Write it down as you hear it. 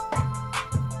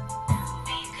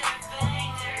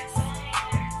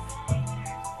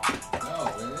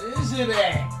it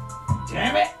at?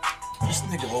 Damn it. This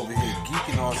nigga over here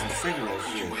geeking on some cigarette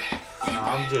shit. No,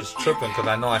 I'm just tripping because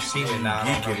I know I seen it now.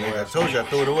 Geeking, nigga. I told you I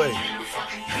threw it away.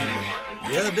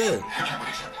 Yeah, I did.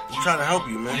 I'm trying to help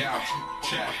you, man.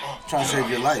 Trying to save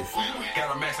your life.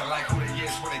 Got a max, I like who they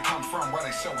is, where they come from, why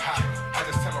they so hot. I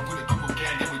just tell them we the Google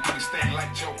gang, and we do this thing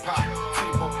like Joe Pop.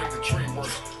 Teamwork make the dream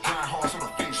work. Grind hard so the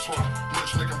things twerk.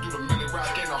 Much make them do the Millie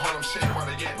Rock and the Harlem shit while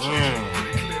they get church.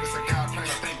 Pretty clear, this a God plan,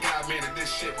 I thank God, man, that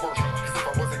this shit work. Cause if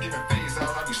I wasn't giving phase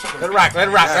out, I'd be so. Let it rock, let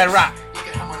it rock, let it rock. Look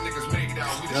at how my niggas made out.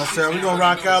 You know what I'm saying? We're gonna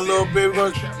rock out a little bit.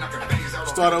 We're gonna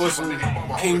start out with some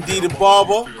King D the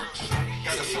Barber.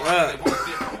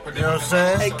 You know what I'm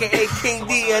saying? AKA King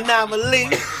D Anomaly,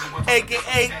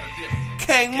 AKA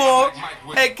King Moore,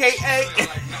 AKA.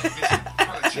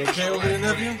 JK over there,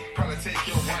 nephew?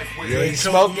 You ain't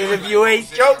smoking if you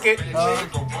ain't joking.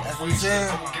 That's what he's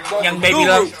saying. Young baby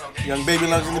love. Young baby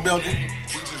loves in the building.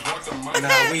 And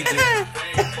how we do.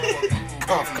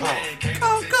 Cough.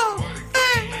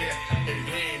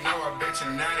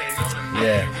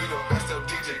 Yeah.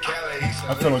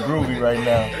 I'm feeling groovy right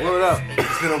now. Word up.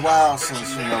 It's been a while since,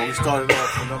 we started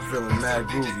off and I'm feeling mad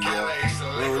groovy,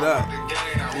 yo. Word up.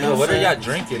 You know Yo, what are I'm y'all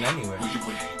drinking anyway?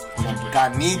 Some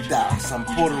Ganita, some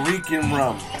Puerto Rican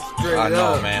rum. I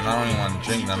know, man. I don't even want to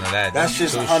drink none of that. That's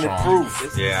just too 100 strong.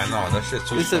 proof. Yeah, I know. That shit's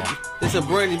too strong. It's a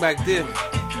brandy back there.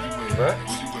 What?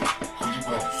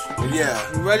 But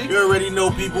yeah. You ready? You already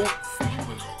know, people.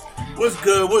 What's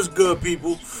good,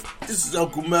 people? This is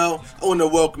Uncle Mel. I want to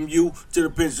welcome you to the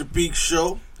Pinch and Peak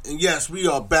Show. And yes, we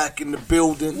are back in the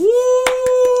building.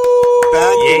 Woo!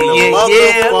 Back in the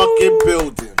motherfucking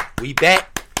building. We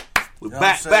back. We You know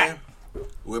back. what I'm saying?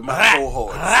 With my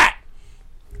cohorts.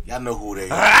 Y'all know who they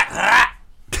are.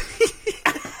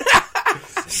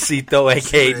 Cito,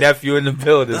 a.k.a. nephew in the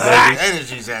building, baby.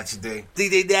 Energy's at today.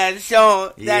 DJ Dad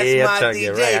Sean. That's Yeah, my I'm trying to DJ. get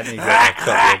right. I need to get that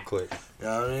cut real quick. You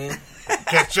know what I mean?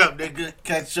 Catch up, nigga.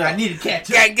 Catch up. I need to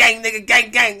catch up. Gang, nigga.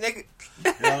 Gang, nigga. You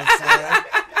know what I'm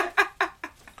saying?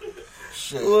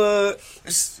 Shit. What?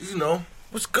 It's,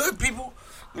 what's good, people?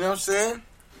 You know what I'm saying?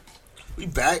 We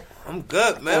back. I'm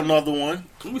good, For man. another one.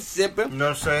 We sipping. You know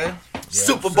what I'm saying?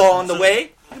 Super Bowl on the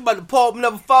way. You about to pull up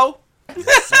number 4?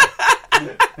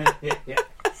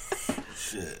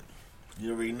 Shit.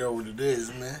 You already know what it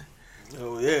is, man.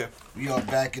 Oh, yeah. We are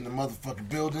back in the motherfucking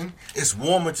building. It's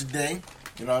warmer today.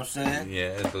 You know what I'm saying?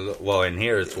 Yeah, it's well, in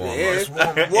here it's warm. Yeah, It's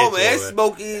warmer. Woman, It's it's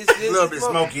smoky and shit. A little bit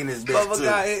smoky in this bitch,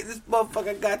 too. This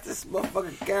motherfucker got this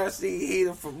motherfucking kerosene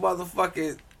heater from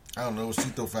motherfucking. I don't know.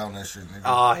 Cito found that shit, nigga.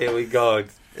 Oh, here we go.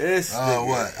 This nigga.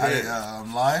 What?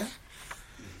 I'm lying?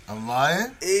 I'm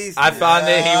lying? I found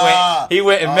it. He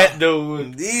went and met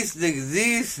dude. These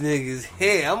niggas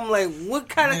here. I'm like, what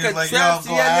kind of Niggas like,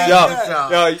 contraption yo, y'all go niggas ahead.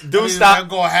 got? Yo, dude, stop. I'm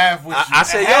going half with you. I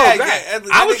said, Yeah, yo, yeah,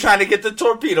 I was trying to get the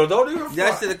torpedo. Don't even Y'all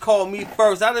front. should have called me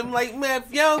first. I'd been like, man,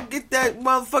 if y'all don't get that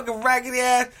motherfucking raggedy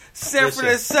ass Sanford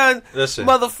and Son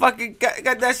motherfucking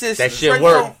got that shit. That shit straight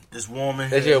work. from- It's warm in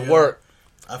That here. shit work.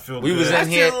 I feel We good. was That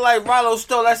in here. shit look like Rollo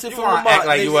stole that shit You from wanna Lamar. act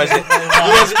like you nigga. wasn't.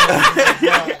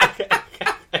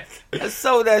 I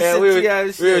sold that Yeah, shit we to y'all.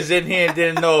 was in here and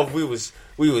didn't know if we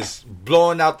was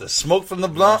blowing out the smoke from the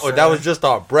blunt or that was just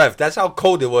our breath. That's how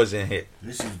cold it was in here.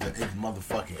 This is the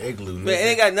motherfucking igloo, nigga. Man, it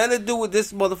ain't got nothing to do with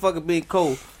this motherfucker being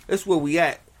cold. It's where we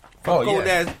at. Oh, Cold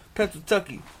yeah. ass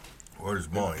Pennsylvania. Word is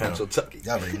born, yo. Pennsylvania.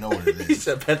 Y'all already know what it He is.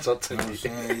 said You know what I'm Pennsylvania.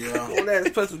 saying, yo? Cold ass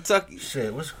Pennsylvania.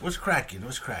 Shit, what's cracking?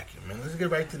 What's cracking, man? Let's get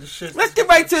right to the shit. Let's get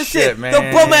right to the Shit, shit. man. The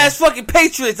bum ass fucking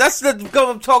Patriots. That's what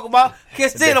I'm talking about.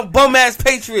 Can't stand them bum ass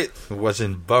Patriots. It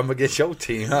wasn't bum against your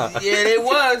team, huh? Yeah, they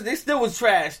was. They still was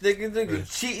trash.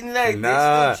 Nigga cheating and everything.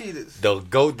 Nah, They still cheaters. the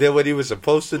GOAT did what he was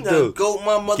supposed to do. Goat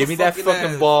my motherfucking Give me that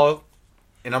fucking ass. ball,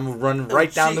 and I'm gonna run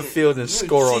right down the cheating. field and You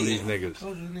score on cheating. these niggas.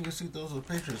 Told you niggas see those are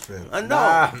Patriots fans. I know.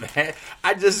 Nah, man.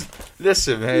 I just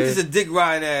listen, He's man. just a dick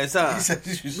riding ass, huh? He said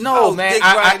you No, Oh, man. dick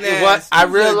I riding ass. I He's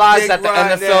a realized dick that the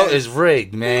riding NFL ass. is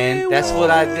rigged, man. That's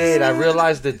what I did. I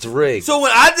realized it's rigged. So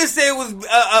when I just say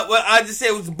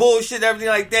it was, bullshit, everything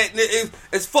like that,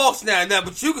 it's false now.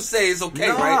 But you can say it's okay,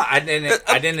 No, right? I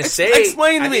didn't say.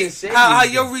 Explain to I me didn't say how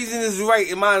anything. your reason is right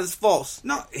and mine is false.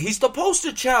 No, he's the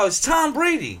poster child. It's Tom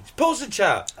Brady. He's poster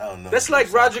child. I don't know. That's like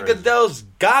That's Roger crazy. Goodell's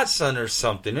godson or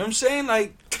something. You know what I'm saying?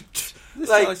 Like, This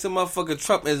like like some motherfucking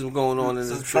Trumpism going on in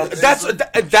this. Trump-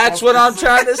 bitch. that's what I'm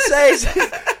trying to say.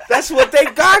 That's what they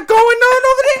got going on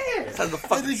over there. That's the I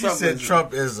fucking think you said Trumpism.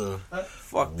 Trump is a...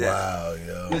 Fuck that. Wow,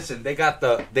 yo. Listen, they got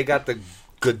the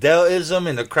Goodell-ism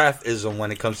and the Kraft-ism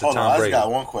when it comes to Hold on, Tom I just Brady. got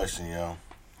one question, yo.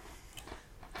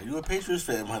 You a Patriots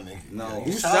fan, my nigga? No.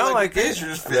 You sound like it.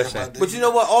 Patriots fan, my nigga. But you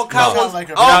know what? All Cowboys, like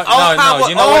a- all Cowboys,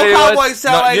 You know what it Cowboys is?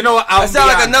 sound No, like you know what? I'll sound be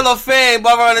like honest. another fan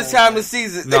by around this time of the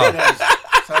season. No.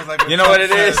 Sounds like You know what it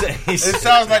Trump is? says- It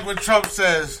sounds like when Trump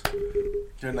says,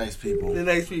 "They're nice people." The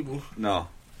nice people. No,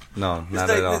 not It's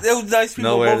at all. There was nice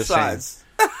people Nowhere on both the same. sides.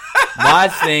 My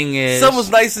thing is, Some was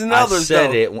nicer than others. I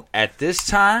said though. it at this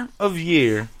time of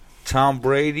year. Tom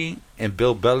Brady and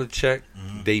Bill Belichick,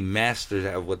 they mastered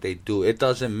at what they do. It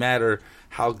doesn't matter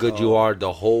how good you are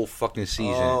the whole fucking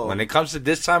season. When it comes to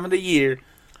this time of the year,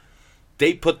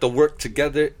 they put the work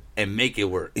together and make it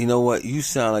work. You know what? You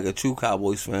sound like a true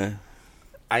Cowboys fan.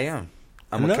 I am.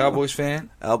 I'm No. a Cowboys fan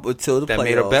Up until the that playoffs.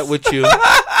 made a bet with you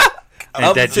and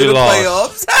Up that until you the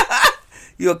lost. playoffs.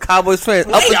 You're a Cowboys fan.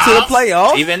 Up until the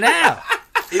playoffs. Even now.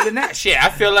 Even that shit. I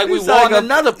feel like You we sound won like a-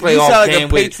 another you playoff sound like a game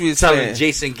with Patriots telling fan.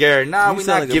 Jason Garrett, nah, You we're sound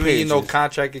not like a giving you no Patriots.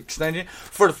 contract extension.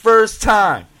 For the first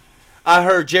time, I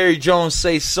heard Jerry Jones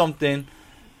say something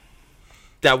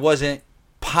that wasn't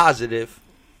positive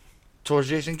towards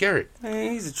Jason Garrett.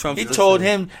 Man, he's a Trump. He told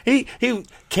him, he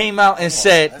came out and That's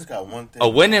said got one thing. a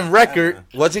winning record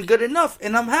wasn't good enough,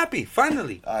 and I'm happy,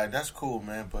 finally. All right, that's cool,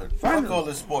 man. But Finally. fuck all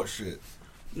this sports shit.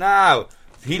 Nah,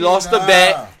 he lost the Nah.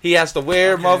 bet. He has to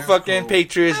wear Okay, that's motherfucking cool.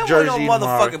 Patriots I jersey want no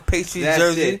tomorrow. motherfucking Patriots That's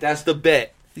jersey. it. That's the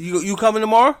bet. You coming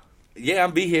tomorrow? Yeah,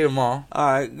 I'll be here tomorrow. All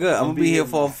right, good. I'm gonna be here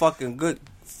for a fucking good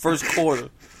first quarter,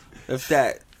 if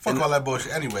that. Fuck all that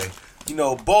bullshit. Anyway, you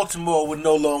know, Baltimore would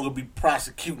no longer be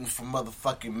prosecuting for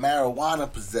motherfucking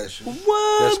marijuana possession.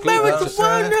 What? That's cool.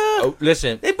 Marijuana. Oh,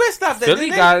 listen, They better stop that. Philly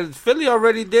didn't they? got it. Philly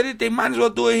already did it. They might as well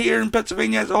do it here in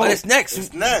Pennsylvania as a whole. But it's next.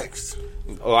 It's next.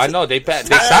 Oh, I know they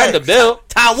signed the bill.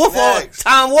 Tom Wolf on. Next.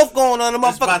 Tom Wolf going on the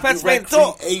It's motherfucking about the Pennsylvania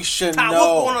tour. recreation. Tom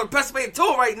Wolf going on the Pennsylvania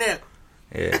tour right now.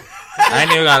 Yeah, I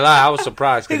ain't even gonna lie. I was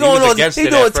surprised He because he going was on. against He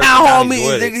it doing at first, town and now hall he's meetings.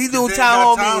 with it. Nigga. He doing They town ain't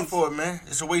hall got time meetings. for it, man.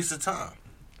 It's a waste of time.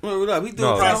 What up? He doing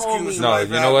No, town hall meetings. No, you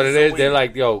know what it is? They're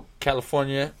like, yo,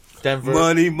 California, Denver,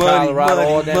 Money, Colorado,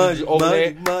 all them over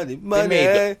there. money. They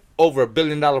made over $1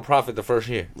 billion profit the first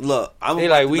year. Look, I'm They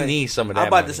about like, to we make- need some of that I'm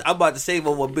about money. to. I'm about to save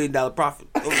over $1 billion profit.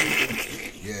 Yeah,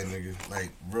 nigga.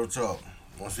 Like, real talk.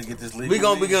 Once we get this legal, we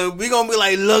gonna be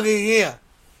like, look at here.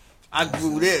 I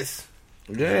grew this.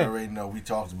 You Yeah, already know we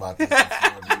talked about this before.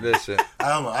 nigga. listen. I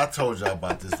don't know. I told y'all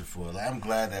about this before. Like, I'm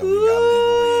glad that we got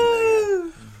legal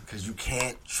weed, nigga. Because you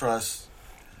can't trust.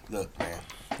 Look, man.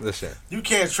 Listen. You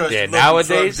can't trust Yeah, the local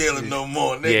nowadays- drug dealer no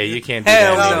more, nigga. Yeah, you can't do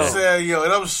Hell You know that. what I'm no. saying, yo?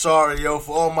 And I'm sorry, yo,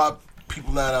 for all my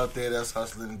people out there that's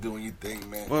hustling and doing your thing,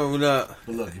 man. What up?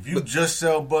 But look, if you just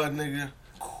sell bud, nigga,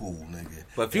 cool, nigga.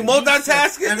 But if you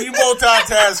multitasking, If you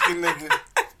multitasking, nigga,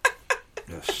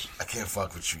 Yes. I can't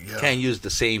fuck with you, yo. Can't use the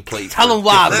same plate. tell him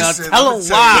why, man. Listen, Tell let him me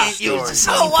tell why. you a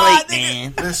story. Tell him why,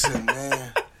 nigga. Listen,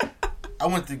 man. I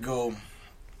went to go,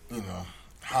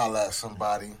 holla at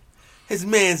somebody. His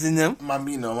man's in them. My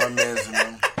man's in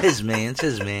them. His man's.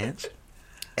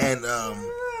 And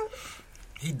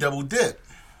he double dipped.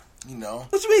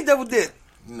 What you mean double dip?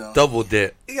 Double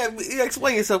dip. You gotta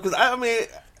explain yourself, because I mean.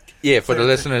 Yeah, for the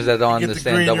listeners that don't Get the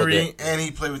understand double greenery, dip. and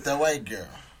he played with that white girl.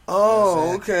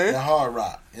 Oh, That okay. hard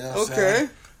rock. You know what I'm Okay. saying?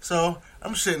 So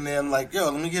I'm sitting there. I'm like, yo,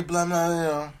 let me get blah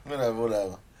blah.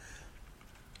 Whatever.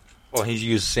 Oh, he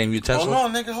used the same utensil?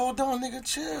 Hold on, nigga.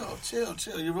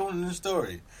 Chill. You're ruining the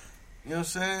story. You know what I'm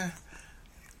saying?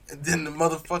 And then the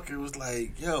motherfucker was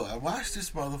like, yo, I watched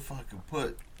this motherfucker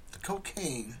put the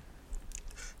cocaine.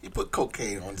 He put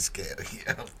cocaine on the scale.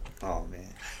 Oh, man.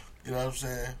 You know what I'm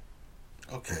saying?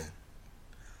 Okay.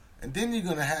 And then you're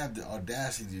going to have the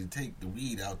audacity to take the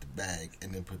weed out the bag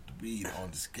and then put the weed on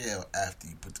the scale after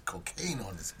you put the cocaine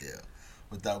on the scale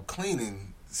without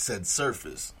cleaning said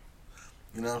surface.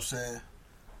 You know what I'm saying?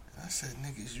 And I said,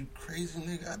 nigga, is you crazy,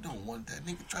 nigga? I don't want that.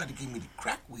 Nigga tried to give me the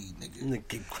crack weed, nigga.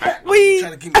 Nigga, crack weed.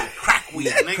 Tried to give me the crack weed,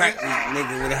 nigga. Crack weed,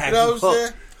 nigga, would have had You know you what I'm saying?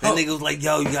 hooked. That nigga was like, you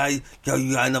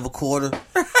got another quarter? You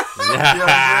know what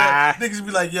I'm saying? Niggas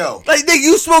be like, yo. Like, nigga,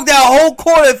 you smoked that whole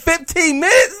quarter in 15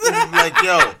 minutes? Niggas be like,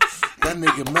 yo. That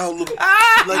nigga Mel losing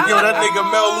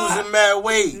mad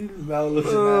weight.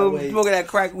 Smoking that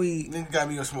crack weed. Nigga got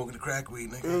me on smoking the crack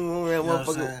weed, nigga. that You know what I'm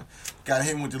motherfucker. saying? Got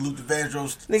him with the Luther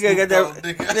Vandross. Nigga got that.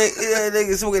 Nigga.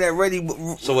 Nigga smoking that ready.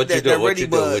 So what you that do? What ready you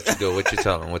bud. do? What you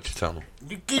tell him?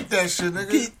 You keep that shit,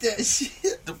 nigga. Get that shit.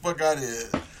 Get the fuck out of here.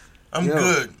 I'm Yo,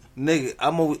 good. Nigga,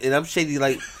 I'm shady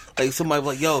like somebody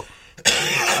was like, yo.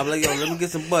 I'm like, yo, let me get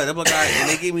some bud. I'm like, all right. And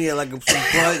they gave me some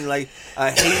bud and like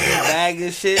a hazy bag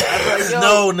and shit. I'm like, yo.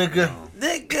 No, nigga.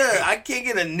 Nigga, I can't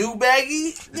get a new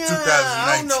baggie? Yeah, 2019,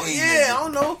 I don't know. Yeah, nigga. I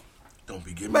don't know. Don't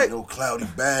be giving Right. me no cloudy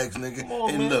bags, nigga. Come on,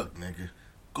 And man. look, nigga.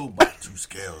 Go buy 2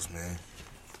 scales, man.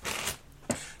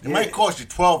 It might cost you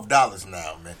 $12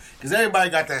 now, man. Because everybody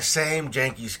got that same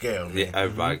janky scale, man. Yeah,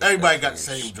 everybody got the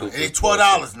same joint. It's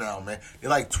 $12 now, man. They're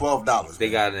like $12. They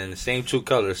man. got it in the same 2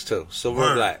 colors too, silver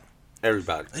and black.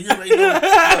 Everybody. You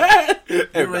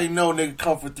already know, nigga,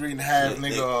 come for 3.5,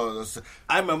 nigga.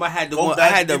 I remember I had the Go one. I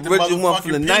back, had the get original one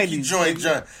from the pinky 90s. joint. You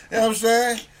know what I'm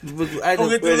saying? Go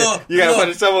get the little. You gotta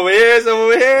put some over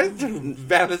here,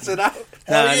 balance it out.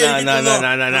 Nah.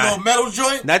 The little metal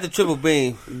joint. Not the triple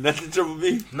beam. Nothing triple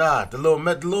B. Nah, the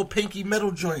little pinky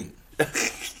metal joint. You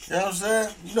know what I'm saying?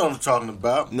 You know what I'm talking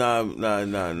about. Nah. He You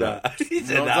know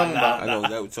said, what I'm talking about. I know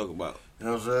what we're talking about. You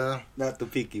know what I'm saying? Not the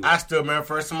peaky I one. still remember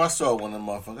first time I saw one of them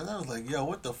motherfuckers. I was like, yo,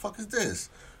 what the fuck is this?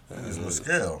 It's a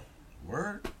scale.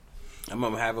 Word? I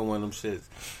remember having one of them shits.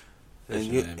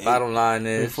 And Bottom line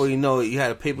is, before you know it, you had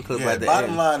a paperclip Yeah, at the bottom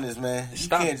end. line is, man, you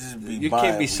Stop. can't just be You buying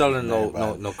can't be weed selling from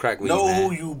everybody. no crack weed. Know man.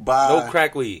 who you buy. No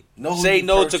crack weed. Know who Say you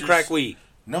no purchase. to crack weed.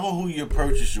 Know who you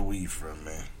purchase your weed from,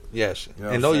 man. Yes, You know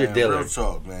and what know I'm your saying? dealer. Real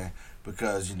talk, man.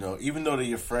 Because, you know, even though they're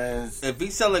your friends, If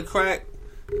he selling crack,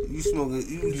 you smoking.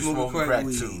 You you smoking smoking crack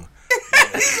weed. too.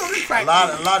 A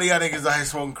lot of y'all niggas out here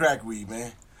smoking crack weed,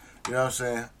 man. You know what I'm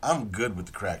saying? I'm good with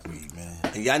the crack weed, man.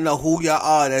 And y'all know who y'all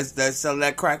are. That's selling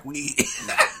that crack weed.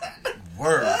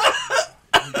 Word.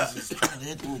 Niggas is trying to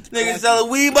hit me with the Niggas crack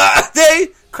selling weed by day,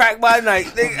 crack by night.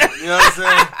 Nigga. You know what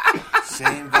I'm saying?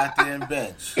 Same goddamn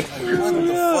bench. Like, what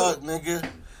the fuck, nigga?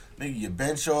 Nigga, your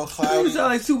bench all You cloudy.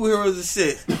 sound like superheroes and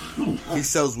shit. He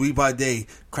sells weed by day,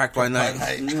 crack by night.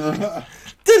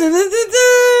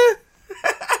 Dun-dun-dun-dun-dun.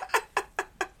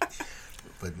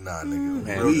 But nah, nigga.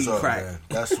 Man, Real weed talk, crack. man.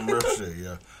 That's some real shit,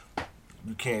 yo.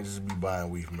 You can't just be buying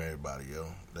weed from everybody, yo.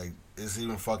 Like, it's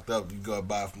even fucked up. You go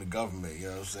buy from the government, you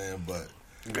know what I'm saying?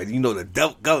 But You know the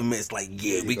government's like,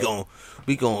 yeah, we gon'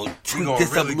 we tweak gonna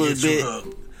this up a really little get you bit.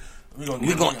 hooked.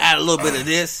 We gonna add a little bit of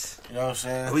this. You know what I'm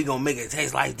saying? And we gonna make it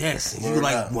taste like this. And you Word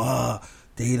like, up. wow,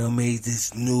 they done made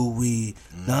this new weed.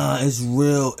 Nah, it's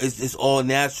real. It's all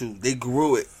natural. They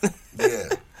grew it. Yeah.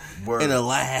 Word. In a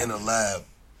lab. In a lab.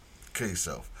 Kill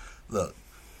yourself. Look,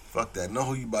 fuck that. Know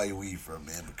who you buy your weed from,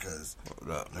 man, because,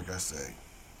 like I say,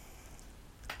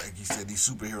 like you said, these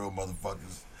superhero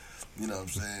motherfuckers, you know what I'm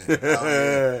saying? Out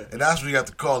here. And that's what you got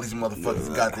to call these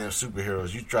motherfuckers goddamn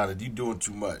superheroes. You doing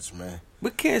too much, man. We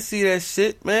can't see that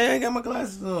shit, man. I got my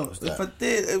glasses on. What's that? If I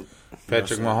did,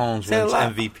 Patrick Mahomes Say a wins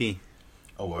lot. MVP.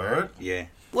 A word? Yeah,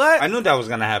 what? I knew that was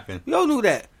gonna happen. We all knew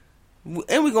that.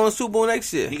 And we going to Super Bowl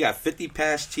next year. He got 50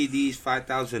 pass TDs,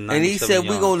 5,097 And he said we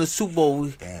yards. going to Super Bowl.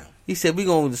 Damn. He said we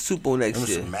going to Super Bowl next Them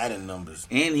year. some Madden numbers.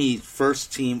 And he's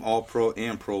first team All Pro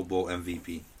and Pro Bowl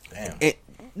MVP. Damn. And,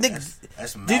 niggas,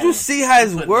 That's Madden. did you see how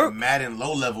his Putting work? Madden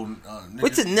low level.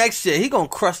 What's it next year? He gonna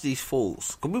crush these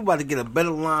fools. Cause we about to get a better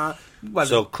line. We about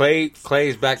So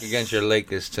Clay's back against your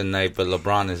Lakers tonight, but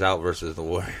LeBron is out versus the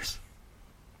Warriors.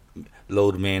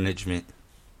 Load management.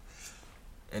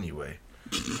 Anyway,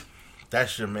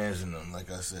 that's your man's in them.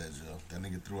 Like I said, Joe, that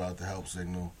nigga threw out the help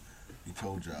signal. He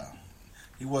told y'all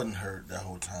he wasn't hurt that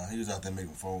whole time. He was out there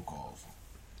making phone calls.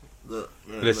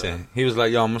 Listen, he was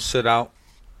like, yo, I'm going to sit out.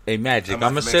 Hey, Magic, I'm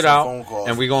I'm about going to to make sit some phone out, calls.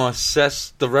 and we're going to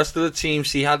assess the rest of the team,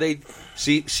 see how they,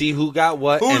 see who got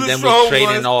what, Who and the then strong we trade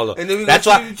ones, in all of and then we That's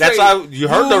gonna why, trade that's the why trade. you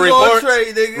heard Who the gonna reports.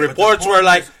 trade, nigga? Reports But the were point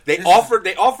like, is, they this-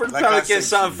 offered like I Pelicans said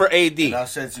something to for you, AD. And I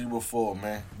said to you before,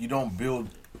 man, you don't build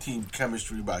team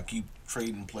chemistry by keep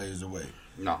trading players away.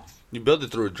 No. You build it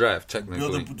through a draft, Build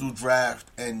technically. it through draft,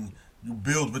 and you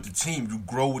build with the team. You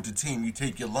grow with the team. You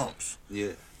take your lumps. Yeah.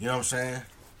 You know what I'm saying?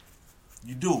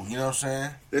 You do. You know what I'm saying?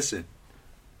 Listen.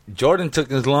 Jordan took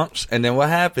his lumps, and then what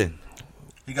happened?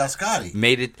 He got Scotty.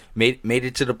 Made it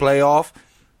to the playoff.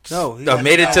 No, he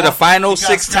Made it to the final He got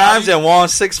 6 Scotty. times and won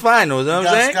 6 finals. You know what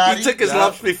I'm got saying? Scotty. He took his Yeah.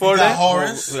 lumps before He got that.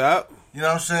 Horace. Yep. You know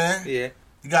what I'm saying? Yeah.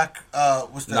 You got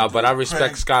what's that? No, but I dude? respect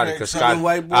Craig- Scotty Craig because something. Scotty.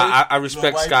 white boy? I respect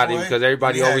Little white Scotty boy? because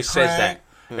everybody Yeah, always says Craig.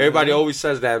 that. Everybody always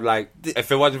says that. Like,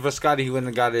 if it wasn't for Scotty, he wouldn't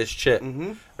have got his chip,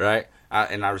 Mm-hmm. right?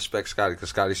 And I respect Scotty because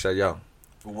Scotty said, "Yo,"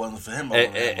 If it wasn't for him, I Eh,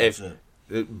 wouldn't have if- that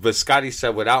shit. but Scotty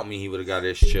said, "Without me, he would have got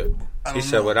his chip." I He don't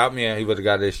said, know. "Without me, he would have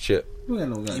got his chip." He He,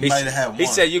 might have had he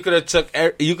one. said you could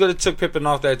have took Pippen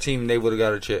off that team, and they would have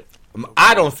got a chip.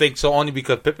 I don't think so, only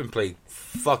because Pippen played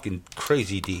fucking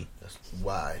crazy D.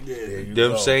 Why? Yeah. There you You know go.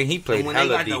 what I'm saying? He played And when they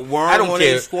hella got D. the worm I don't on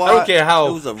care. their squad, I don't care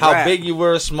it was a how wrap. big you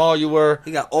were, small you were.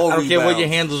 He got all I don't care what your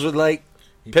rebounds. handles were like.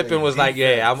 He Pippen played was like,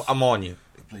 "Yeah, defense. I'm on you.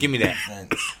 He played Give me that."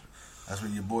 defense. That's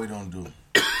what your boy don't do.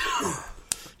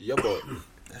 Your boy.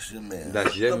 That's your man.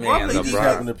 That's your LeBron man, played He just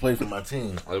happened LeBron. to play for my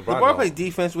team. LeBron play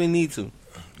defense when he need to. You know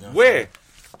what I'm Where?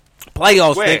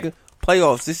 Playoffs, Where? nigga.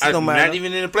 Playoffs. This shit don't matter. Not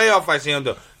even in the playoff I see him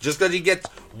though. Just because he gets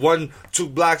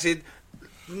 1-2 blocks,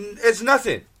 it's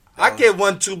nothing. I get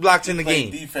 1-2 blocks in the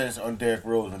Played game. defense on Derrick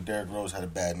Rose when Derrick Rose had a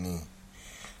bad knee.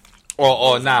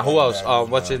 Nah. Who else? Bad,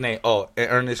 What's his name? Oh,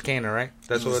 Ernest Cantor, right?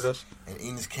 That's what it is. And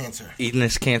Enos Cancer.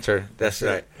 Ernest Cantor. That's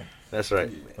right. That's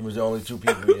right. Them was the only two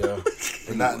people, yo.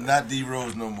 But not D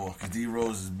Rose no more, because D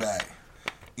Rose is back.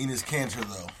 Enos Cancer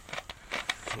though.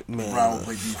 Man. Brown will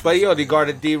play defense. But yo, they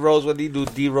guarded D Rose. What did he do?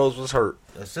 D Rose was hurt.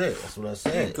 That's it. That's what I He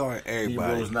said. guarded D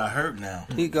everybody. Rose not hurt now.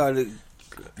 He guarded.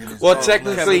 Well,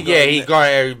 technically, yeah, he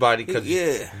guarded everybody because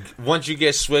Yeah. once you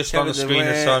get switched on the Kevin screen or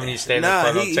Durant. something, you stand Nah, in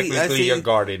front of he- technically I see- you're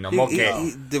guarding them.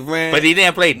 Okay. Durant. But he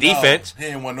didn't play defense. No,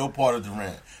 he didn't want no part of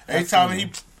Durant. Every time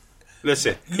he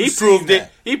Listen, You he seen proved it.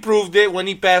 that. He proved it when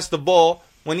he passed the ball.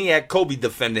 When he had Kobe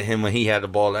defending him when he had the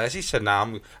ball last, he said, "Nah,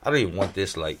 I don't even want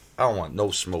this. Like, I don't want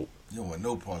no smoke." you don't want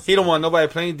no parts. He don't want nobody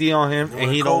playing D on him, You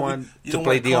and he want don't Kobe- want you to don't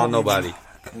play want D on Kobe nobody.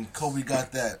 And Kobe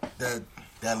got that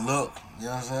look. You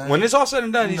know what I'm saying? When it's all said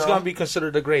and done, he's No. gonna be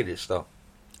considered the greatest, though.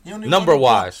 You don't even Number want no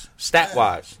part- wise, stat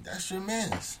wise, That's your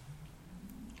man's.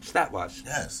 stat wise.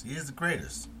 Yes, he is the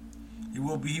greatest. He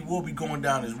will be going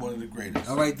down as one of the greatest.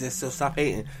 All right, then. So stop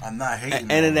hating. I'm not hating.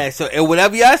 And on that. So and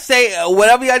whatever y'all say,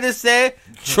 whatever y'all just said,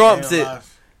 trumps it. analyze.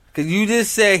 Because you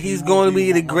just said He he's will going to be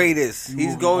be the one- greatest. he He's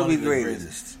will be going one to of be the the greatest.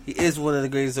 greatest. He is one of the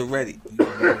greatest already.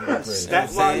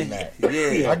 Stat wise,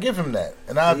 I give him that,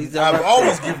 and I've He's all right.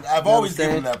 always given. I've You know always what I'm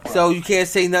given saying? that. Part. So you can't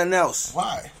say nothing else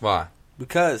why? Why?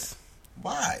 because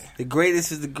Why? the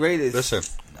greatest is the greatest. Listen,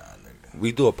 Nah, nigga.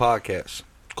 we do a podcast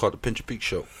called the Pinch a Peak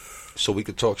Show, so we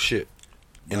could talk shit,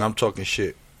 and I'm talking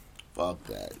shit. Fuck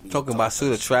that. We Talking talk about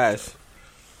Suda trash.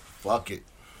 Fuck it.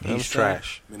 know what He's I'm saying?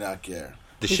 trash. We not care.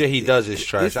 The shit he does is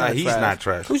trash. not He's trash. not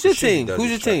trash. Who's The your shit he team? does Who's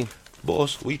is your trash. team?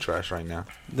 Bulls. We trash right now.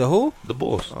 The who? The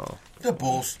Bulls. The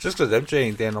Bulls. Just because MJ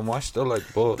ain't there no more, I still like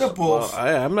the Bulls. The Bulls.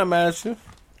 I'm not mad at you.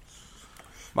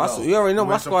 No. You already know You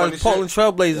my want some squad funny is Portland shit?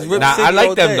 Trailblazers. Rip Nah, City I like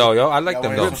all them day. though, yo. I like Y'all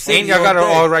them wanna though. Rip City And y'all got all a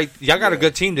day. all right. Y'all got a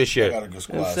good team this They got year. a good You know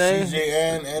squad. what I'm saying?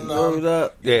 CJ and Word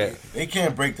up. Yeah. they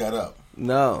can't break that up.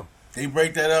 No. They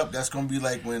break that up. That's gonna be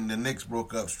like when the Knicks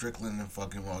broke up Strickland and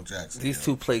fucking Walt Jackson. These yo.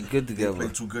 two play good They together. play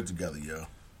too good together, yo.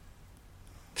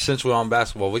 Since we're on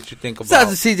basketball, what you think Shout out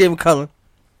about to CJ McCollum.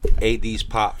 AD's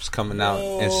pops coming out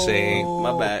and saying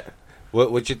My bad.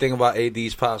 what you think about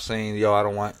AD's pops saying, yo, I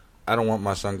don't want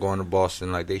my son going to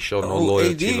Boston. Like they show no Who,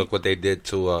 loyalty. AD? Look what they did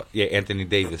to Anthony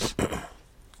Davis.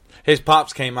 His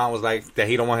pops came out was like that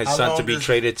he don't want his How son long to be does-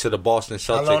 traded to the Boston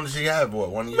How long does Celtics. he have? What,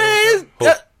 1 year? Man, Who?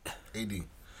 AD.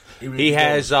 He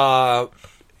has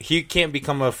he can't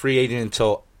become a free agent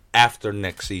until after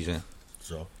next season.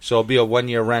 So So it'll be a 1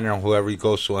 year renter on whoever he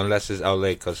goes to, unless it's LA,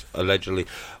 because allegedly.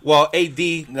 Well, AD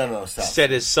no. Stop. said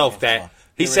himself Come on. that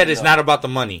he You said already it's know. not about the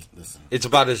money. Listen. It's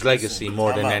about his legacy Listen, more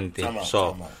time than out, anything. time out,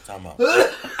 So time out.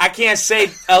 I can't say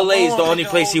LA is the only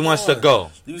place he wants to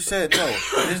go. You said no.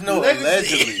 There's no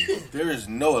allegedly. There is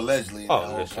no allegedly. In the Oh,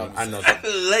 whole listen, I know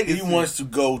conversation. that. He wants to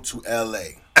go to LA.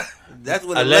 That's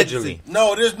what Allegedly.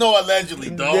 No, there's no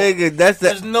allegedly, dog. Nigga, that's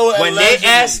There's the. no When allegedly. they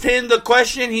asked him the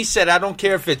question, he said, I don't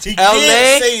care if it's he LA.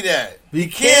 can't say that. We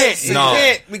can't. say No.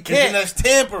 that. We 'Cause can't. then that's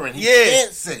tampering. He Yeah.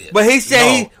 can't say it. But he said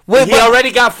No. he. Wait, He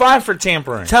already got fined for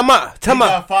tampering. Time out. he Time out.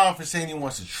 got fined for saying he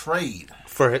wants to trade.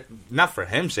 Not for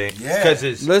him saying, Yeah. because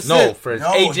his Listen. no, for his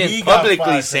No, he agent got publicly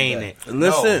fined for saying that. it.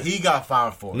 Listen. No, he got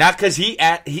fined for it. Not because he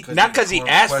not because he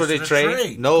asked for the requested a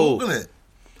trade. No, Google it.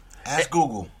 Ask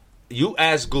Google. you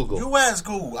ask Google. You ask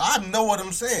Google. I know what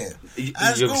I'm saying.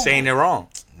 Ask You're Google. saying it wrong.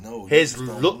 No, you His just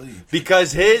don't look believe.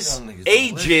 because his Young niggas don't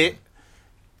agent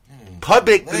listen.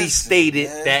 publicly Listen, stated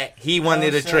man. that he You know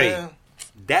wanted a what I'm trade. saying?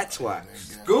 That's why.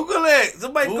 Google it.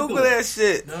 Somebody Google Google it. that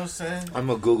shit. You know what I'm saying? I'm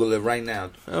gonna Google it right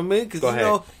now. I mean, because Go you ahead.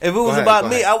 know, if it was ahead, about go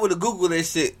me, ahead. I would have Googled that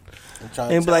shit I'm trying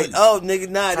to and be tell like, you. "Oh, nigga,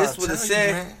 nah, I'm this trying what to it tell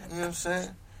you, said," man. You know what I'm saying?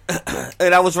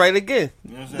 and I was right again.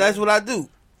 You know what I'm saying? That's what I do.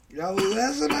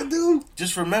 That's what I do.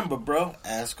 Just remember, bro.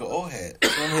 Ask a old head.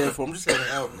 That's what I'm here for. I'm just here to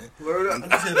help, man. I'm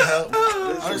just here to help.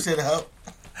 I'm just here to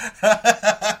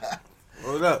help.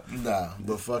 Hold up. Nah,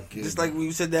 but fuck it. Just like when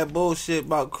you said that bullshit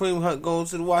about Kareem Hunt going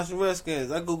to the Washington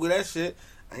Redskins. I Googled that shit.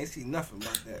 I ain't see nothing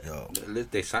about that. Yo,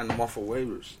 They signed him off for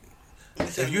waivers.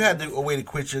 if you had a way to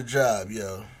quit your job,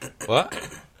 yo, What?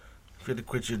 if you had to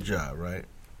quit your job, right?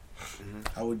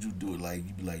 How would you do it? Like,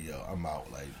 you'd be like, yo, I'm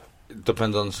out. Like, It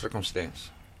depends on the circumstance.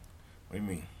 what do you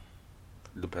mean?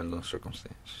 Depends on the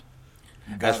circumstance.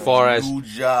 You got As far a as- new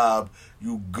job,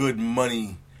 you good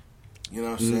money. You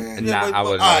know what I'm saying? Nah, I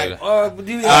wouldn't. all right. either. But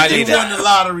you, I You need won the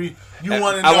lottery. You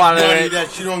won I enough wanted money it.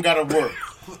 that you don't got to work.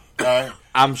 All right.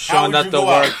 I'm showing would up you to go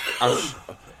work. out?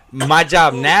 My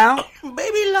job now,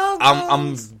 baby long.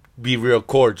 I'm be real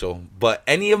cordial. But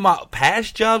any of my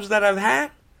past jobs that I've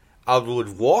had, I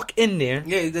would walk in there.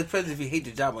 Yeah, it depends if you hate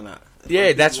your job or not.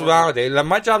 Yeah, that's what I would. Like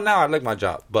my job now, I like my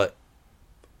job, but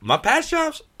my past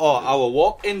jobs, I would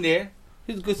walk in there.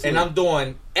 He's a good And I'm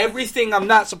doing everything I'm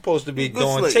not supposed to be Good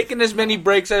doing, slave. taking as many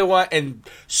breaks as I want, and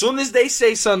soon as they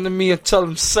say something to me, I tell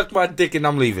them suck my dick and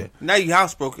I'm leaving. Now you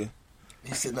housebroken.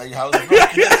 He said, "Now your house is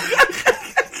broken."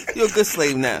 You're a good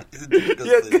slave now.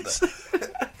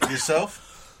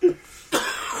 Yourself?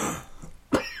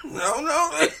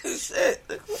 No, shit.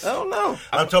 I don't know.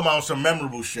 I'm talking about some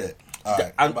memorable shit. All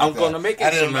right, I'm about going to that. make I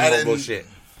it some didn't- I memorable didn't- shit.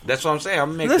 That's what I'm saying. I'm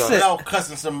going to make Listen. Without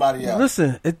cussing somebody out.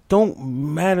 Listen, it don't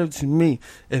matter to me.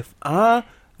 If I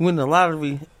win the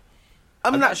lottery,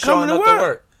 I'm not showing coming up to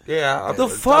work. Yeah, The I'll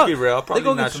fuck? be real. I'll probably They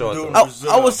gonna not get show Dude in up.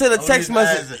 Brazil. I would send a I'm text gonna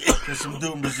message. ask, there's some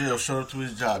dude in Brazil showed up to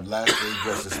his job last day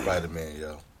dressed as Spider-Man,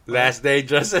 yo. Last day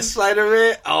dressed as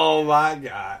Spider-Man? Oh, my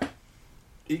God.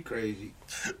 He crazy.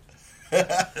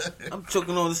 I'm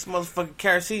choking on this motherfucking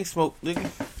kerosene smoke, nigga.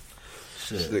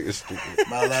 Shit. Nigga stupid.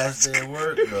 My last day at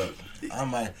work, look,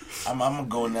 I'm gonna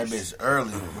go in that bitch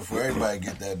early before everybody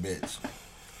get that bitch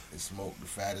and smoke the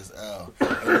fattest L and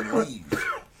then leave.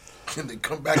 And then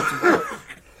come back to work.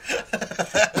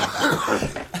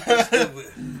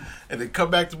 And then come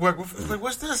back to work.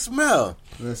 What's that smell?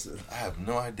 Listen, I have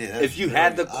no idea. If you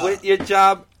had to quit your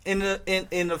job in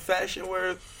the fashion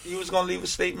where you was going to leave a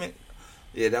statement,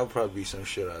 yeah, that would probably be some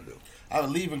shit I'd do. I would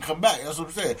leave and come back. That's what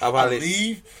I'm saying. I'll I probably- would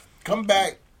leave, come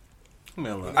back.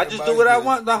 I just do what I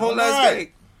want the whole last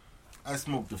day. I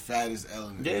smoked the fattest L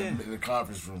in the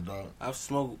conference room, dog. I've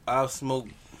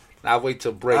smoked. I wait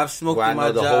till break I've smoked where I in know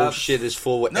my the whole jobs. shit is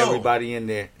full with No. everybody in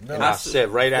there. No. And I sit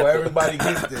right Before after. everybody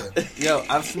gets there. Yo,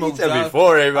 I've smoked. said jobs.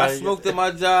 before everybody I smoked in my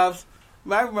jobs.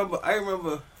 Man, I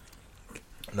remember.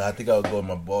 No, I think I would go with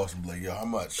my boss and be like, yo, how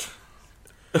much?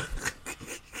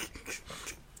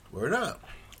 Word up.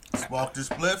 Spark this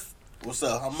spliff. What's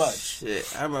up? How much?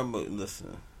 Shit, I remember.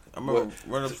 Listen, I remember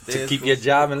running To upstairs. keep your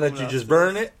job and let you just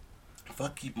burn it?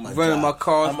 Fuck keeping my running my job.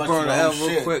 cars, How much burn for the my L own real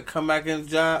shit? quick, come back in the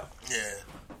job. Yeah. You know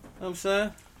what I'm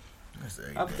saying? That's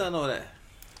every I've day. done all that.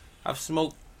 I've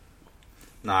smoked.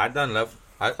 No, I done left.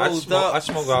 I Closed smoke. up, I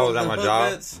smoke while I was at my smoked in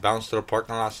job. hood Bounced to the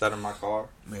parking lot, sat in my car.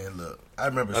 Man, look. I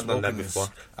remember I've done smoking that this. before.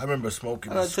 I remember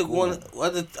smoking I done in took school. one.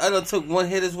 I done took one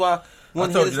hit as while. One I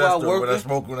hit told as you that while story when I working.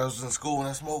 smoked when I was in school when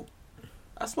I smoked.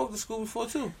 I smoked in school before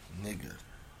too. Nigga.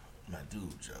 My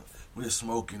dude, Joe. We were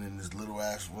smoking in this little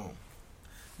ass room.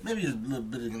 Maybe it's a little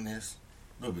bit in this.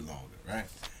 A little bit longer, right?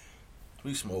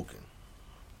 We smoking.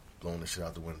 Blowing the shit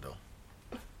out the window.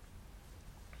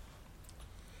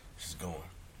 She's going.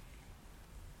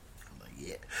 I'm like,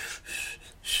 yeah.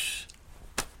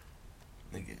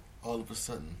 Nigga, all of a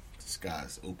sudden, the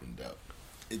skies opened up.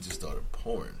 It just started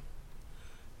pouring.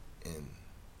 And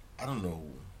I don't know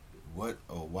what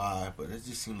or why, but it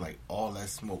just seemed like all that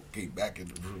smoke came back in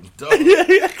the room. Dog.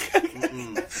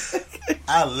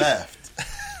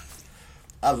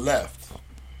 I left.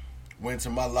 Went to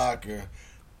my locker.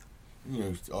 You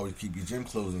know, always keep your gym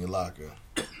clothes in your locker.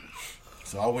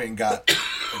 So I went and got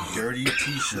a dirty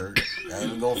t-shirt. I ain't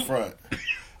even going front.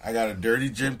 I got a dirty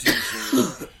gym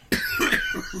t-shirt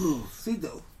See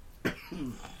though.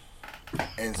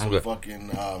 and some Okay.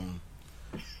 fucking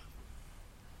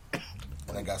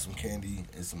and I got some candy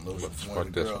and some lotion for one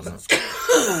of the Fuck this girls one. in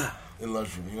school. In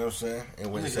lunchroom, you know what I'm saying?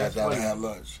 And when we sat down and had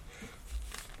lunch.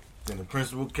 Then the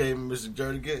principal came, Mr.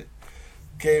 Jernigan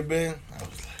came in. I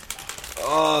was like,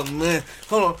 Oh man,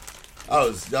 hold on. I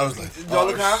was like, Y'all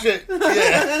look high? shit.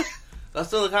 Yeah. I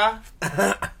still look high.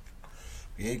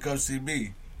 He ain't come see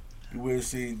me. He went and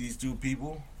seen these two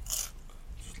people.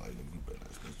 Just like, nigga, you better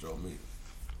not snitch on me.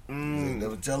 They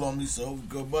never tell on me, so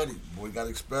good buddy. Boy got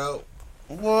expelled.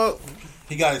 What?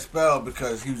 He got expelled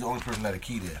because he was the only person that had a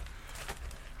key there.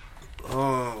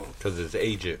 Oh, Because his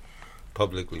agent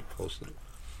publicly posted it.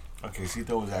 Okay,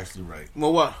 Cito was actually right.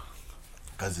 well, what?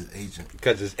 Because his agent.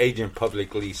 Because his agent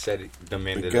publicly said it,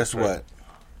 demanded But guess it. what?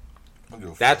 I don't give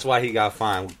a That's fuck. why he got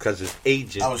fined, because his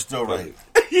agent. I was still right.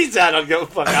 He said, I don't give a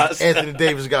fuck. Anthony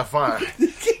Davis got fined.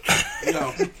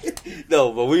 No.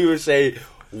 No, but we were saying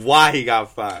why he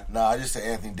got fined. Nah, I just said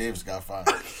Anthony Davis got fined.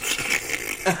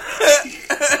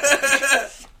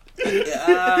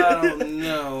 I don't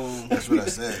know. That's what I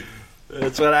said.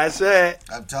 That's what I said.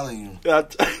 I'm telling you.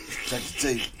 Check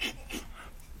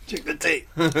Check the tape.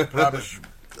 the tape. Promise you.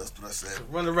 That's what I said. You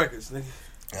know Run the records, nigga.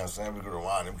 what I'm saying? We're going to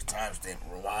rewind it. We can timestamp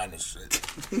and rewind this shit.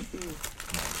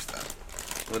 No, stop.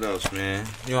 What else, man?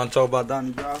 You want to talk about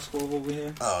Donnie Brasco over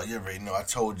here? Oh, you already know. I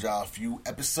told y'all a few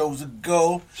episodes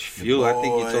ago. Few, I think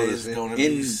you told us He's going to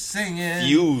in be singing.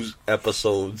 Fuse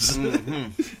episodes.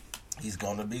 He's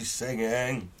going to be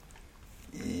singing.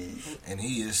 And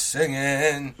he is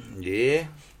singing. Yeah.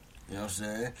 You know what I'm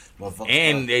saying? Motherfuckers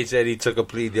And start- they said he took a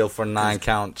plea deal for 9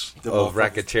 counts The of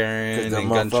motherfuckers- racketeering the and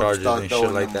gun motherfuckers charges start and shit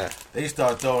throwing like them- that. They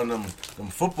start throwing them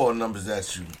football numbers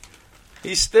at you.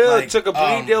 He still Like, took a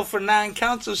plea deal for 9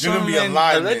 counts of you're gonna something. be a And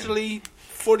lineman. allegedly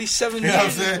 47 You know what I'm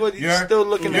years is saying? what he's still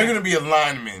looking You're at. gonna be a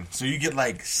lineman, so you get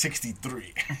like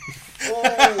 63.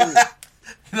 Oh.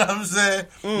 You know what I'm saying?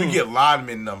 We get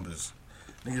lineman numbers.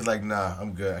 Niggas like, nah,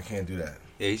 I'm good. I can't do that.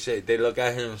 Yeah, he said they look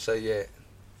at him and say, yeah.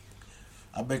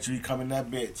 I bet you he come in that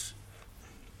bitch.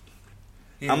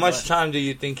 How much time do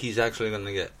you think he's actually going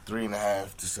to get?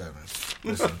 3.5 to 7.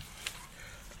 Listen.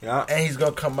 Yeah. And he's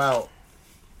gonna come out.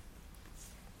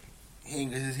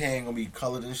 His hair ain't gonna be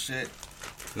colored and shit.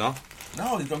 No?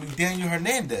 No, he's gonna be Daniel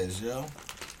Hernandez, yo. You know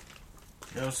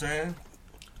what I'm saying?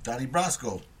 Donnie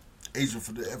Brasco, agent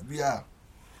for the FBI.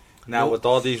 Now, with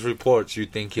all these reports, you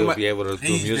think he'll might- be able to do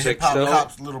He's the music hip hop still?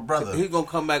 cop's little brother. He gonna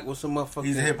come back with some motherfucking.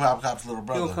 He's a hip hop cop's little He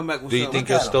brother. gonna come back with Do you some. think Look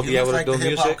he'll at still him. be He able looks to like do the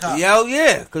hip-hop music? cop. Yeah,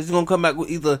 yeah, because he's gonna come back with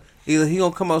either he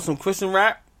gonna come out with some Christian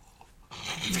rap.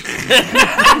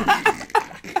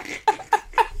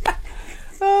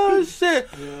 Oh shit!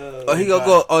 Or he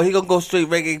gonna go straight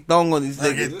reggaeton on these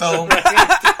Like it niggas. throw him.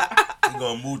 He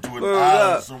gonna move to an Word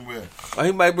island up. somewhere. Or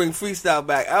he might bring freestyle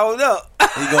back. I don't know.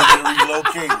 He gonna get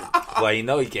relocated. Well, you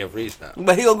know he can't freestyle.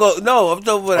 But he gonna go. No, I'm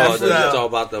talking about Oh, that. you freestyle. talk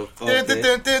about the...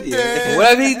 Okay.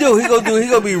 Whatever he do, he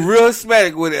gonna be real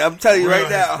Hispanic with it. I'm telling you Real right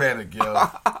now. Hispanic, yo.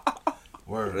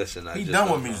 Word. Listen, I he just done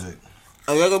don't with know. music.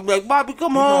 Oh, they're gonna be like, Bobby,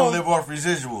 come He gonna home. live off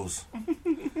residuals.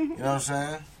 You know what I'm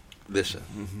saying? Listen,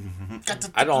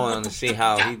 I don't understand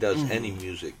how he does any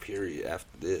music, period,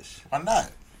 after this. Why not?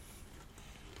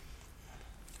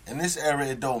 In this era,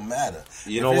 it don't matter.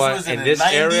 You If know this what? was In the this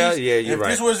 90s, area, yeah, you're if right.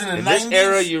 this was in the In 90s, this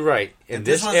era, you're right. In if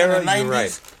this was era, in the 90s, you're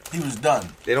right. he was done.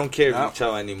 They don't care if No. you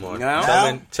tell anymore.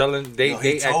 No. Telling, they Yo,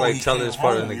 he act told like he telling came is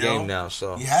part of home, the yo. game now.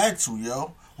 So He had to,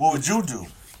 yo. What would you do?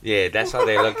 yeah, that's how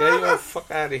they look. Hey, yo, fuck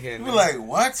out of here. You nigga. be like,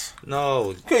 what?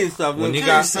 No, Kill yourself, When man. you Kill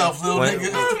got- yourself, little when- nigga.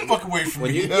 Get the fuck away from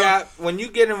when me. you yo.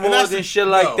 get And involved that's in the- shit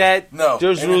like no, that, no.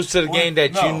 there's And rules to the when- game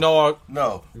that no. you know are.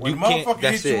 No. When You the can't- motherfucker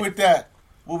that's hit you it. with that,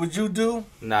 what would you do?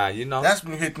 Nah, you know. That's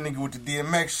when you hit the nigga with the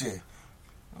DMX shit.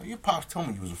 Well, your pops told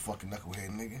me you was a fucking knucklehead,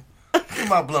 nigga. Get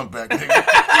my blunt back, nigga.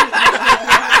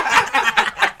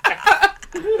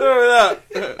 Hurry up.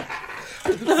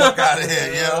 Fuck out of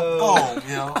here, yo. Go home,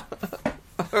 yo.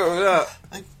 Hurry up.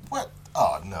 Like, what?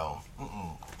 Oh, no.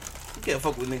 Mm-mm. You can't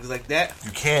fuck with niggas like that.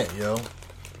 You can't, yo.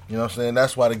 You know what I'm saying?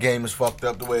 That's why the game is fucked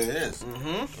up the way it is.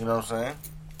 Mm-hmm. You know what I'm saying?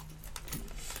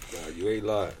 Nah, you ain't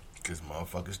lying. Because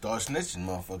motherfuckers start snitching.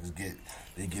 Motherfuckers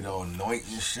get all anointed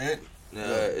and shit.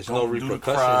 It's Don't no do the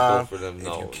repercussions crime though for them. if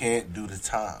No. you can't do the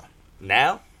time.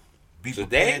 Now Be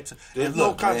today, prepared to. there's And no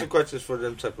look, man, consequences for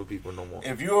them type of people no more.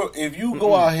 If you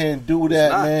go out here and do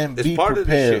that, not. man, It's be part of the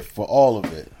prepared shit. for all of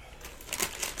it.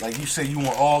 Like you say, you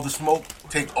want all the smoke.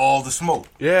 Take all the smoke.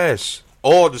 Yes.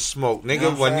 All the smoke, nigga. You know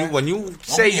what I'm when saying? you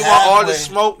say be you want all the halfway.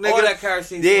 smoke, nigga. All that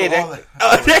kerosene. yeah,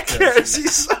 smoke. that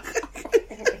kerosene.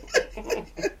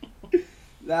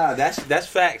 Nah, that's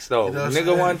facts though. You know what I'm Nigga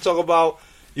saying? want to talk about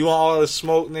you want all the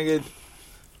smoke, nigga.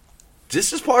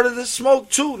 This is part of the smoke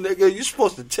too, nigga. You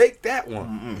supposed to take that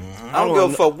one. I don't give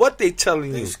a fuck what they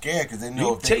telling They you. scared because they You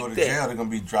know if they take go to that. jail, they're gonna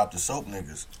be dropped to soap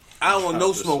niggas. I don't want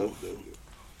no smoke.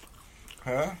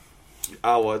 Huh?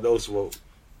 I want no smoke.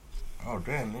 Oh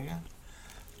damn, nigga.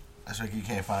 That's like you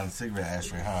can't find a cigarette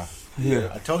ashtray, huh?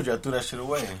 Yeah. I told you I threw that shit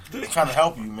away. I'm trying to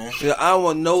help you, man. Yeah, I don't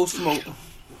want no smoke. I'm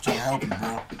trying to help you, bro.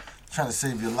 I'm trying to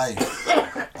save your life.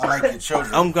 I like your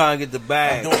children. I'm gonna get the I'm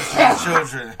bag. doing this for your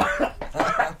children.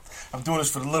 I'm doing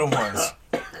this for the little ones.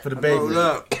 For the Hold babies.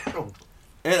 up.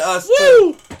 And us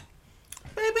Woo! too.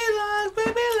 Baby loves,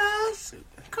 baby loves.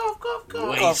 Cough, cough, cough. You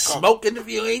ain't cough, cough. smoking if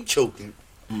you ain't choking.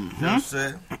 You know what I'm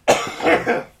saying?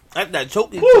 That's that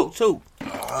choking choke too.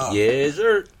 Yes,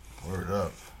 sir. Word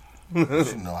up. You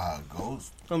know how it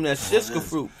goes. From that Siska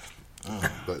fruit.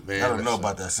 But man, I don't know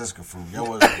about that Siska fruit. Y'all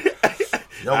wasn't,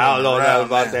 y'all I don't know wasn't nothing around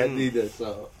about then. that neither.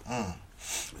 So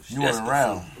You weren't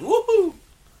around. Woohoo!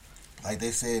 Like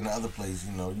they say in the other place,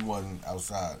 you know, you wasn't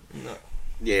outside.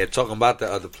 yeah, talking about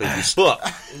the other place. Look,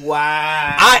 Wow.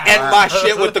 I end my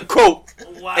shit with the coke,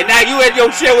 and now you end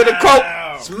your shit with the coke.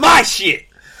 It's my shit.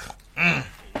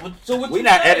 So what We you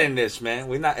not say? editing this, man.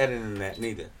 We not editing that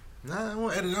neither. Nah, I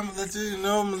won't edit. I'm gonna let you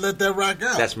know. I'm gonna let that rock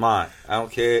out. That's mine. I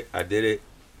don't care. I did it.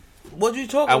 What you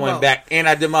talking I about? went back and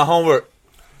I did my homework.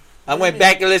 I went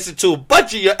back and listened to a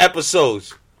bunch of your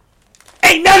episodes.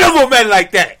 Ain't none of them been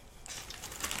like that.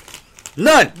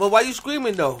 None. But why you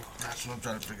screaming though? That's what I'm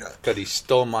trying to figure out. Cause he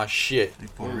stole my shit. He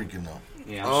Puerto Rican though.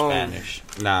 Yeah, I'm Spanish.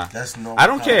 Nah. That's no. I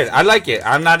don't care. I like it.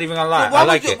 I'm not even gonna lie. I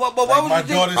like it. But why Like would my you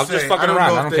think? daughter I'm say, just fucking I don't around.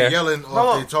 know I if don't they're care. yelling or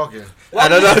Hold if they're talking. I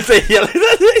don't know if they yelling.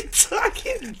 They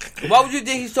talking. Why would you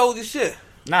think he sold this shit?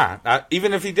 Nah.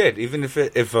 Even if he did, even if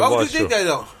it Why would you was think true, that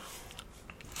though?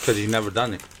 because he's never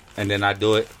done it, and then I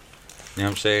do it. You know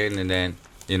what I'm saying? And then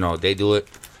they do it.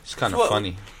 It's kind of Well,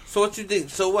 funny. So what you think?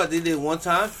 So what they did one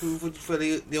time?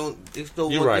 They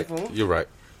stole You're one right. thing from him? You're right.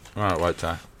 All right, white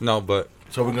tie. No, but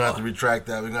So we're gonna have to retract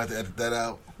that. We're gonna have to edit that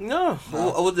out. No.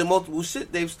 Or was there multiple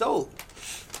shit they've stole?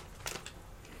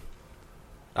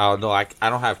 I don't know. I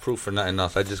don't have proof for nothing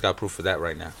else. I just got proof for that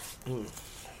right now.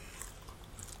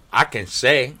 I can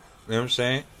say, you know what I'm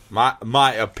saying?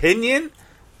 My opinion,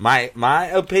 my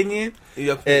opinion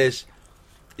is,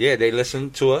 yeah, they listen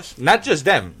to us. Not just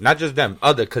them.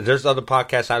 Other, because there's other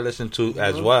podcasts I listen to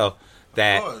as well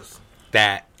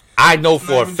that I know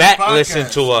for a fact listen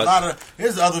to us.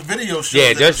 There's other video shows.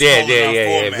 Yeah, there's that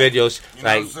yeah format. videos You know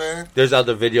like what I'm saying? there's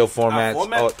other video formats.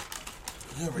 format?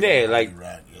 Yeah, like-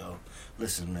 yo.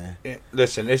 Listen, man.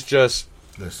 Listen, it's just.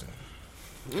 Listen.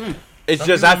 It's Some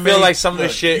just I people feel may- like some of the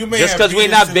look, shit you may just have because we're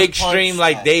beat not us to the big stream punch.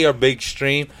 like they are big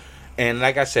stream, and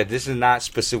like I said, this is not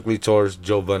specifically towards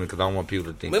Joe Budden because I don't want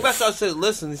people to think. Maybe I that. start saying,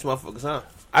 listen to these motherfuckers, huh?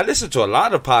 I listen to a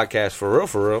lot of podcasts for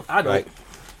real. I don't.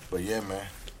 But yeah, man.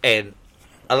 And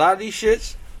a lot of these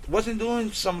shits wasn't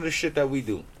doing some of the shit that we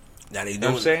do. Now they You know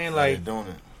what I'm saying? Like, They're doing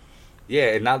it.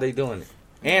 yeah, and now they doing it.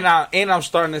 And I'm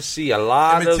starting to see a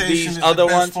lot of Imitation these is other the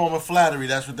best ones. form of flattery.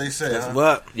 That's what they say. Huh?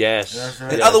 What? Yes. That's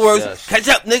right. In Yes, other words, yes. catch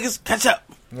up, niggas, catch up.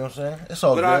 You know what I'm saying? It's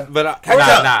all But good.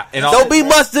 nah. And Don't be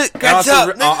mustard, And catch on,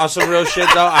 up, some, on some real shit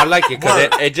though, I like it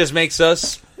because Word. it just makes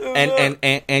us and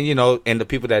and the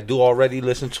people that do already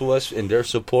listen to us and their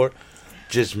support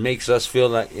just makes us feel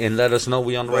like and let us know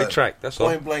we on the right Right. track. That's all.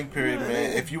 Point blank period,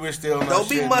 man. If you were still on Don't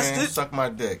be shit, mustard. man, suck my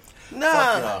dick. Fuck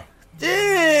Nah. y'all.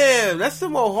 Damn, that's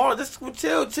some more hard. That's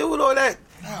chill with all that.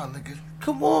 Nah, nigga.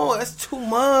 Come on, that's too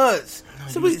much.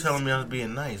 You was telling me I was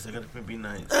being nice. I gotta quit being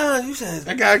nice. You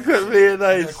said gotta quit being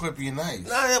I gotta quit being nice.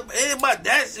 nah, it ain't about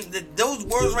that shit. Those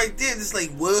words right there, it's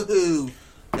like whoa.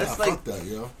 That's Nah, like fuck that,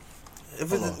 yo.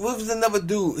 what if it's another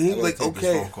dude? And he I was gotta like take this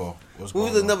okay. phone call. What's What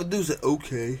going was on? another dude said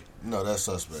okay? No, that's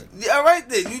suspect. Yeah, all right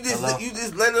then. You just Hello? let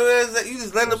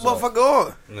the What's up? motherfucker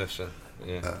on. Listen,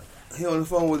 yeah, He on the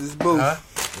phone with his boo. Huh?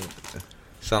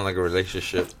 sound like a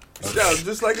relationship. Sounds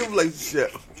just like a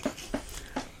relationship.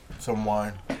 Some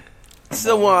wine.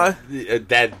 Someone.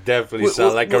 That definitely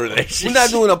sounds like a relationship. We're not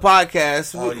doing a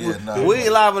podcast. Oh, yeah, nah. we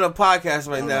ain't live on a podcast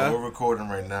right No, now. we're recording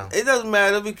right now. It doesn't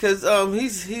matter because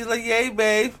he's like, yay,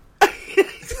 babe.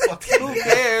 Who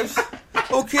cares?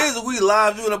 Who cares if we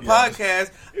live doing a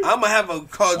podcast? I'm gonna have a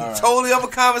totally other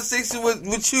conversation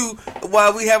with you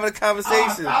while we having a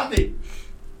conversation. I found it.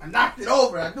 I knocked it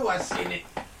over. I knew I seen it.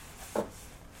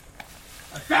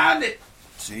 I found it.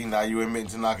 See, now you admitting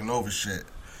to knocking over shit.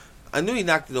 I knew he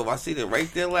knocked it over. I seen it right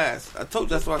there last. I told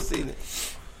you that's why I seen it.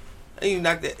 And you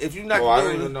knocked it. If you knocked I it don't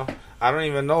over, even know. I don't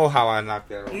even know how I knocked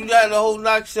that over. you got a whole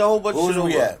knock shit, a whole bunch Who of shit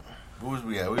was we over. at? Who was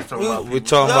we at? We was talking about We're people.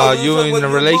 talking No, about we you talking in about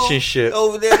the your boo relationship.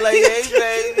 over there, like,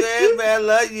 hey, babe, I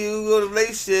love you. Go to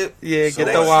relationship. Yeah, So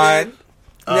get the what's wine.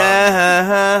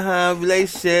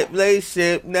 Relationship,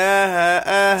 relationship, relationship.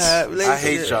 I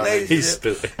hate y'all. He's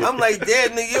stupid. I'm like,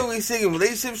 damn, nigga, we singing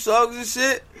relationship songs and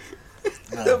shit.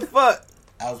 Nah, The fuck?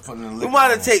 I was putting the We liquor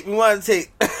want on. to take. I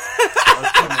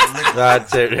was putting the liquor on.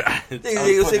 That's it.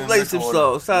 Nigga, sing relationship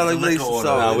songs. Sound like Liquor relationship order.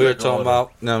 Nah, songs. we were Liquor talking order.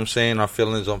 about, you know what I'm saying, our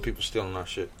feelings on people stealing our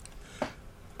shit.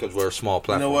 Because we're a small You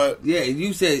platform. know what? Yeah, you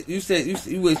went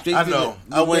straight I to know.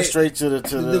 the I went man- straight to the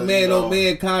the man you know. on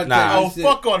man contact. Nah. Oh and shit.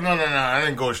 fuck off! No, I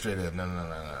didn't go straight there. No.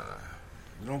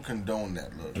 You don't condone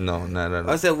that, look. No.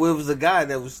 I said, well, it was a guy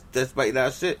that's biting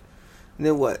our shit. And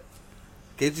then what?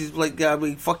 Can't you just like, I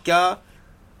mean, fuck y'all?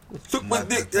 Took my Not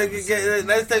dick. that type of shit.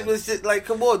 That type of shit. Like,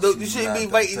 come on. You She's shouldn't not be that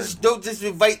inviting. type. Don't just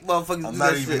invite motherfuckers I'm to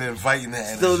not that even shit. inviting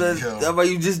that So energy. that's yo. what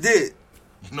you just did.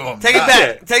 No, I'm Take it not.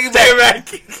 back. Take it back.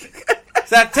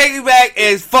 So I take it back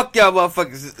and fuck y'all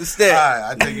motherfuckers instead.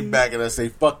 Alright, I take it back and I say,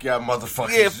 fuck y'all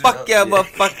motherfuckers. Yeah, fuck y'all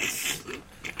motherfuckers.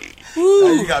 Now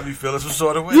Woo. you got me feeling some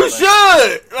sort of way. You like,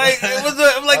 should. Like, it was I'm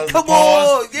That like, was a come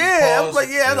pause. on. Yeah. I was like,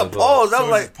 yeah, that's a pause. I So was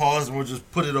we like, just pause and we'll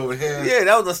just put it over here. yeah,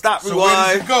 that was a stop So where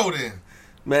does rewind. it go then?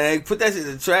 Man, put that shit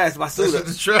in the trash. My That's suit. in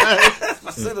the trash. That's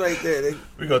my suit right there. Nigga.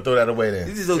 We're gonna throw that away then.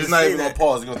 You just don't It's not say even that.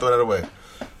 gonna pause, we're gonna throw that away.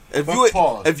 If Fuck you ain't,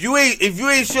 pause. if you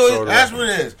ain't sure, That's what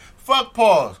it is. Fuck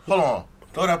pause. Hold on.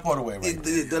 Throw that part away right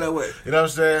there. do that way. You know what I'm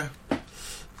saying?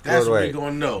 That's it what away. we're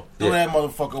gonna know. Throw Yeah. that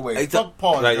motherfucker away. Hey, Fuck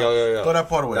pause. Like, yo. yo. Throw that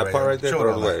part away. That part right there, Show throw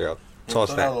it off. away, yo. Toss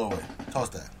Throw that. that away. Toss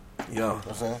that. Yo, You know what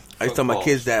I'm saying? I used to tell my Pause.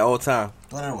 kids that all the time.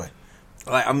 Throw that away.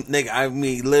 Like I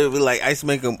mean, literally, like I used to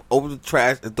make him open the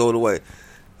trash and throw it away.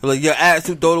 He's like, your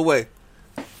attitude, throw it away.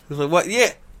 He's like, what?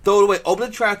 Yeah, throw it away. Open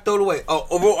the trash, throw it away.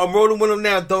 Oh, I'm rolling with him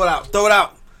now. Throw it out. Throw it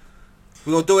out.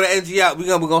 We gonna throw the energy out. We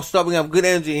gonna start. We gonna have good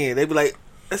energy in here. They be like,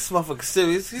 this motherfucker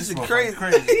serious. He's crazy.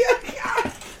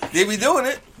 They be doing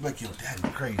it. Like, yo, that be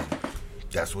crazy.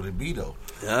 That's what it be though.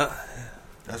 Yeah.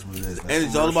 That's what it is.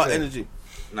 Energy's all about energy.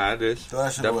 Nah, it is. Throw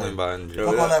that shit Definitely away. about energy.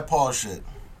 Fuck all that Paul shit.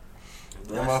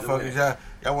 Throw Y'all that shit motherfuckers,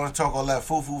 y'all want to talk all that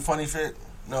foo funny shit?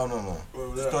 No.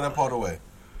 Just throw that part away.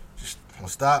 Just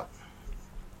stop.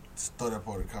 Just throw that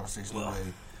part of the conversation away.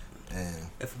 And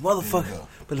if a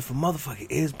motherfucker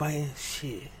is biting,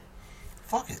 shit.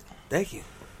 Fuck it. Thank you.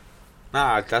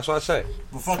 Nah, that's what I say.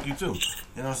 But fuck you too.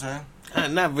 You know what I'm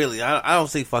saying? Not really. I don't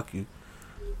say fuck you. You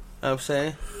know what I'm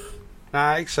saying?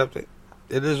 Nah, I accept it.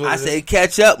 It is what I it say is.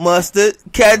 catch up, mustard.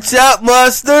 Catch up,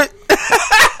 mustard.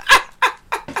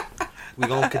 We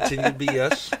gonna continue to be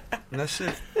us. And that's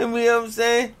it. You know what I'm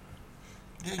saying?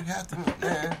 Yeah, you have to,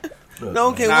 man. Look, No,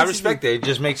 okay. Nah, I what you respect do? it. It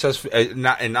just makes us,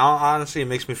 in all honesty, it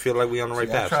makes me feel like we on the right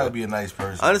See, I path. try so. to be a nice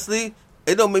person. Honestly,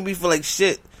 it don't make me feel like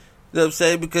shit. You know what I'm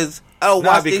saying? Because I don't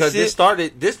watch because this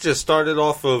shit. this just started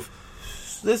off of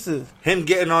Listen. him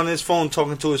getting on his phone,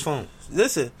 talking to his phone.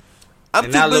 I'm And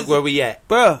too now busy, look where we at.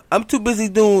 bruh. I'm too busy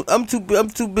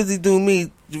doing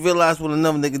me to realize what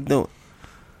another nigga doing. You know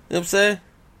what I'm saying?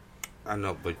 I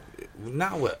know, but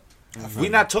now what? We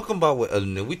not talking about what other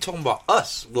nigga. We talking about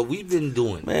us, what we've been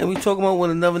doing. Man, we talking about what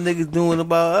another nigga's doing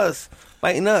about us,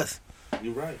 biting us.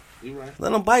 You right. You right.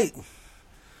 Let them bite. You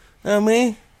know what I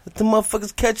mean? Let the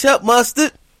motherfuckers catch up,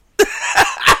 mustard. The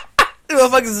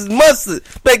motherfuckers is mustard.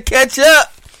 Better catch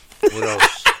up. What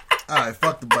else? Alright,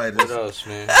 fuck the biters. What else,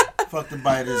 man? Fuck the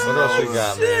biters. What else we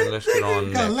got, man? Let's get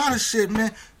on Got a next. lot of shit,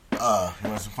 man. You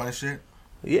want some funny shit?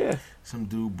 Yeah. Some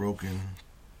dude broke in,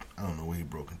 I don't know where he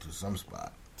broke into, some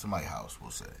spot, somebody's house, we'll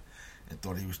say, and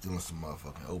thought he was stealing some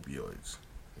motherfucking opioids. You know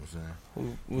what I'm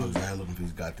saying? Was out here looking for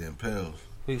these goddamn pills,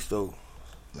 He stole.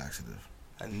 laxative.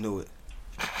 I knew it.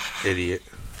 Idiot.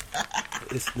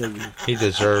 This nigga. He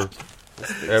deserved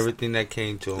everything that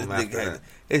came to This him after nigga. that.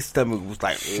 His stomach was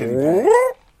like.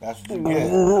 That's what you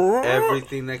get.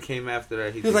 Everything that came after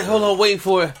that, He was like, hold on, waiting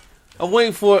for it. I'm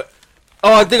waiting for it.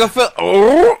 Oh, I think I felt.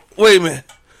 Wait a minute.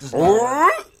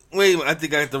 Wait a minute. I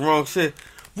think I got the wrong shit.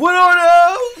 What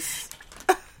are those?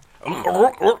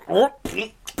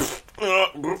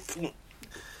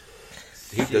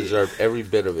 he deserved every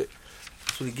bit of it.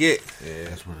 That's what he get. Yeah.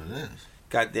 That's what it is.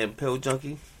 Goddamn pill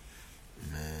junkie.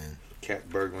 Man. Cat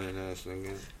burgling ass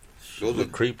nigga. Those are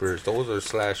creepers. Those are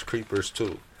slash creepers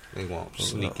too. They want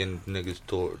sneaking niggas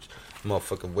towards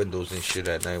motherfucking windows and shit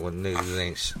at night when niggas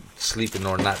ain't sleeping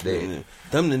or not there.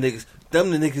 Them the niggas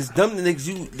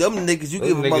you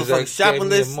give a niggas motherfucking that shopping gave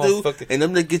me a list to, motherfucking- and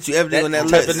them that get you everything That on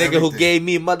that type list. of nigga who Everything. gave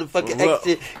me a motherfucking Bro.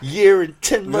 extra year and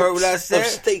 10 You heard months what I of said?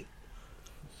 state.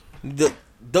 Them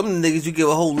niggas you give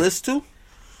a whole list to,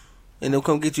 and they'll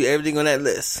come get you everything on that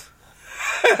list.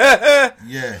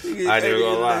 Yeah. I didn't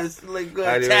gonna lie. Like,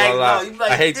 I didn't gonna lie.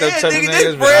 Like, I hate them type of this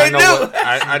niggas, but I brand know new. what,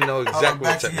 I know Back exactly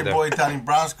what to type your of them. boy Tony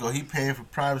Brasco. He paying for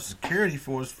private security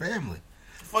for his family.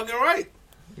 Fucking right.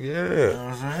 You Yeah. know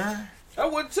what I'm saying? I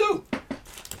would too.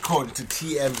 According to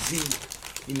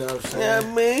TMZ. You know what I'm saying? Yeah,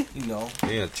 I mean. You know.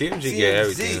 Yeah, TMZ get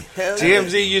everything. Hell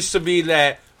TMZ used to be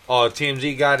that, oh,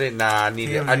 TMZ got it? Nah, I need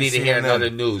to hear CNN. another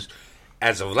news.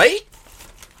 As of late,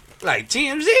 like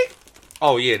TMZ?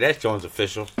 Oh, yeah, that's Jones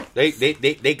official. They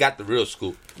got the real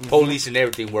scoop. Police and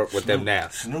everything work with them now.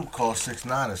 Snoop called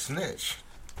 6ix9ine a snitch.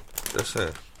 That's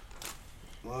it.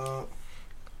 Well,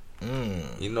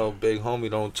 You know, big homie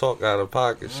don't talk out of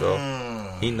pocket, so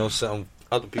he knows something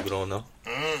other people don't know.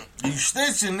 You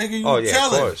snitching, nigga. You Oh, yeah,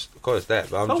 telling. of course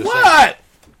that. But I'm For just saying.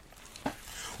 what?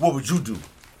 What would you do?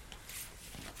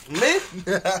 Me?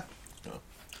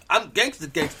 I'm gangster.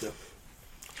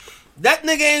 That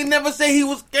nigga ain't never say he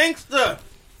was gangster.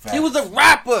 He was a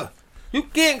rapper. You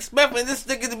can't expect for this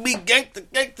nigga to be gangster.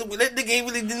 But that nigga ain't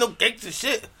really did no gangster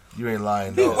shit. You ain't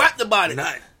lying, He though. rapped about it.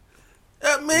 None.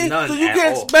 That mean, None so you at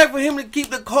can't all. expect for him to keep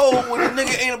the code when the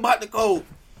nigga ain't about the code.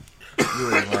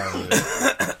 You ain't lying,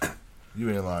 yo. You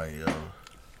ain't lying, yo.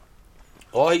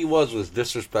 All he was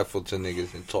disrespectful to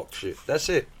niggas and talk shit. That's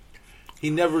it. He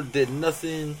never did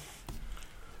nothing.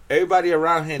 Everybody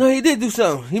around him. No, he did do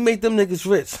something. He made them niggas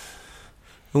rich.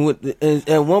 And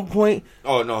at one point,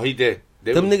 Oh no, he did.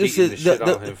 They them was niggas beating the should. shit out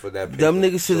of him for that. Them paper.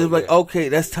 niggas should So, have like, yeah. okay,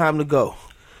 that's time to go.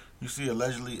 You see,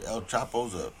 allegedly, El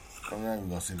Chapo's up. I'm not even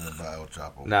gonna say nothing about El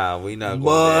Chapo. Nah, we not going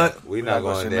What? there. We not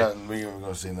going there. We ain't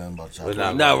gonna say nothing about Chapo. We're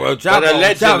not. Nah, bro, But Chapo,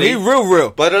 allegedly- he real.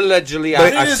 But allegedly,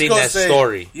 But I it is seen gonna that say-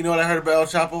 story. You know what I heard about El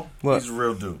Chapo? What? He's a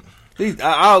real dude.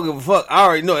 I don't give a fuck. I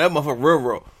already know that motherfucker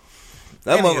real.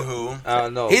 That motherfucker. Anywho, I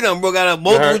don't know. He done broke out of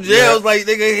multiple jails. Like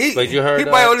nigga, But you heard, he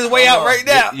probably on his way out right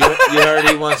now. You heard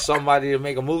he wants somebody to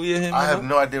make a movie of him? I have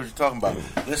no idea what you're talking about.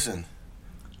 Listen,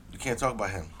 you can't talk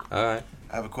about him. All right.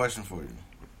 I have a question for you.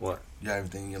 What? You got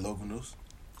everything in your local news?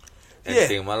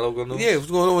 Anything in my local news? Yeah, what's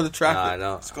going on with the traffic? Nah, I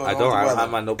don't. What's going I on don't. with the I don't weather?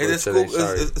 have my notebook Is today. school,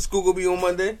 Sorry. is school gonna be on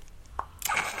Monday?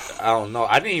 I don't know.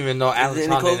 I didn't even know there any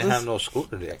Allentown didn't closures? have no school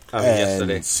today.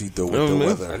 yesterday. Cito with You know the what I mean?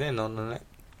 I weather. didn't know none of that.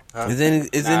 Is Nah, I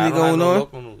anything don't have going no on?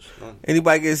 local news. None.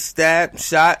 Anybody get stabbed,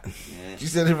 shot? You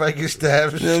said if I get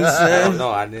stabbed, You know what I'm I saying? don't know.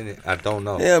 I didn't. I don't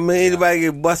know. Yeah, man. Anybody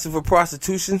get busted for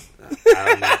prostitution? I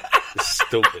don't know. It's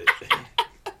stupid.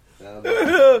 I don't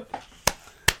know.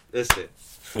 Listen.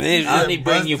 I only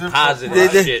bring you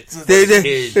positive shit for the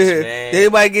kids, man.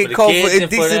 Anybody get For the caught kids for and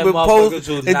indecent them motherfuckers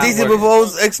who's not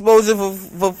working. exposure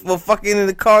for fucking in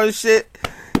the car and shit?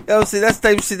 You know what I'm saying? That's the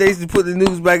type of shit they used to put in the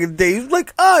news back in the day. It was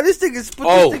like, this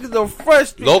nigga's on Fresh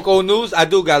Street. Local news? I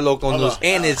do got local news.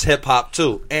 And it's hip hop,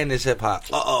 too.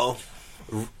 Uh-oh.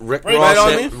 Rick Right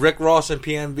on me? Ross and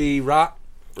PNB Rock.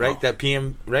 Right? That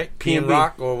PM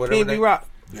Rock or whatever. PNB Rock.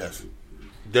 Yes.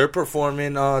 They're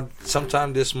performing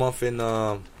sometime this month in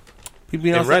PNB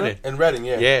Reading. In Reading,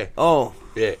 yeah. Yeah. Oh.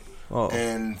 Yeah.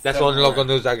 And That's all the local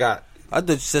news I got. I thought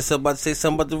you said something about to say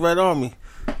something about the Red Army.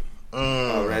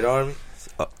 Red Army?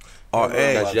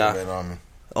 R.A. yeah. Red Army.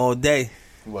 All day.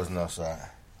 He wasn't outside.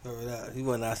 He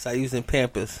wasn't outside. He was in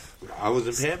Pampers. I was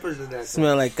in Pampers in that.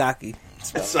 Smell like cocky.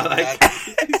 That's all I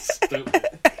Stupid.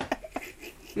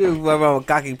 He was running around with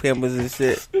cocky Pampers and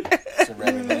shit.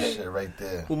 Surrounding that shit right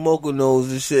there. With mocha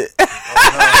nose and shit.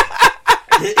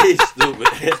 It's stupid.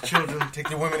 Children, take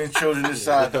the women and children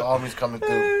inside. The army's coming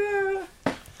through.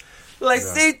 Like,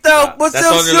 Cito, put That's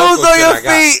some only shoes local on shit your I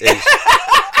got feet. is-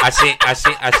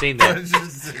 I seen that.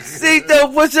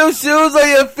 Cito, put some shoes on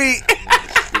your feet.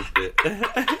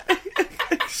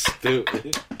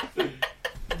 Stupid.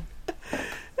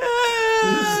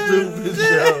 Stupid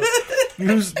Joe.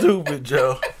 You stupid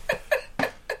Joe.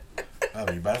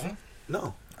 Oh, you buzzing?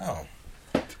 No. Oh.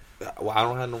 Well, I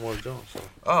don't have no more Jones. So.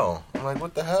 Oh. I'm like,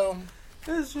 what the hell?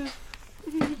 That's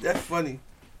funny.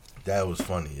 That was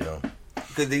funny, yo.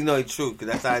 Because they know it's true. Because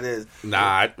that's how it is.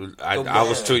 Nah, I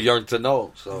was too young to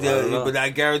know. So I don't know. But I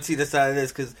guarantee that's how it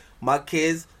is. Because my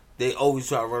kids, they always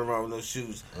try to run around with those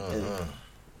shoes.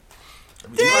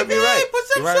 You might be right. Put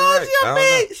some You're shoes right. on your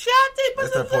I don't feet. Shotty, put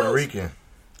That's some that Puerto shoes. Rican.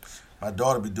 My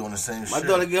daughter be doing the same My shit.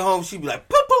 daughter get home, she be like,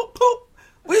 poop, poop, poop.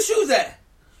 Where shoes at?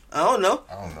 I don't know.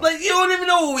 Like, you don't even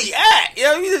know where we at. You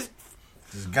know, you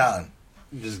Just gone.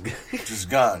 Just Just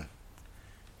gone.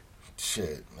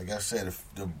 Shit. Like I said,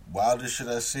 the wildest shit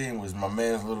I seen was my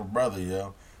man's little brother,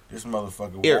 yo. This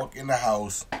motherfucker walk in the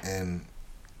house and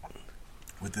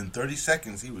within 30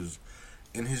 seconds he was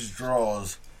in his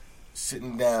drawers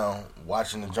sitting down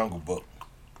watching the Jungle Book.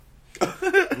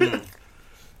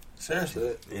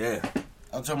 Seriously. Yeah.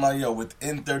 I'm talking about, yo,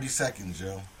 within 30 seconds,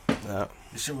 yo. Yeah.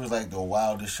 This shit was like the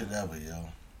wildest shit ever, yo.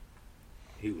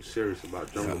 he was serious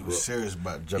about Jungle He Book. was serious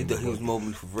about He Jungle thought he was Book.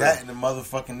 Mowgli for real. That and the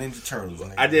motherfucking Ninja Turtles.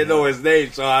 Nigga. I didn't know his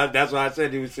name, so that's why I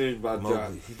said he was serious about Mowgli.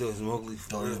 John. He thought it was Mowgli for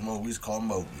Thought it was real. Mowgli. We used to call him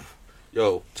Mowgli.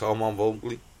 Yo, Tom on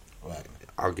Mowgli. Right.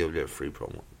 I'll give that a free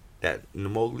promo. That the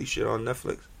Mowgli shit on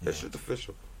Netflix. That shit's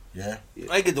official. Yeah?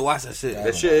 I ain't get to watch that shit. Yeah.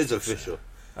 That shit is official.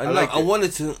 I I know. like I it.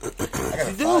 wanted to. I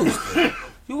gotta You follow do. this thing.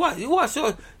 You watch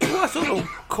all those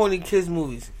corny kids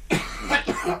movies.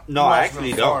 No, I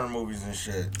actually Foreign don't. movies and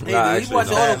shit. Hey, Nah, dude, actually you watch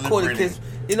don't. all Bad the corny liberating. kids.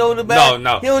 You know the bad.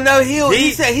 No. He'll never.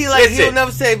 He said he like. He'll listen.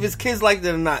 never say if his kids liked it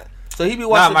or not. So he be Nah,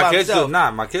 watching my by kids himself. do.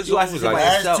 Nah, my kids You do watch movies it by like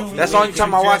that. yourself. Last two That's the only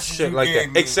time I watch suggestions shit you like gave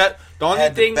that. me Except the only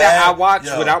had the thing that I bad- watched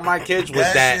yo, without my kids was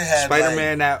that that shit had,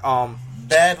 Spider-Man that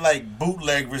bad like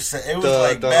bootleg reception. It was The-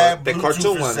 like the- bad the Bluetooth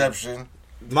cartoon one. reception.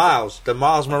 the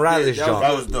Miles Morales Yeah, joint.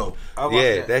 That was dope. I watched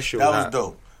Yeah, that shit That was was hot.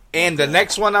 dope. And the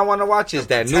next one I want to watch is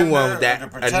that new one, that The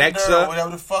Protector, or Alexa, whatever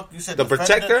the fuck you said. the Defender?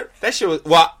 Protector. That shit was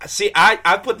well. See,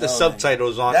 I put the No,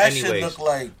 subtitles on That shit anyways, looked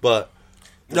like but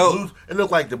it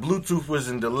looked like the Bluetooth was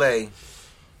in delay.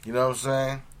 You know what I'm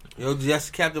saying? Yo, did you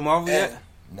see Captain Marvel yet?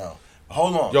 No.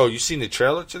 Hold on. yo, you seen the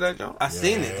trailer to that, John? I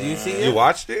seen it. Do you see it? You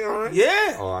watched it already?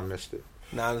 Yeah. Oh, I missed it.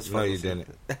 Nah, this No, you didn't.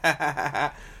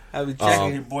 I be You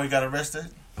checking. your boy got arrested?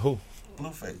 Who?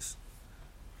 Blueface.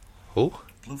 Who?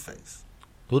 Blueface.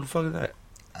 Who the fuck is that?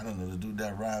 I don't know. The dude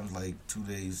that rhymes like 2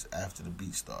 days after the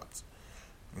beat starts.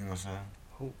 You know what I'm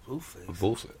saying? Blueface.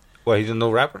 Bullshit. What? He's a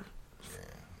no rapper?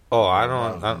 Oh, I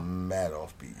don't. Rhymes mad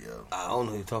off beat, yo. I don't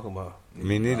know who you're talking about.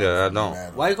 Me neither. I don't.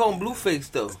 Mad Why you off call him beat.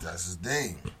 Blueface though? That's his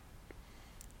thing.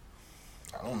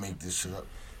 I don't make this shit up.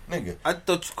 Nigga. I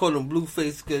thought you called him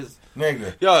Blueface because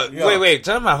Nigga. Yo, wait,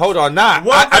 tell me, hold on, nah.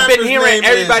 What I've been rapper's hearing name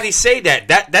everybody is- say that.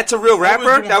 That's a real rapper?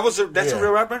 was the- That's Yeah. a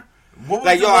real rapper? What was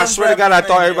Like, the yo, I one swear to God, I rapper's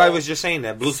thought name, everybody yo? was just saying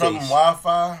that. Something Blueface.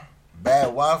 Wi-Fi? Bad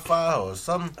Wi-Fi or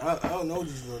something? I don't know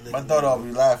these little niggas. My daughter will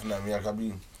be laughing at me. Like I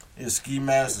be his ski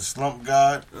mask, the slump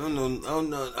god. I don't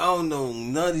know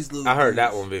none of these little I heard that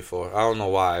dudes. one before. I don't know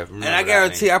why. And I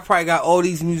guarantee I probably got all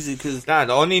these music because Nah,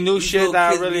 the only new shit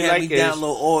that I really like is download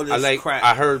all this I like. crap.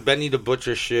 I heard Benny the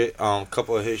Butcher shit.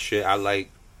 Couple of his shit. I like.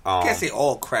 I can't say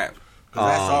all crap. 'Cause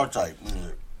that's our type.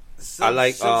 Nigga. Some, I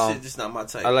like, some shit just not my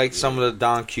type. I like some of the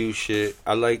Don Q shit.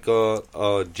 I like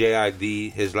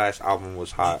JID. His last album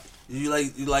was hot. You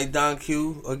like Don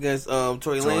Q against Tory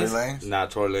Tory Lanez? Lanez? Nah,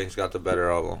 Tory Lanez got the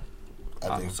better album.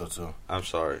 I think so too. I'm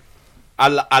sorry. I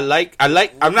like.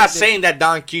 I'm not saying that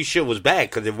Don Q shit was bad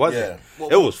because it wasn't. Yeah.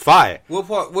 It was fire. What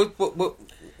part?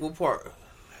 What part?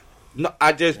 No,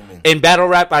 I just I mean- in battle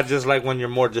rap. I just like when you're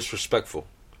more disrespectful,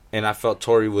 and I felt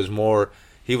Tory was more.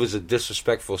 He was a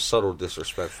disrespectful, subtle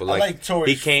disrespectful. I like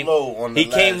Tory's flow on the he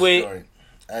came last with joint.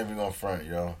 I ain't even gonna front,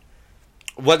 yo.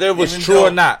 whether it was Even true though-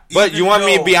 or not. But even you want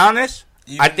me to though- be honest?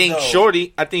 I even think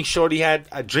though- Shorty had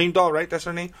a Dream Doll, right? That's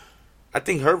her name. I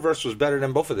think her verse was better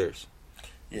than both of theirs,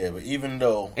 Yeah, but even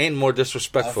though and more I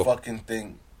disrespectful. fucking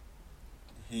think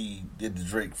he did the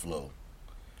Drake flow.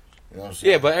 You know what I'm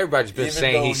saying? Yeah, but everybody's been Even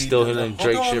saying though he's he still did hitting the-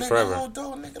 Drake hold on, shit nigga, forever. Hold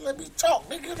on, nigga, let me talk,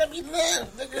 nigga, let me live,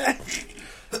 nigga.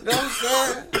 You know what I'm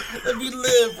saying? Let me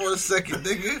live for a second,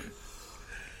 nigga.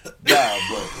 Nah,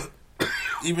 but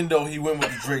even though he went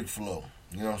with the Drake flow,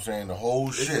 you know what I'm saying? The whole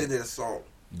They shit. did their song.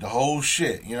 The whole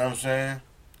shit, you know what I'm saying?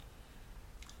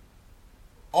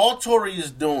 All Tory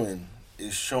is doing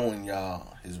is showing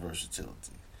y'all his versatility.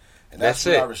 And that's That's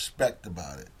what it. I respect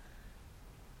about it.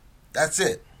 That's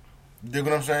it. You dig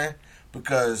what I'm saying?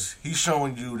 Because he's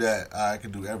showing you that I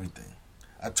can do everything.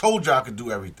 I told y'all I could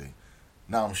do everything.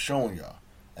 Now I'm showing y'all.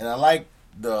 And I like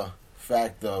the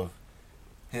fact of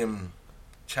him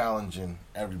challenging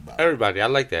everybody. Everybody, I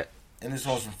like that. And it's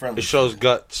on some friendly It shows shit.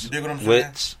 guts, You dig what I'm saying?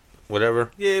 wits,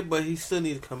 whatever. Yeah, but he still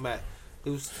need to come back. It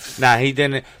was Nah, he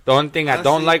didn't. The only thing I don't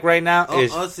Honestly- like right now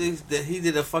is honestly that he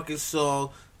did a fucking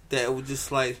song that would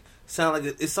just like sound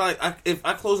like it sounded like if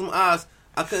I closed my eyes,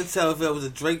 I couldn't tell if it was a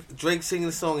Drake singing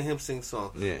a song and him singing a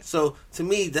song. Yeah. So to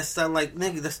me, that's not like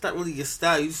nigga. That's not really your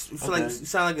style. You feel like Okay. you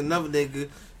sound like another nigga,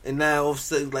 and now all of a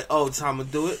sudden like, oh, time to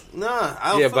do it. Nah,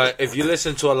 I don't yeah, feel but like- if you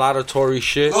listen to a lot of Tory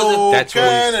shit, Oh, that's what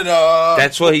Canada.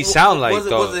 that's what he sound like was it,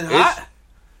 though. Was it It's- hot?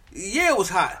 Yeah, it was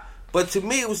hot. But to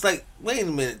me, it was like, wait a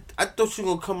minute. I thought you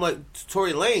were gonna come like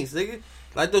Tory Lanez, nigga.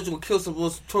 I thought you were gonna kill some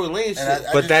Tory Lanez And shit.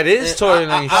 I But that is and Tory I-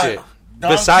 Lanez I- shit.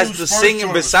 Don Besides Q's the first singing,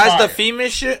 joint was besides the fire. female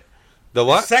shit, the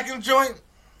what? Second joint,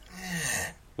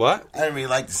 What? I didn't really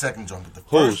like the second joint, but the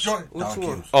Whose? first joint, Which Don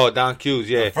one? Q's. Oh, Don Q's,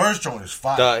 yeah. The first joint is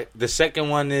fire. The second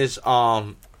one is I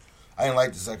didn't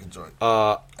like the second joint. At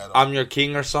all. I'm Your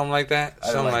King or something like that. I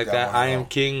didn't Something like that. one I at Am all.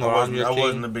 King I or I'm wasn't- Your I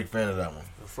wasn't King. a big fan of that one.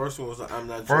 The first one was like, I'm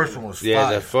not. First Joining. one was Yeah,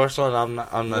 fire. the first one I'm not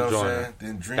You know what I'm joining. saying?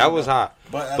 Then Dream That was Doll. hot.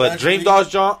 But But Dream Doll's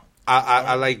joint,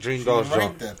 I like Dream She Doll's didn't write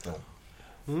joint. that though.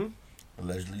 Hmm?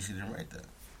 Allegedly, she didn't write that.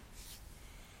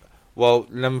 Well,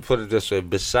 let me put it this way. Who's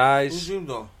Besides Dream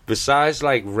Doll?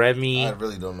 like Remy, I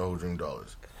really don't know who Dream Doll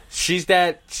is. she's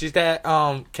that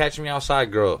Catch Me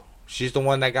Outside girl. She's the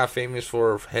one that got famous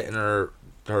for hitting her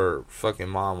fucking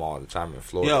mom all the time in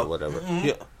Florida Yo. or whatever. Mm-hmm.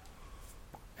 Yeah.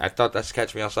 I thought that's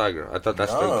Catch Me Outside girl. I thought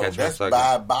that's the No, Catch Me that's Outside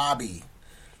by girl. Bobby.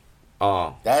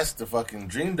 Oh, That's the fucking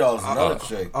Dream Doll is another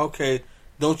chick. Okay.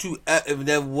 Don't you? If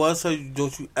that was her,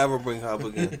 don't you ever bring her up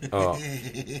again? oh.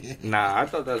 Nah, I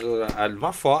thought that was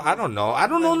my fault. I don't know. I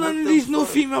don't know none of What these the new fuck?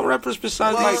 female rappers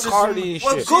besides Well, like she's Cardi and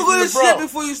Well, shit. Google from the this shit Bronx.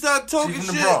 before you start talking She's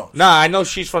from shit. the Bronx. Nah, I know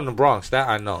she's from the Bronx. That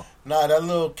I know. Nah, that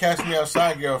little Catch Me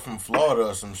Outside girl from Florida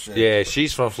or some shit. Yeah,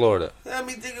 she's from Florida. I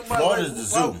mean, think about Florida's like,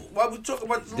 the zoo. Why we talking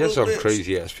about this There's little some bitch?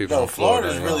 crazy ass people No, in Florida.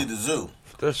 Florida's really the zoo.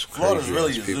 There's Florida's crazy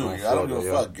really ass a people zoo. in I don't Florida, give a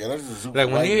yo. fuck. Yeah, that's a zoo. Like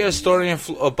when White you hear a people. story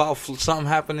about something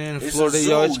happening in It's a Florida,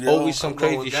 yo, it's zoo, yo. always some I'm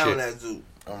going crazy down shit. that zoo.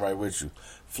 I'm right with you.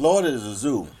 Florida is a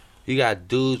zoo. You got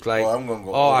dudes like, Oh, I'm gonna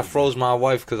go oh, I over. froze my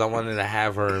wife because I wanted to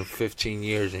have her in 15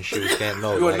 years and she was can't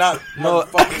know. You are like, not no.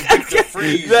 motherfucking Victor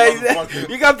Freeze, Like, motherfucker.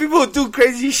 you got people who do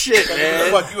crazy shit, man.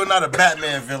 Fuck, you are not a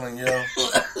Batman villain, yo.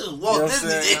 Walt what I'm Disney.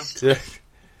 saying? did.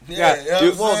 Yeah. Yeah, Yeah, you know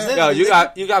you, what I'm saying? yo,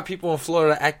 you got people in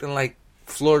Florida acting like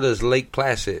Florida's Lake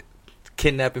Placid,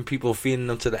 kidnapping people, feeding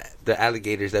them to the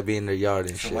alligators that be in their yard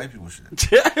and Some shit. white people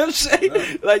shit. You know what I'm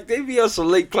saying? Like they be on some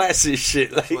Lake Placid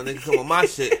shit. Like When they come with my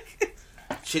shit.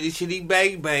 Chitty chitty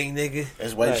bang bang, nigga.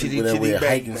 That's white Chitty people that chitty wear bang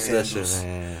hiking bang. sandals.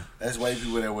 man. That's white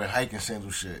people that wear hiking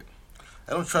sandals shit.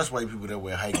 I don't trust white people that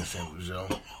wear hiking sandals, yo.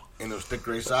 Ain't no stick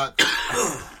gray socks.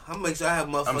 I'll make sure I have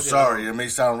motherfucking. I'm sorry, it may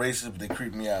sound racist, but they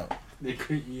creep me out. They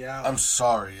creep me out. I'm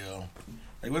sorry, yo.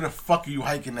 Like, where the fuck are you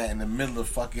hiking at in the middle of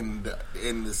fucking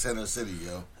in the center city,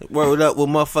 yo? Word up with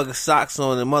motherfucking socks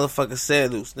on and motherfucking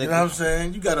sandals. Nigga. You know what I'm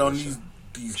saying? You got on these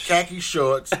khaki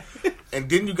shorts, and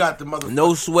then you got the motherfucker.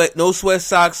 No sweat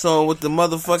socks on with the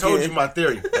motherfucking. I told you my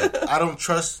theory. I don't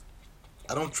trust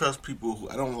people who.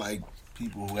 I don't like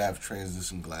people who have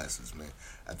transition glasses, man.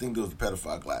 I think those are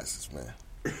pedophile glasses, man.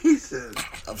 He said,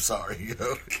 I'm sorry,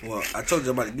 yo. Well, I told you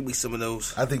about to give me some of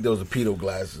those. I think those are pedo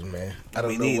glasses, man. I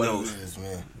don't know what those. it is,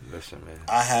 man. Listen,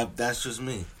 man. That's just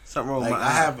me. Something wrong Like, with my I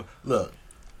eye. have, look,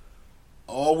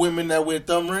 all women that wear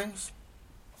thumb rings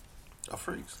are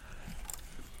freaks.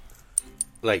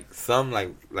 Like thumb,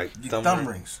 like Thumb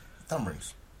rings. Thumb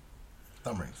rings.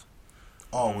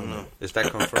 All women. Is that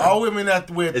confirmed? All women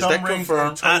that wear Is thumb that rings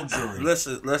confirmed? and toe jewelry.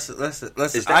 Listen. Is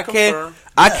that I can't. confirmed?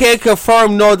 I can't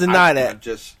confirm nor deny I'm that.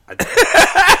 just asking.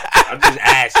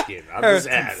 I'm just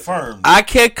asking. Confirmed. I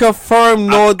can't confirm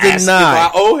nor I'm asking deny.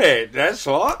 my old head. That's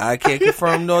all. I can't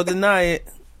confirm nor deny it.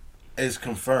 It's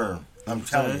confirmed. I'm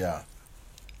telling y'all.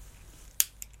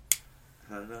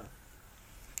 I don't know.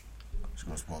 She's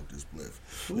gonna smoke this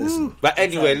bliff. Listen. But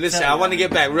anyway, Tell listen. me I want to how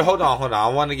get back. Hold on. I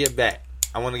want to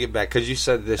get back because you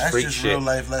said this That's freak just shit. real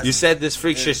life lesson. You said this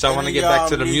freak shit, so I want to get back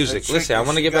to the music. Listen, I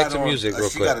want to get back to music real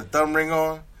She got a quick. thumb ring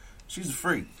on. She's a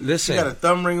freak. Listen. She got a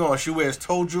thumb ring on. She wears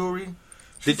toe jewelry.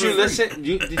 Did you listen?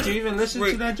 Did you even listen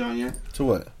to that joint yet? To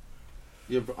what?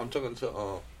 Yeah, I'm talking to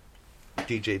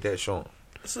DJ Dashon.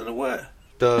 Listen to what?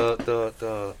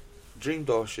 The Dream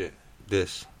Doll shit.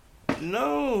 This.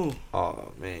 No.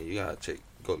 Oh man, you gotta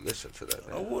go listen to that.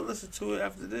 I Man. will listen to it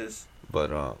after this.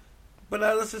 But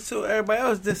I listen to everybody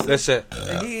else. listen.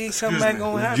 And he ain't come Excuse back me.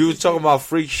 on half. You was talking about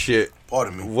freak shit.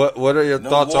 Pardon me. What are your No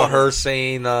thoughts on water. her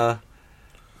saying That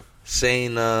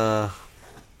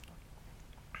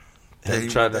him he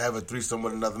trying to to have a threesome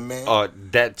with another man. oh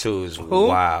that too is Who?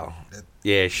 wow. That-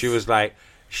 Yeah, she was like,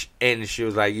 and she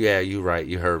was like, yeah, you right,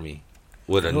 you heard me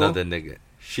with another nigga.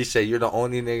 She said, you're the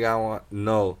only nigga I want.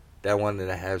 No, that wanted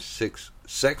to have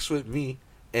sex with me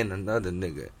and another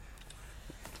nigga.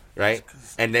 Right?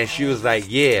 And then she was like,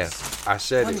 yeah, I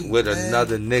said it Funny, with man.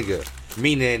 another nigga.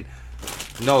 Meaning,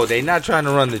 no, they not trying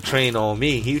to run the train on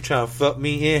me. He trying to fuck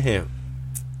me and him.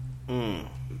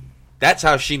 That's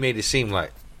how she made it seem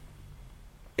like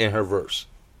in her verse,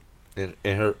 in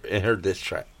her diss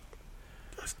track.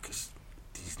 That's because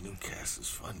these new cats is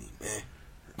funny,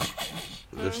 man.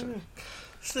 Listen,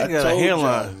 This nigga got a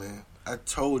hairline. man. I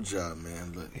told y'all,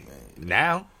 man. Look, man.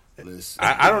 now Listen.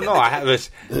 I don't know. I have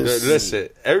listen.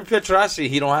 Every picture I see,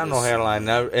 he don't have no hairline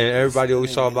now, and everybody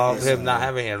always talk about him not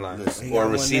having a hairline Listen. or He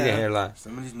got receding one now. hairline.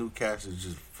 Some of these new cats is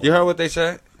just. You heard what they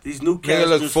said? These new cats Nigga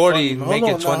look just 40, funny. making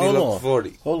Hold on, 20 hold look on.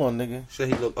 40. Hold on, nigga. Said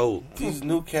he look old. These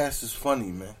new cats is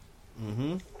funny, man. Mm-hmm. You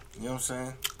know what I'm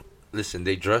saying? Listen,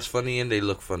 they dress funny and they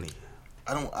look funny.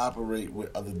 I don't operate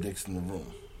with other dicks in the room.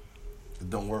 It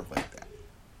don't work like that.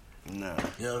 No.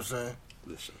 You know what I'm saying?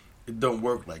 Listen, It don't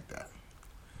work like that.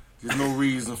 There's no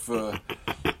reason for.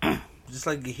 Just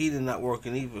like your heater not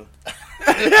working either.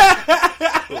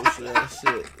 That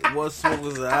shit. One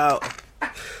smokers are out.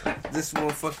 This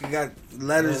motherfucker got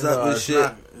letters up and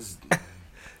shit.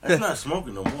 It's not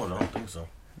smoking no more. I don't think so.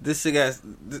 This shit got.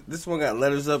 This one got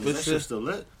letters up and Is that shit shit. still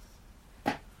lit?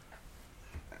 I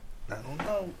don't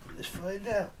know. Let's find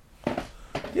out.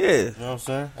 Yeah. You know what I'm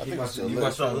saying? I think it's still lit.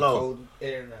 It's on low.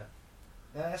 air now.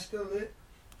 That's still lit.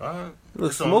 Alright.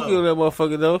 Look It's on smoky on low. that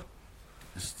motherfucker though.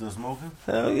 It's still smoking?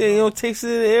 Hell yeah, you don't taste it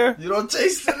in the air. You don't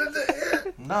taste it in the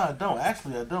air. Nah, I don't.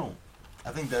 Actually, I don't. I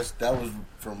think that was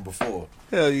from before.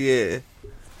 Hell yeah.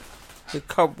 The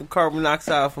carbon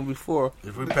monoxide from before.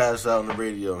 If we pass out on the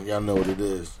radio, y'all know what it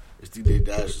is. It's DJ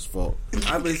Dash's fault.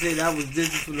 I've been saying that was Disney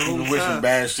for the He whole been wishing time.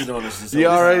 bad shit on us. And you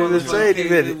so already this been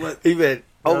saying he been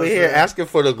over here asking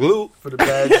for the glue. for the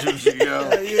bad juice, yo.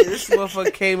 Hell yeah, this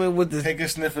motherfucker came in with the Take a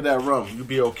sniff of that rum. You'll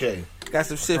be okay. got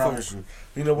some shit from. Promise you.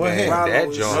 You know what? Man, Hey, Rollo that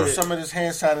was joint. rub shit. some of this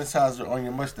hand sanitizer on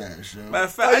your mustache, yo. Matter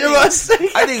of fact,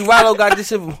 I think Rollo got this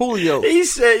shit from Julio. You He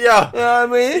said, yo. know what I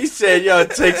mean? He said, yo,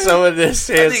 take some of this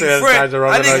hand sanitizer,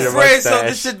 rub it on your Fred sold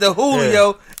this mustache. shit to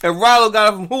Julio, and Rollo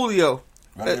got it from Julio.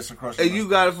 Rub this across your And you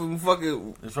got it from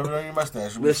fucking. Just rub it on your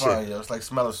mustache. You'll be Listen. fine, yo. It's like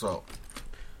smelling salt.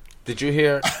 Did you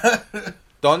hear?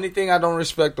 The only thing I don't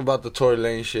respect about the Tory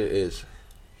Lane shit is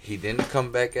he didn't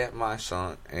come back at my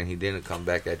son, and he didn't come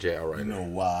back at J.R. You Writer. know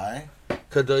why?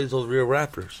 Because those are real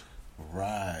rappers.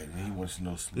 Right. And he wants to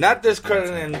know. Not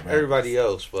discrediting everybody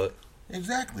else, but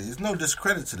Exactly. There's no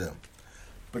discredit to them.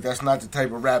 But that's not the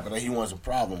type of rapper that he wants a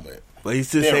problem with. But he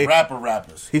still They're say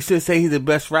rappers. he still say he's the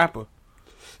best rapper.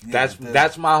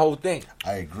 That's my whole thing.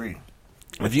 I agree.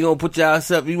 If you gonna put your ass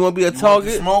up, you wanna be a You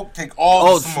target. want the smoke? Take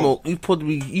all the smoke. You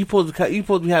supposed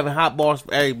to be having hot bars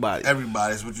for everybody.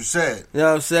 Everybody's what you said. You know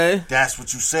what I'm saying? That's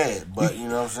what you said. But you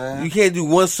know what I'm saying? You can't do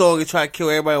one song and try to kill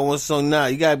everybody on one song. Nah,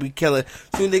 you gotta be killing.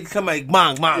 Soon they can come like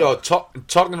bang bang. Yo,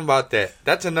 talking about that.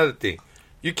 That's another thing.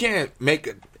 You can't make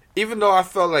it. Even though I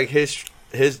felt like his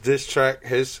diss track,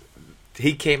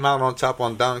 he came out on top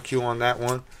on Don Q on that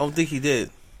one. I don't think he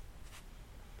did.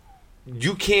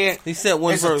 You can't. He said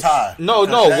one It's verse. a tie. No.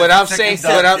 Because What I'm that saying.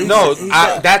 second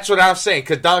That's what I'm saying.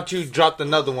 Because Don Q dropped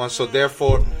another one. So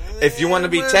therefore, if you want to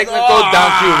be technical,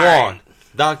 Don Q won.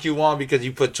 Don Q won because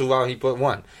you put 2 out, he put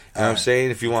 1. You know what I'm saying?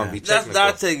 If you want to be technical,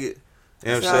 That's not take it. you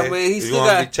know what I'm saying? I mean, if you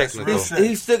want to be technical,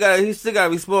 he still got to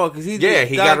respond because he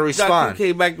got to respond.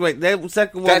 Came back right. That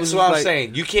second one. That's was what I'm like,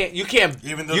 saying. You can't.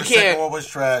 Even though the second one was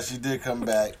trash, he did come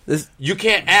back. You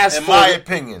can't ask In for. my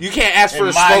opinion. You can't ask for In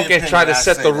the my smoke and try to opinion, I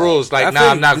set say the that. rules. Like, I nah,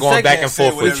 think I'm not the going second- back and say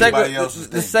forth what with you. everybody else is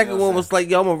The thinking, second you know one what was like,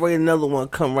 yo, I'm gonna write another one.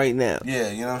 Come right now. Yeah,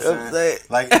 you know what You know I'm what I'm saying? saying?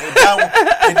 Like that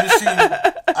one, it just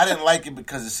seemed. I didn't like it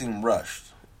because it seemed rushed.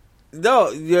 No,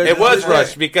 It was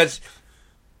rushed because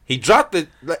he dropped it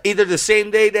either the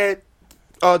same day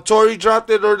that Tory dropped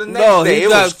it or the next day. It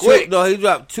was quick. He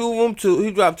dropped 2 of them.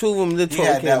 He dropped 2 of them. Then He Tory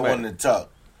had came that back. one to tuck.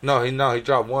 No, he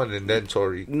dropped 1 and then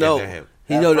Tory. No, and then him.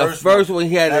 he know the first one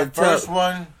he had That to tuck. first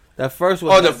one. That first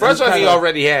one. Oh, the first one he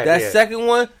already had. That yeah. second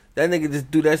one, that nigga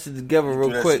just do that shit together Do real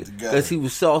that quick shit together. because he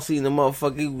was saucy in the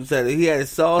motherfucker. He had a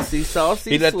saucy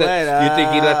He let sweater. you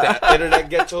think he let the internet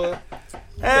get to him?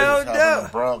 Hell no.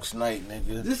 Bronx night,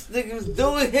 nigga. This nigga was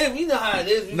doing him. You know how it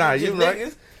is. Nah, you right.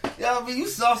 niggas. You know what I mean? You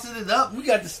saucing it up. We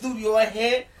got the studio right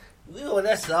here. We on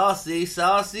that saucy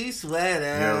sweater.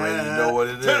 You already know what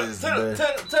it is, man.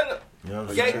 Turn up. You know what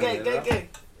I'm Gang, saying? gang.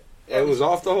 It was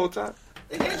off the whole time?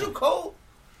 Nigga, you cold?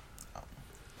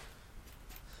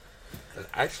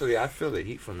 Actually, I feel the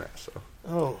heat from that, so.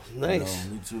 Oh, nice.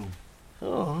 No, me too.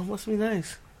 Oh, must be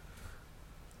nice.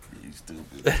 You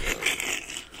stupid.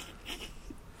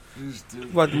 You stupid.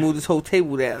 About to move this whole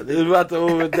table down. It's about to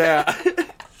move it down.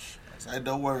 I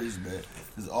don't worries, man.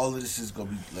 Because all of this is going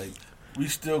to be like, we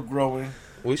still growing.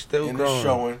 We still And growing. it's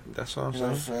showing. That's what I'm You know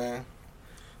what I'm saying. saying?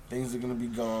 Things are going to be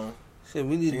gone. Shit,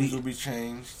 we need to Things will be. be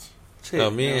changed. Shit.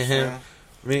 No, me You know and what I'm him,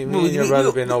 saying? me and your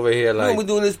brother been over here We're like. gonna be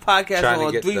doing this podcast trying to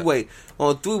on get three-way.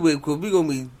 On three-way, because we're going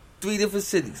to be 3 different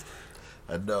cities.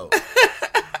 I know.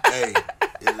 Hey,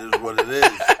 it is what it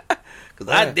is. Because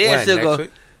I damn sure next go.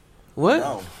 week? What?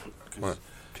 No. 'Cause What?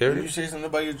 didn't you Period? say something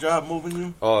about your job moving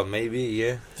you Oh, maybe,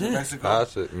 yeah. to Mexico?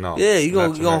 No. Yeah, you not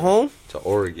gonna to go Mexico. home? To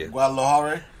Oregon.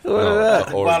 Guadalajara? What No, up?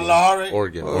 to Guadalajara?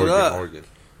 Oregon. What up? Oregon.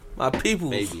 My people.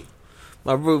 Maybe.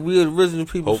 We are the original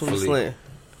people from this Hopefully.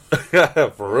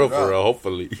 land. for real,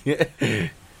 hopefully. Man,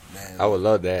 I would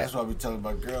love that's that. why we telling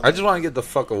my girl. I just want to get the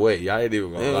fuck away. I ain't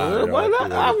even gonna Yeah, lie. why yo. not?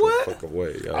 just I wanna would. get the fuck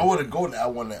away, yo. I want to go there. I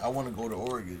want to go to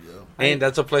Oregon, yo. And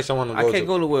that's a place I want to go I can't to.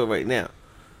 go nowhere right now,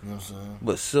 You know what I'm saying?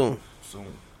 but soon. Soon. You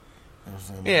know what I'm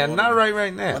saying? Yeah, My not daughter-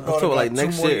 right My now. daughter talking got like 2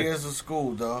 next more year. years of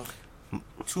school, dog.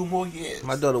 2 more years.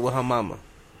 My daughter with her mama. You know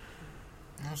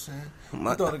what I'm saying? My-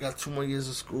 My daughter got 2 more years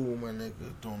of school, my nigga.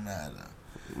 Don't matter.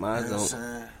 You know Mine what I'm don't.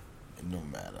 saying? It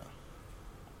don't matter.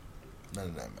 None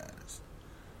of that matters.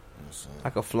 You know what I'm saying? I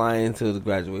could fly into the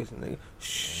graduation, nigga.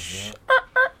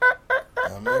 You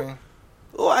know what I mean?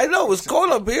 Oh, I know it's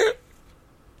cold up here.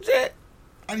 Shit.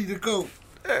 I need to go.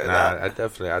 Nah, I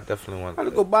definitely want. I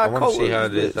gotta go buy I want to coat see how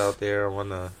it with is this. out there. I want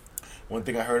to. One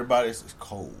thing I heard about it is it's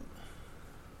cold.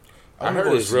 I wanna heard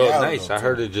go to it's real Seattle, nice. though, I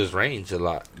heard too. it just rains a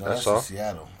lot. No, That's that's all. in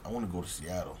Seattle. I want to go to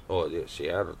Seattle. Oh yeah,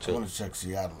 Seattle I too. want to check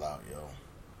Seattle out,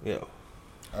 yo. Yo.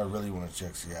 I really want to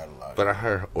check Seattle out. But I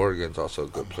heard Oregon's also a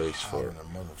good place hot for in a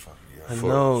motherfucker, I yo.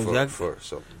 know, for, y'all- for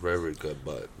some very good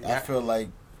bud. I feel like,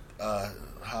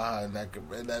 in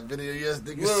that video, yes,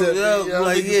 nigga Yo, said, yo, yo,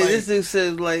 like, nigga, yeah, like, this thing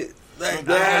says, like I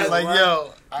that. was like,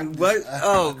 yo, I What?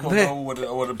 Oh, come man.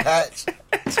 over with a patch.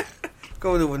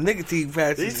 Going with nicotine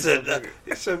patches. He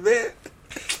said, man,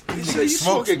 he said, you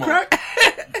Smoke, smoking smoke. crack?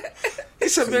 He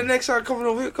said, man, next time I come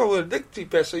over here, come with a nicotine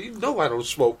patch, so you know I don't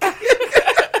smoke.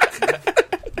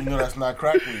 You know that's not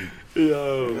crack weed. You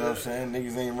know what I'm saying?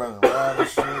 Niggas ain't running around and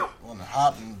shit, on the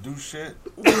hop and do shit.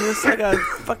 It's like a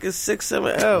fucking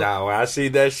 6-7 L. Nah, when I see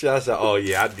that shit, I said, oh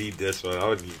yeah, I need this one. I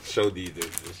would need show these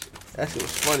this. That shit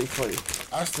was funny.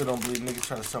 I still don't believe niggas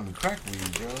try to sell me crack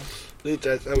weed, bro. They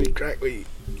try to sell me crack weed.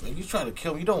 Like, you trying to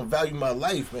kill me. You don't value my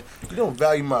life, man. You don't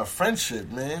value my friendship,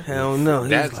 man. Hell no.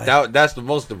 He was like, That's the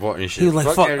most important shit. He was like,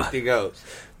 fuck fuck. everything else.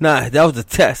 nah, that was a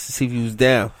test to see if he was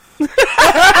down.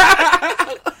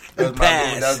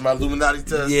 That was my Illuminati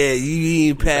test. Yeah, you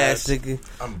ain't passed, Pass. nigga.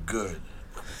 I'm good.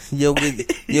 You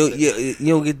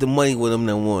don't get the money with him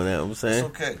no more. Now, I'm saying.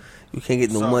 It's okay. You can't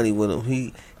get no money with him.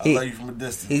 He love you from a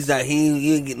distance. He's not.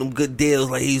 He ain't getting them good deals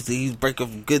like he used to. He's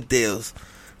breaking good deals.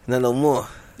 Not no more.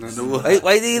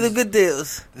 Why you need the good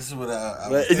deals? This is what I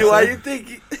why you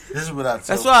think? This is what I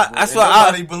tell That's why. That's why.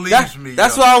 Nobody believes me.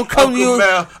 That's why I'm coming to you.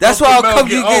 That's why I'm coming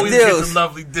to you get deals. Get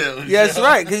lovely deals. Yeah, that's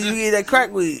right. Because you get that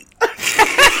crack weed.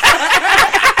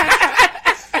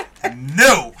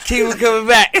 No. Keep him coming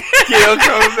back. Keep him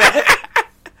coming back.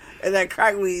 And that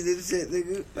crack weed and shit,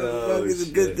 nigga. It's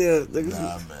a good deal, nigga.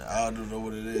 Nah, man. I don't know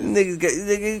what it is. Nigga,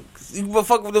 you can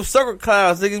fuck with them circle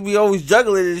clowns. Niggas be always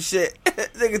juggling and shit.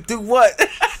 Nigga, do what?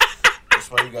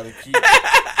 That's why you gotta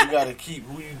keep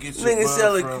who you get your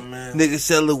bud from, man. Nigga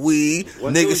selling weed.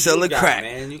 Nigga selling crack.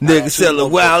 Man? Nigga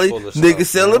selling wally. Nigga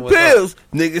selling pills.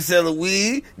 Nigga selling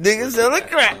weed. Nigga selling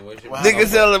crack. Nigga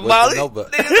selling molly.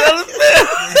 Nigga selling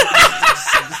pills.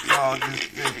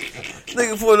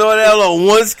 Nigga putting all that on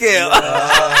one scale.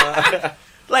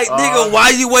 Like, nigga, why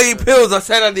you weighing pills? I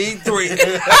said I need 3.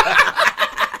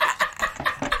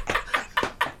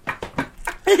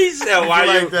 He said, why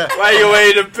you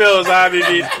weighing the pills? I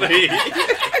need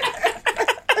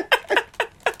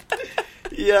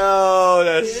 3. Yo,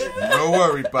 that's... Don't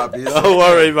worry, Poppy. Don't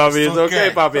worry, Poppy. It's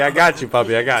okay, Poppy. I got you,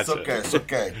 Poppy. I got you. It's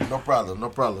okay. No problem.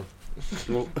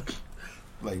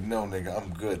 Like, no, nigga,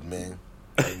 I'm good, man.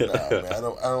 Like, nah, man, I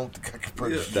don't think I can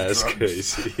purchase drugs. That's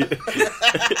crazy.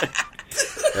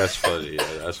 That's funny. Yeah,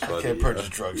 that's funny. I can't purchase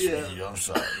drugs from you. I'm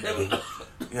sorry. You know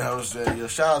what I'm saying? Yo,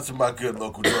 shout out to my good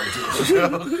local drug dealers.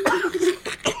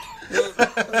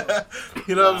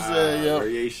 You know what I'm saying? Yo,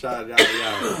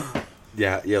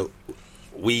 yeah, yo,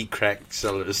 weed crack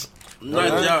sellers.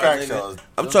 Crack sellers.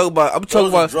 I'm talking about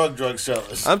drug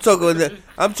sellers. I'm talking about the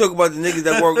niggas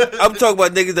that work. I'm talking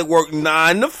about niggas that work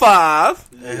 9 to 5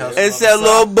 and sell a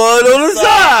little bud on the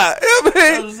side. You know what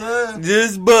I mean?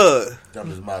 Just bud. Them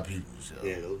is my people.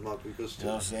 Yeah, those my people too. You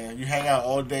know what I'm saying? You hang out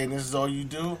all day and this is all you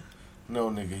do? No,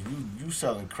 nigga. You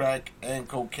selling crack and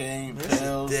cocaine,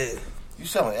 pills. You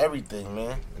selling everything,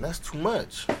 man. And that's too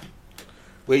much.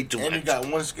 Way too much. And you got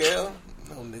one scale?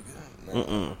 No, nigga.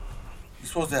 No. You're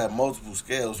supposed to have multiple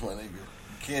scales, my nigga. You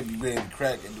can't be weighing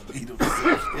crack and the weed on the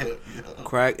same scale. You know?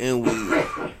 Crack and weed.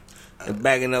 And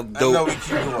bagging up dope. I know we keep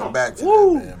going back to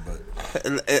that, man, but...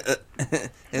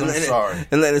 I'm sorry.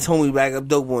 And let his homie bag up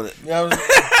dope on it. You know what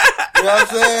I'm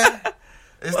saying?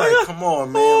 It's like, come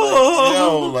on, man. Like,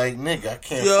 yo, like, nigga, I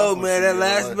can't. Yo, man, that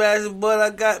last batch of bud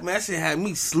I got, man, that shit had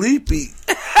me sleepy.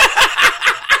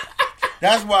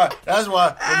 That's why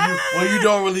when you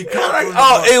don't really come. Like,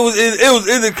 it was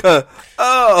in the cut.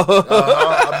 Oh,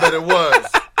 I bet it was.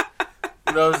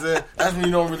 You know what I'm saying? That's when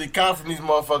you don't really count from these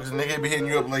motherfuckers, and they be hitting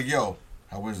you up like, yo,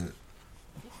 how is it?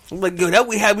 I'm like, yo, that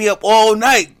we had me up all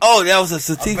night. Oh, that was a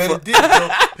sativa. I bet it did, bro.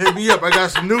 Hit me up. I got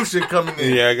some new shit coming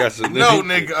in. Yeah, I got some new No,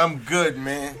 nigga, I'm good,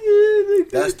 man.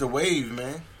 That's the wave,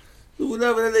 man.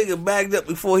 Whatever that nigga bagged up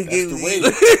before he gave the wave.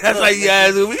 That's like,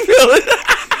 yeah, we feeling.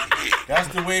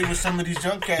 That's the way with some of these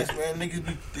junk cats, man.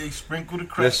 Niggas they sprinkle the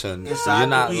crack. Listen, you're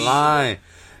not lying.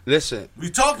 Listen, we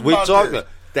talked about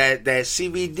that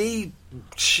CBD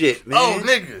shit, man. Oh,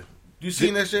 nigga, you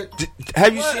seen that shit?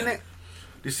 Have you seen it?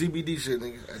 The CBD shit,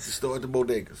 nigga, at the store at the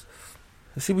bodegas.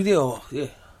 The CBD, oh yeah.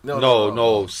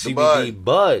 No, CBD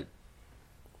bud.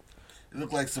 It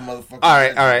looked like some motherfucker. All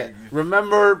right.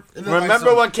 Remember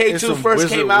when K2 first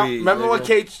came out? Remember when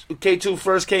K2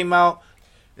 first came out?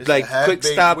 Like Quick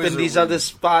Stop and these other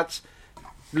spots,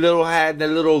 had the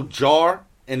little jar,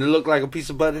 and it looked like a piece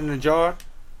of bud in the jar.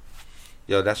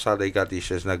 Yo, that's how they got these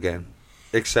shits again.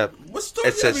 Except what store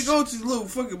you be going to these little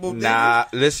fucking bodegas? Nah,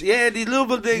 listen, these little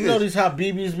bodegas. You know these hot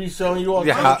BBs be selling you all.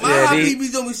 Hot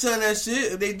BBs don't be selling that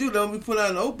shit. If they do, they don't be put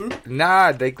out in the open.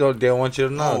 Nah, they don't want you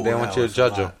to know. They want you to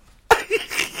judge them.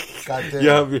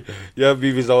 Goddamn. Yeah,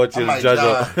 BBs don't want you to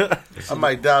judge them. I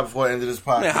might die before the end of this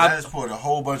podcast. I just poured a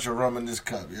whole bunch of rum in this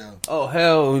cup, yo. Oh,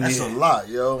 hell That's a lot,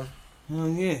 yo. Oh,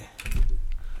 yeah.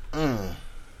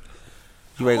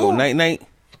 You ready to go night-night?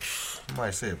 I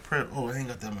might say a prayer. Oh, I ain't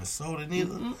got that much soda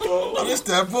neither. Oh, that's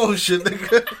that bullshit,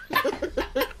 nigga.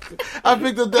 I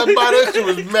picked up that bottle. That shit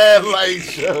was mad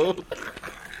light, yo.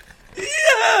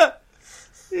 Yeah.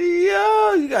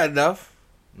 Yo, you got enough.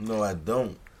 No, I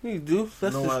don't. You do. I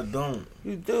don't.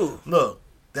 You do. Look,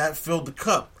 that filled the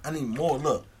cup. I need more.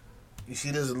 Look. You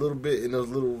see there's a little bit in those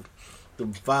little, the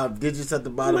 5 digits at the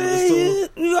bottom of the stool?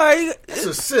 It's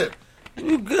a sip.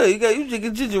 You good. You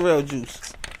drinking ginger ale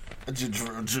juice.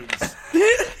 Ginger ale juice.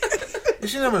 You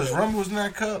see how much rum was in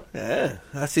that cup? Yeah.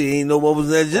 I see ain't no bubbles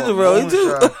in that ginger ale,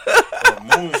 too.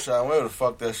 Moonshine. Where the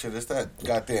fuck that shit? It's that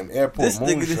goddamn airport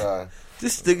moonshine.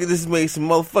 This nigga just made some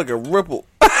motherfucking ripple.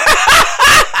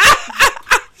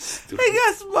 They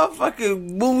got some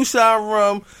motherfucking moonshine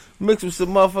rum mixed with some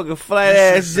motherfucking flat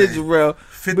ass ginger ale.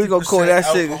 We gonna call that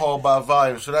shit alcohol by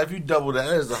volume. So that if you double that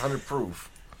is 100 proof.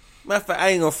 Matter of fact, I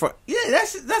ain't gonna front. Yeah,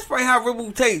 that's probably how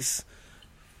Ribble tastes.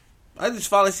 I just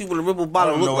finally see what a Ribble I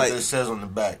bottle don't know look what like. that says on the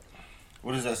back.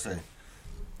 What does that say?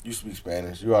 You speak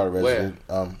Spanish. You are a resident.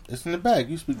 It's in the back.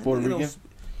 You speak Puerto Rican.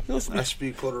 I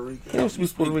speak Puerto Rican. He don't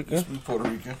speak Puerto Rican. You speak Puerto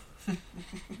Rican.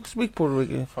 Speak Puerto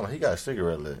Rican. Hold on, he got a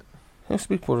cigarette lit. He don't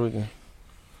speak Puerto Rican.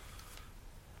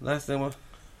 Last name was.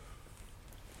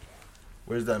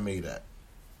 Where's that made at?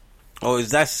 Oh,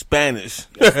 is that Spanish?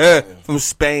 From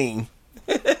Spain.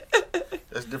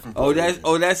 That's different.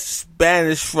 That's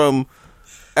Spanish from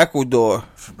Ecuador.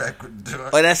 From Ecuador.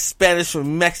 Oh, that's Spanish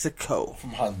from Mexico.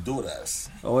 From Honduras.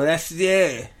 Oh, that's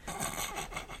yeah.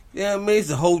 Yeah, I mean it's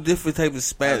a whole different type of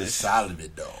Spanish.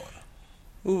 Salvador.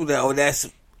 Ooh, that's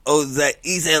that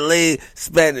East LA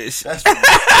Spanish. That's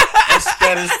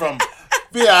Spanish from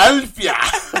Philadelphia.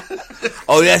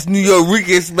 Oh, that's New York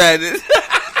Rican Spanish.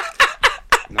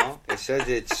 No, it says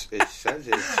it's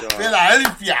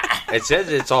Philadelphia. it says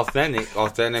it's authentic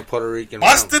Puerto Rican.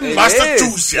 Boston, It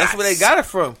Massachusetts. is. That's where they got it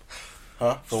from.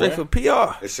 Huh? Straight from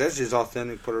PR. It says it's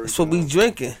authentic Puerto Rican. That's what we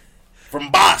drinking.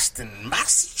 From Boston,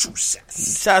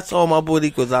 Massachusetts. Shout out to all my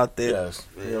Boricuas out there. Yes.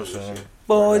 You know what I'm saying?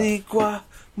 Boricua,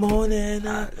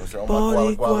 morena,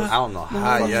 Boricua. I don't know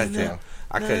how y'all can.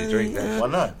 I couldn't drink that. Why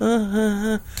not?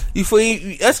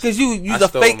 That's because you's a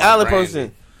stole fake my island brandy.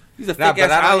 person. You's a Nah, fake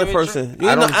ass island person. You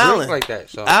I ain't don't no drink island. like that.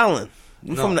 So. Island.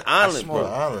 You No, from the I island, smoke. From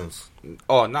bro. islands.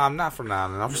 Oh no, I'm not from the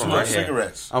island. I'm You from smoke right here.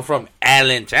 cigarettes. I'm from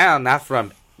Allentown, not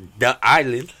from the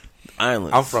island.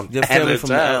 Islands. I'm from Your family from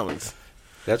the Allentown. islands.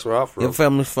 That's where I'm from. Your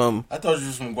family from I thought you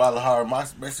was from Guadalajara,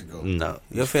 Mexico. No,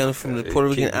 your family from the It Puerto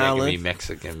keep Rican making me islands.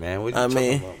 Mexican, man. What you I talking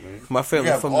mean, about, man? my You family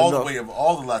have from all the the north. way of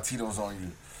all the Latinos on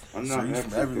you. I'm So not you from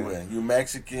Mexican. everywhere. You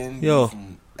Mexican. Yo. You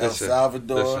from El Listen,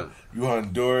 Salvador. listen. You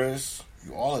Honduras.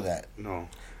 You all of that. No.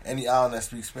 Any island that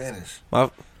speaks Spanish.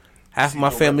 Half my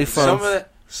family Some from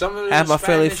of half my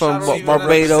family Spanish, from I don't even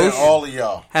Barbados. understand. All of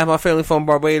y'all. half my family from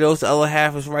Barbados. The other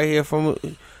half is right here from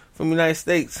the United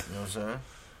States. You know what I'm saying?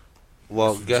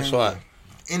 Well, guess what?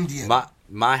 Indian.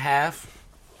 My half,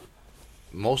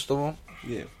 most of them,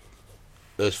 Yeah.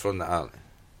 is from the island.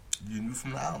 You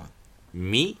from the island.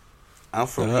 Me, I'm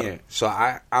from Uh-huh. here, so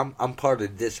I'm part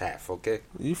of this half. Okay.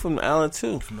 You from the island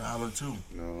too? From the island too.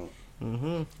 No.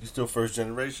 Mm-hmm. You still first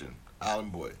generation.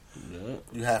 Island boy. Yeah.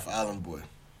 You half island boy.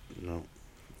 No.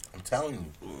 I'm telling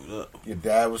you. Your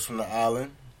dad was from the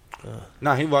island.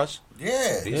 No, he was.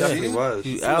 Yeah. He see? definitely was.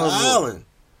 You From the island boy. island.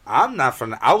 I'm not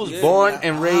from. I was Yeah, born you're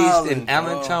and an raised island, in bro.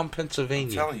 Allentown, I'm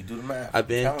Pennsylvania. telling you, do the math. I've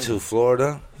been I'm telling to you.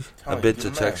 Florida. Telling I've been you, to do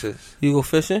the math. Texas. You go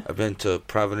fishing? I've been to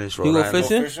Providence, Rhode You go Island. Go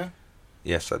fishing? fishing?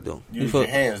 Yes, I do. You use from- your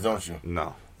hands, don't you?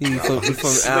 No. You from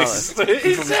the island?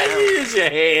 He said use your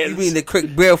hands. You mean the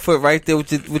crick barefoot right there?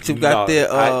 What you got No,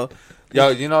 there? Yo,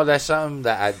 you know that's something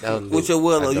that I don't do. With your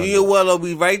willow, I don't your do. willow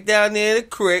be right down there in the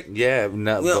creek. Yeah,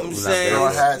 no, You know what I'm but saying? Your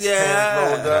not hats, Yeah.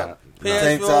 pants rolled up. Pants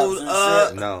Tank tops rolled and up.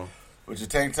 shit. No. With your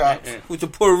tank tops. With your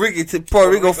Puerto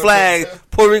Rico flag, tank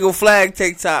top. Puerto Rico flag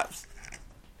tank tops.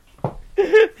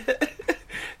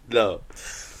 No.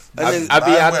 That I nigga-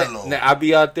 be out Abuelo. there. I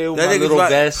be out there with That my nigga's little right-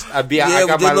 vest. I Yeah,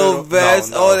 got with my the little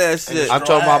vest, no. all that shit. I'm Straw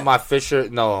talking about hat. my Fisher.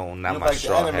 No, not You my like the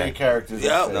straw anime hat. characters.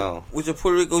 Yeah, No. with your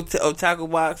Puerto Rico tackle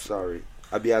box. Sorry,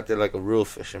 I be out there like a real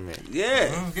fisherman.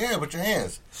 Yeah, Yeah, with your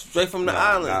hands. straight from the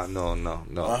island. No,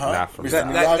 Uh-huh. not from Mr.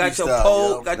 that. Got Miyagi your style, pole,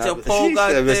 yo. got your Not- pole She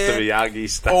got said there. Mr. Miyagi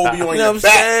style. Pole be on You know your what I'm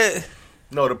back. saying?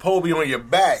 No, the pole be on your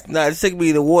back. Nah, this nigga be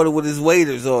in the water with his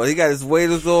waders on. He got his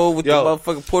waders on with Yo, the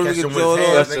motherfucking Puerto catch Rican him with joint his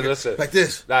on. hands, Listen, nigga. listen. Like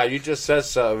this. Nah, you just said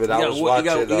something. I was watching.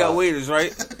 You got waders,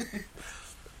 right?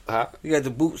 Huh? You got the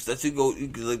boots that you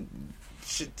can like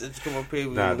shit that you come up here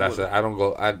with. Nah, in the that's it. water. I don't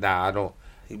go. I don't.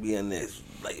 He be in there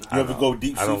like You ever go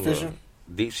deep I sea don't go. fishing?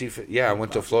 Deep sea. Yeah, I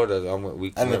went to Florida.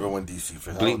 I never went deep sea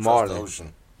fishing. I Bleak don't trust the Marlin.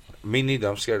 ocean. Me neither.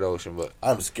 I'm scared of the ocean, but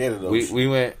I'm scared of the ocean. we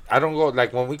went. I don't go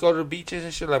like when we go to the beaches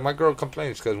and shit. Like my girl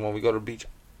complains because when we go to the beach,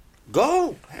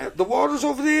 go the water's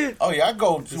over there. Oh yeah, I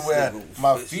go to where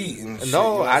my feet and shit. No, you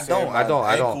know what I I'm saying? don't, I don't, My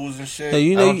I don't. ankles and shit. Hey,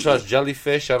 you I know, don't trust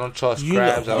jellyfish. I don't trust you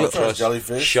crabs. know- I You don't trust trust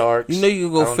jellyfish? sharks. You know you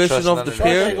can go I don't fishing trust off none the of Sharks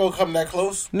that pier? ain't shit. gonna come that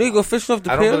close. you know you go fishing off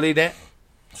the I pier. don't believe that.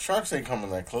 Sharks ain't coming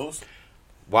that close.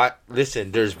 Why?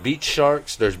 Listen, there's beach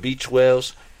sharks. There's beach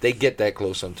whales. They get that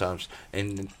close sometimes,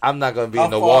 and I'm not gonna be How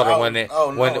in the far water out? when it Oh,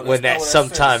 no, when that's when not that what I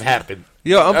sometime said. happened.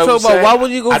 Yo, I'm You know what talking about saying? why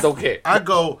would you go? I don't care. I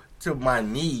go to my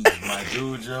knees, my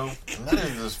dude, Joe. And that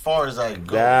is as far as I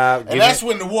go. Nah, give and that's me-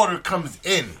 when the water comes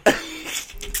in.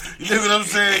 You know what I'm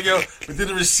saying, yo? But then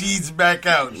it recedes back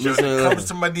out. So Listen, it comes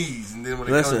to my knees, and then when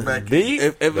it comes back me?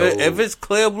 in, If it's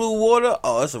clear blue water,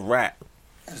 oh, it's a wrap.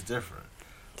 that's different.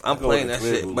 I'm go playing with that the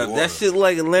clear shit. blue But water. that shit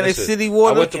like Atlantic Listen, City I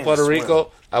water, went to Puerto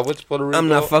Rico. I'm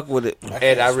not fucking with it.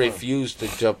 And I swim. refused to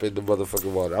jump in the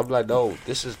motherfucking water. I'm like, no,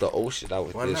 this is the ocean. I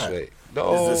went Why this not? way.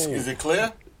 No, Is it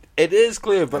clear? it is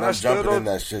clear, but And I I'm still jumping don't. in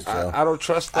that shit, yo. I don't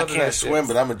trust I none of can't that swim, shit.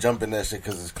 but I'm gonna jump in that shit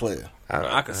because it's clear.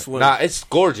 I can swim. Nah, it's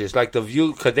gorgeous. Like the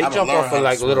view, because they I'ma jump learn off how of to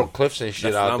like swim. little cliffs and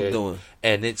shit That's what out I'm there, doing.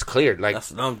 and it's clear. Like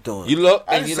That's what I'm doing. you look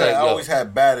I and you just say like, I yo. always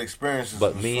had bad experiences,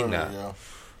 But with me, swimming, nah. yo.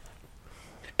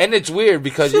 And it's weird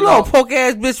because You you know, know, poke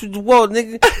ass bitch with the wall,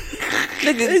 nigga.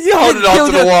 Nigga, You holding on killed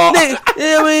to the your- wall. Nigga, you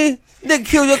know what I mean? Nigga,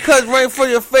 kill your cousin right in front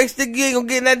of your face. Nigga, you ain't gonna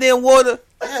get in that damn water.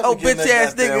 Oh, bitch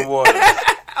ass nigga.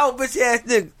 Oh, bitch ass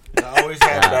nigga. I always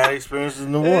had bad experiences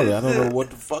in the water. I don't know what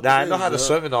the fuck. nah, I it know is, how to yo.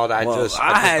 swim and all that. Well, I just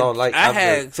don't like. I I'm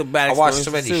had just- some bad I watched so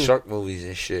experiences, many too. shark movies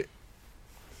and shit.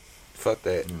 Fuck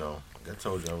that. You know, I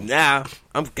told you. Nah,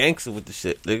 I'm gangster with the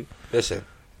shit, nigga. Listen,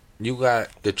 you got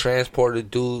the transporter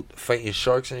dude fighting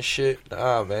sharks and shit.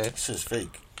 Nah, man, This shit's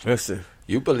fake. Listen,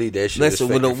 you believe that shit? listen.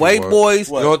 is When the fake if you white want. boys,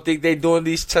 What? You don't think they doing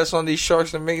these tests on these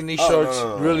sharks and making these Oh, sharks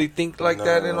no. really think like No,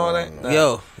 that and all that? no.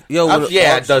 Nah. yo, I'm-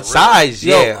 yeah, sharks the are real. size,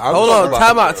 Yo, yeah. I'm hold talking on, about-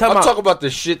 time out, time I'm out. talking about the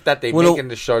shit that they When making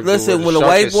the shark do. listen, where when the shark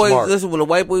white is boys, smart. listen, when the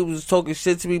white boy was talking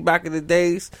shit to me back in the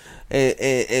days,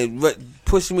 and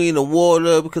pushing me in the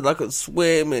water because I could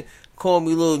swim and call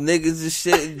me little niggas and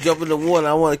shit, and jump in the water.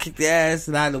 I want to kick their ass,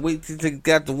 and I had to wait till they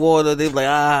got the water. They be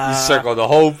like, You circle the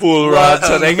whole pool around Well,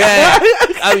 till they mad.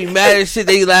 I be mad as shit.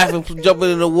 They laughing,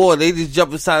 jumping in the water. They just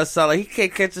jumping side to side like he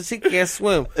can't catch us. He can't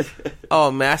swim.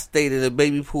 Oh man, I stayed in the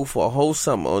baby pool for a whole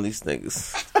summer on these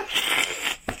niggas.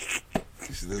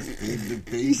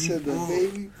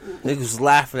 Niggas was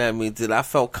laughing at me until I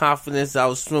felt confidence. I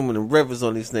was swimming in rivers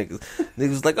on these niggas. Niggas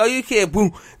was like, "Oh, you can't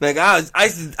boom." Like I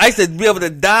used to be able to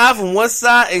dive from one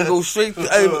side and go straight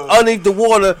underneath the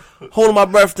water, holding my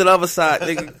breath to the other side,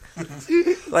 nigga.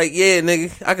 Like, yeah,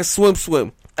 nigga, I can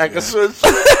swim. I can swim.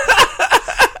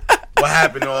 What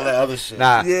happened to all that other shit?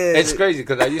 Nah, Yeah. it's crazy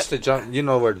because I used to jump. You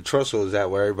know where the trestle is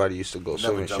at, where everybody used to go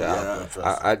swimming. Shit. jumped out the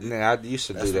trestle. I used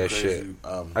to That's do that some shit.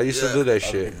 crazy, I used to do that other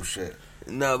shit. people's shit.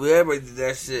 No, but everybody did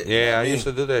that shit. Yeah, I me. used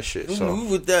to do that shit. So We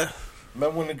with that.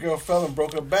 Remember when the girl fell and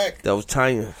broke her back? That was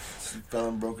Tanya, She fell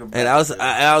and broke her back. and I was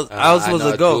supposed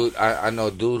know to go. Dude, I know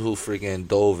a dude who freaking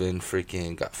dove and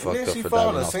freaking got fucked Didn't up she for fall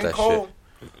in diving a off that sinkhole?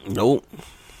 shit. Nope.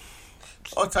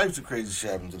 All types of crazy shit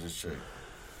happened to this chick.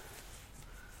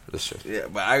 Listen, Yeah,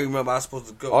 but I remember I was supposed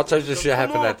to go. all types of shit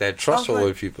happened at that trestle like-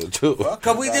 with people too.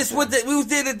 Cause we just went there, we was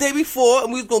there the day before,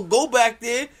 and we was gonna go back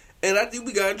there, and I think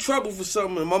we got in trouble for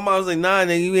something. And my mom was like, "Nah,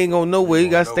 nigga, you ain't going nowhere. You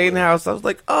gotta stay in the house." I was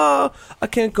like, "Oh, I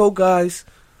can't go, guys."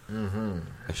 And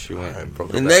she went and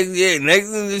broke her And back. next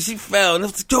thing she fell, and I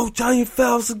was like, "Yo, Johnny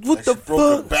fell." I was like, "What Like, the she broke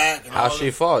her fuck?" back. And How all she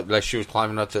that. fought? Like she was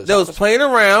climbing up to They was playing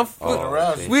around.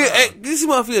 okay. This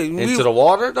motherfucker. Into the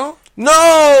water though. Fell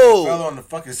No, on the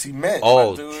fucking cement.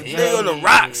 Oh, my dude. nigga on the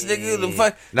rocks, nigga. The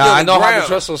fuck. Nah, yo, I know how ground. the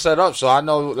trestle set up, so I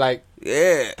know like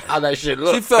Yeah, how that shit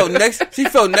looked. she fell next. She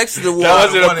fell next to the wall. That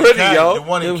wasn't The a one in pretty, Caddy- yo. The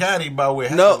one in Caddy by where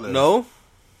No, Hector lives. no.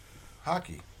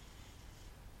 Hockey.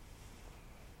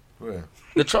 Where?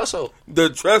 The trestle. The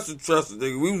trestle,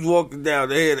 nigga. We was walking down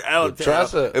there in Allentown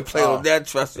trestle. and playing on that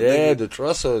trestle, Yeah, nigga. the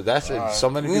trestle. That's it. So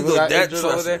many We people was on got that injured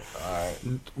over there.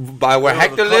 trestle. By where There was a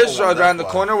Hector couple lives, or ones, around the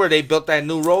that's corner where they built that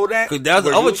new road at. 'Cause that was the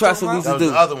Where other you was trestle talking we That about? was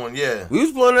do. the other one, yeah. We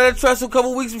was blowing on that trestle a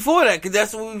couple weeks before that, because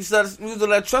that's when we started. We was on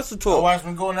that trestle I tour. watched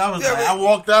me going. I was Yeah, like, but- I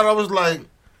walked out. I was like,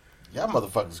 y'all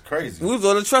motherfuckers crazy. We was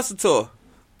on the trestle tour.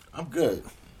 I'm good.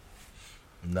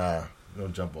 Nah, you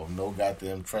don't jump off no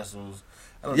goddamn trestles.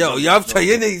 I don't Yo, jump y'all off tell no-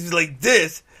 your niggas like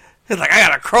this. It's like, I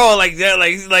gotta crawl like that.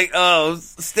 Like,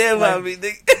 stand by Like- me,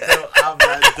 nigga. Yo, I'm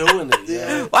not doing it,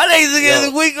 yeah. Why niggas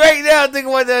getting weak right now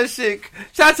thinking about that shit?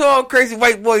 Shout out to all crazy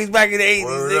white boys back in the 80s,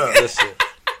 Word nigga. up.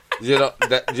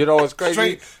 Listen, you know what's crazy?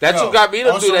 Straight- That's yo, what got me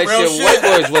to on do some that real shit. White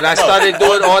boys when I started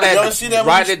doing all You ever see that that, movie-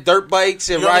 riding dirt bikes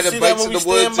and You ever riding see that bikes in the movie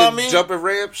Stand woods By and Me? jumping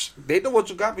ramps. They know what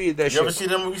you got me in that You ever shit. see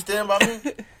that movie Stand By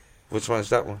Me? Which one's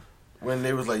that one? When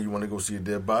they was like, you want to go see a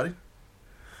dead body?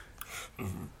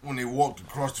 When they walked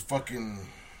across the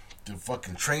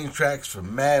fucking train tracks for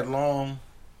mad long.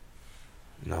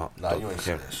 No, Nah, you ain't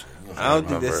see can't. that shit. You I don't think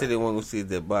remember they it. said they want to go see a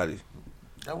dead body.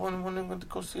 That one when they went to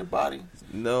go see a body.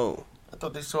 No. I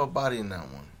thought they saw a body in that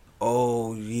one.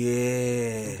 Oh, I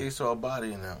yeah. think they saw a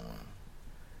body in that one.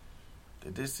 They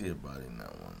did see a body in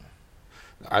that one.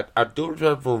 I do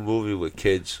remember a movie with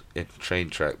kids in the train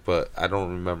track, but I don't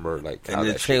remember like how And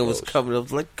the that train shit was goes. coming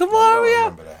up like, come You on, don't hurry up.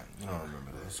 remember that. You don't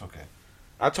remember that. It's okay.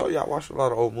 I told you I watched a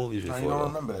lot of old movies No, before. you don't though.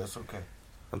 remember that. It's okay.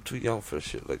 I'm too young for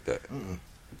shit like that.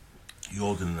 You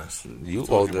older than us. You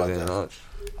Talking older about than that. us.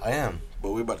 I am,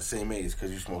 but we're about the same age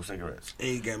because you smoke cigarettes. And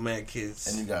you got mad kids.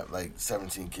 And you got like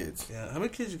 17 kids. Yeah, how many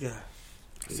kids you got?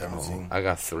 17. I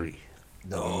got 3.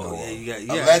 No, yeah, you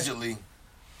got. Allegedly,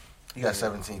 you got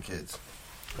 17 kids.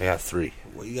 I got 3.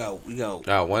 Well, you got. I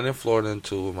got 1 in Florida and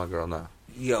 2 with my girl now.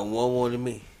 You got one more than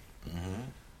me.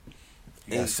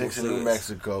 You got 6 in New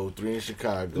Mexico, 3 in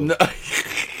Chicago, No.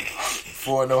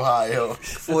 4 in Ohio.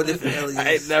 4 different aliens. I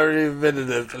ain't never even been to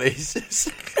them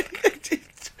places.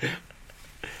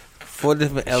 4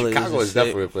 different aliens. Chicago is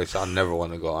definitely a place I never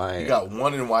want to go. I You ain't. got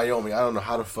 1 in Wyoming. I don't know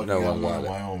how the fuck Never you got want 1 to in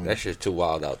go. Wyoming. That shit's too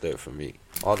wild out there for me.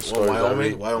 All the Well, stories I Wyoming?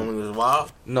 read. Wyoming was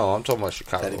wild? No, I'm talking about Had to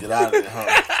Chicago. get out of there,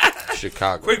 huh?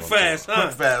 Chicago. Quick, fast, huh?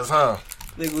 Quick fast, huh?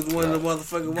 Nigga was one of the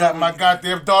motherfucking. Got my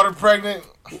goddamn daughter pregnant.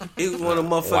 He was one of the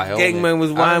motherfucking Wyoming. gangmen.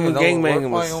 Was I don't Wyoming even know gangman where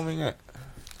was. Wyoming at?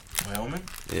 Wyoming?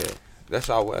 Yeah, that's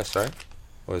out west, right?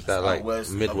 Or is that Out like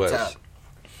west, Midwest? up top.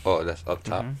 Oh, that's up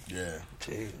top. Yeah.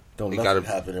 Damn. Don't You nothing gotta-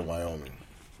 happen in Wyoming.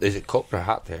 Is it cold or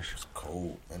hot there? It's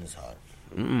cold and it's hot.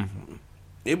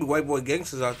 There be white boy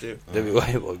gangsters out there. They be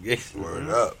white boy gays. Word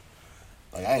up.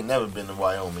 Like, I ain't never been to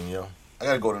Wyoming, yo. I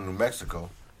gotta go to New Mexico.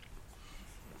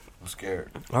 I'm scared.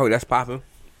 Oh, that's popping.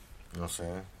 You know what I'm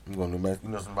saying? I'm going to New Mexico.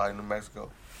 You know somebody in New Mexico?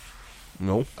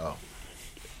 No. Oh.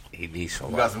 He needs You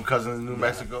some. got some cousins in New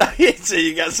Mexico? So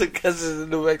you got some cousins in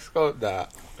New Mexico? Nah.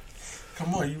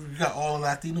 Come on, you got all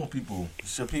Latino people.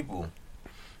 It's your people.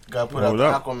 You gotta put out Hold the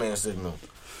up. Aquaman signal.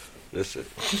 Listen,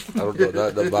 I don't know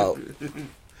nothing about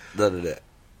none of that.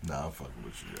 Nah, I'm fucking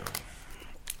with you, yo.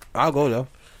 I'll go though.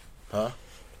 Huh?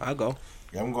 I'll go.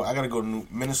 Yeah, I gotta go to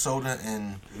Minnesota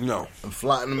and No. I'm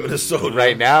flying to Minnesota.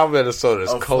 Right now, Minnesota's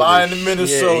I'm cold. flying to as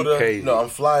Minnesota. Shit. Crazy. No, I'm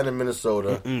flying to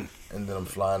Minnesota, and then I'm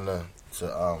flying to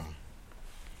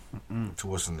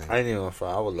what's the name? I ain't even gonna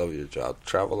fly. I would love your job.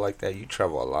 Travel like that. You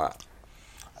travel a lot.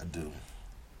 I do.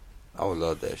 I would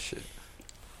love that shit.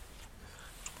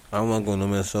 I don't want to go to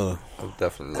Minnesota. I would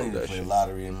definitely I love need to that play shit.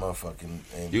 lottery in motherfucking.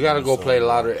 in You gotta go Minnesota. play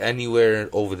lottery anywhere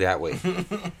over that way.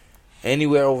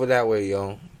 Anywhere over that way,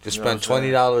 yo. Just You know spend what I'm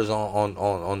saying?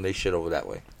 $20 on their shit over that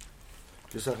way.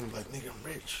 Just something like, nigga, I'm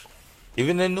rich.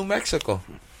 Even in New Mexico,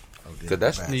 Oh, because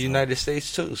that's in the United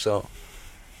States too. So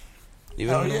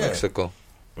even Hell in New yeah. Mexico,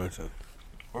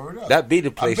 Word up. that be the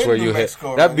place been where to you New hit.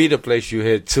 Mexico That already. be the place you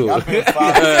hit too. I've been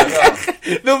 5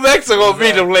 yo, New Mexico be the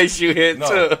Exactly. place you hit No,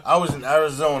 too. I was in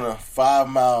Arizona, 5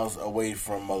 miles away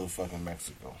from motherfucking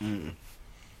Mexico.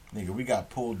 Nigga, we got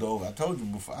pulled over. I told you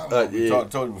before. I don't know if we yeah.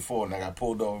 told you before, and I got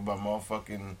pulled over by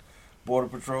motherfucking Border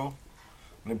Patrol.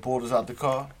 And they pulled us out the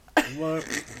car.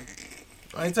 What?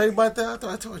 I ain't tell you about that. I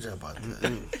thought I told you about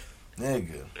that.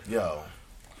 Nigga, yo.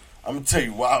 I'm gonna tell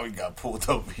you why we got pulled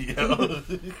over, yo.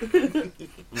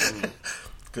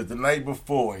 Cause the night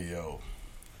before, yo,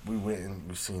 we went and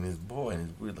we seen his boy,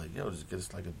 and we were like, yo, just get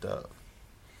us like a dub.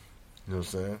 You know what I'm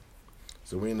saying?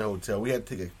 So we in the hotel. We had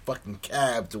to take a fucking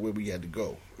cab to where we had to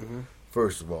go.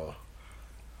 First of all.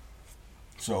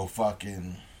 So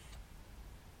fucking,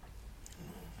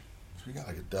 so we got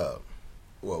like a dub.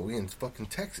 Well, we in fucking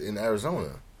Texas, in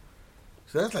Arizona.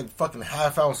 So that's like fucking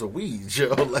half ounce of weed, yo.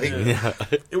 Like,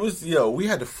 it was, yo, we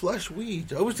had to flush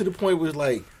weed, yo. It was to the point where it's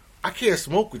like, I can't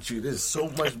smoke with you. There's so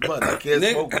much bud. I can't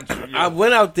smoke with you. Yo. I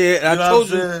went out there and You know I told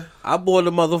what I'm you saying? I bought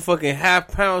a motherfucking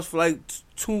half pounds for like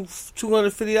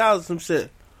 $250 some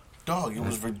shit. Dog, it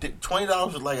was ridiculous.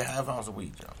 $20 was like a half ounce of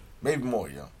weed, yo. Maybe more,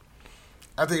 yo.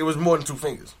 I think it was more than 2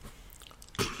 fingers.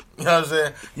 You know what I'm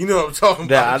saying? You know what I'm talking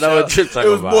Yeah, about. I know yo. what you're talking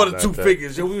It was about, more than right 2 there.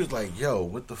 fingers, yo. We was like, yo,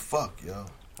 what the fuck, yo?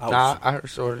 Nah, I heard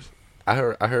stories. I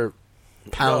heard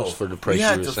pounds Yo, for the we price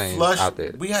had you were to saying flush, out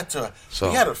there. We had to. So-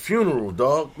 we had a funeral,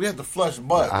 dog. We had to flush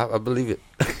bud. I believe it.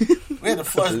 We had to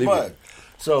flush believe bud.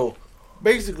 So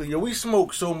basically, yo, we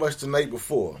smoked so much the night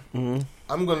before. I'm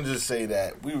gonna just say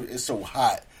that it's so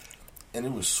hot, and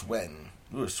it was sweating.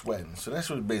 We were sweating, so that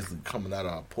shit was basically coming out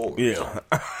of our pores. Yeah.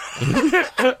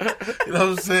 You know what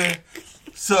I'm saying?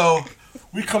 So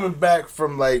we coming back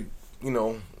from like, you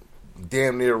know,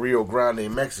 damn near Rio Grande,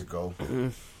 Mexico.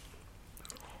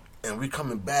 And we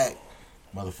coming back,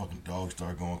 motherfucking dogs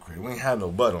start going crazy. We ain't had no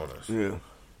butt on us. Yeah. You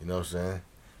know what I'm saying?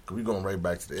 Cause we going right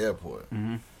back to the airport.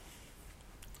 This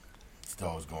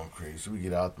dog's going crazy. So we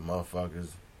get out the motherfuckers,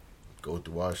 go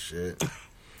through our shit.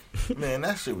 Man,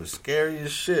 that shit was scary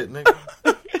as shit, nigga.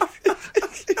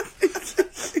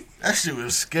 That shit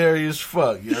was scary as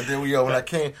fuck. You know, then when I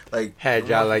came, like, Had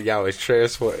y'all like y'all was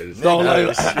transported. no,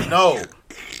 like- no.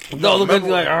 No, look at remember-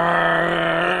 you like,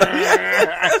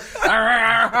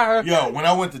 Yo, when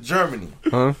I went to Germany,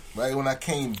 huh? right when I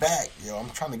came back, yo, I'm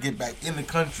trying to get back in the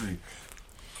country.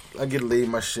 I get laid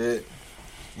my shit.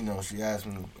 you know, she asked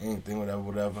me anything,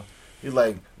 whatever. He's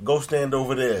like, go stand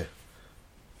over there.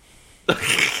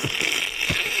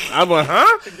 I'm like,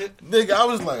 huh? Nigga, I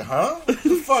was like, huh? What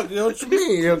the fuck, yo? What you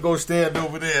mean? Yo, go stand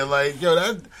over there. Like, yo,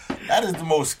 that is the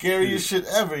most scariest shit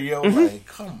ever, yo. Like,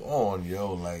 come on,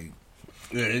 yo. Like,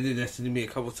 Yeah, they did that to me a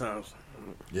couple times.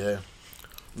 yeah.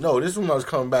 No, this one I was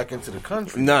coming back into the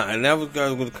country. Nah, and that was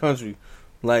guys with the country.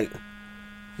 Like,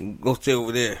 go stay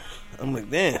over there. I'm like,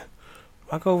 damn,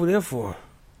 what I go over there for?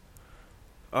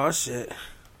 Oh shit.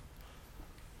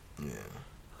 Yeah.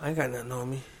 I ain't got nothing on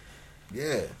me.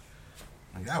 Yeah.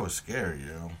 Like, that was scary,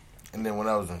 yo. And then when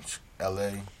I was in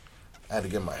L.A., I had to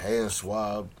get my hands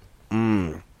swabbed.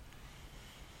 I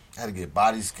had to get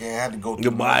body scan. I had to go through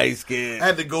Your body scan. I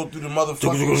had to go through the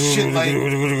motherfucking shit like, you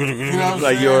know what I'm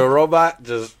Like saying? you're a robot,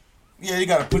 just Yeah, you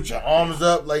gotta put your arms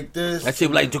up like this. That shit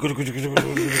be like.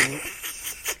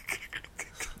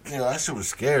 Yeah, that shit was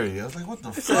scary. I was like, what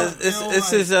the fuck? It's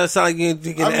just sound like you're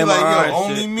getting I an be like, MRI. yo,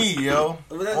 only me, yo.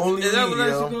 Only me,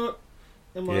 yo.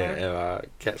 yeah,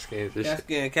 CAT scans and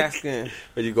shit. Cat scan.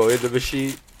 When you go in the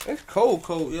machine, It's cold,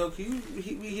 yo. Can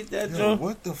you hit that Yo, jump?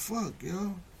 what the fuck,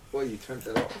 yo? well, you turned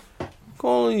it off.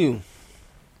 Calling you.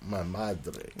 My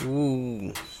madre. Ooh. You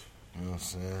know what I'm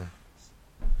saying?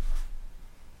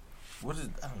 What is,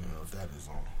 I don't know if that is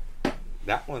on.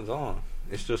 That one's on.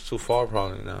 It's just too far,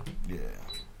 probably now. Yeah.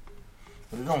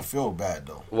 But it don't feel bad,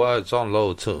 though. Well, it's on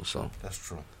low too, so That's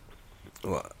true.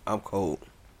 Well, I'm cold.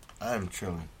 I am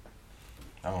chilling.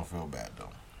 I don't feel bad, though.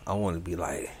 I want to be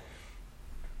like.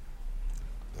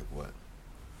 Like what?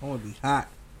 I want to be hot.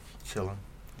 Chilling.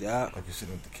 Yeah. Like you're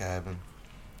sitting at the cabin,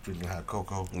 drinking hot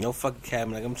cocoa. No fucking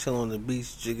cabin. Like I'm chilling on the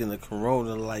beach, drinking the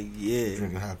Corona. Like yeah.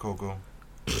 Drinking hot cocoa.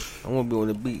 I want to be on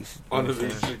the beach. on the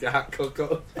beach you got hot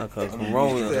cocoa. Like a On the beach,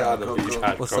 Corona. yeah. On the beach,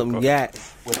 hot With cocoa. some yak.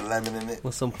 With lemon in it.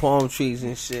 With some palm trees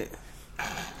and shit.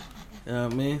 You know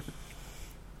what I mean?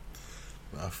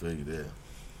 I feel you there.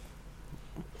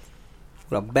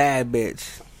 With a bad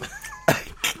bitch.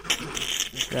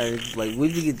 Like,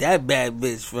 where'd you get that bad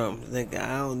bitch from? Nigga,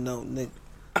 I don't know, nigga.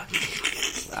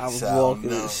 I was Sound walking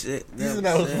no. and shit. You Never said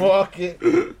I was said.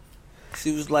 walking.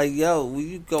 She was like, yo, where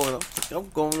you going? I'm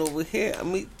going over here.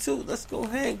 Me too. Let's go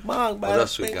hang bong by What the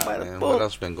else we thing, got, by the man? book. What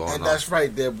else been going And on? that's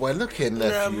right there, boy. Look here, nephew.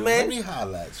 Yeah, man. Let me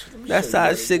holler at you. Let me That's show you how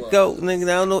what shit it go, was. nigga. I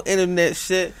don't know internet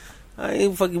shit. I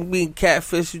ain't fucking being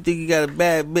catfish. You think you got a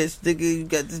bad bitch, nigga? You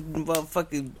got this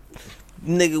motherfucking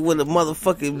nigga with a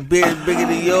motherfucking beard bigger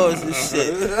than yours and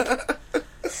shit.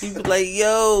 You be like,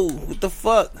 yo, what the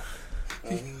fuck?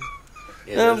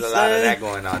 Yeah, know there's what a I'm lot of saying? that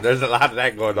going on. There's a lot of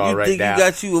that going on You right think now. you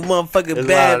got you a motherfucking There's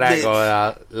bad a lot of that bitch? going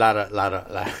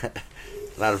on.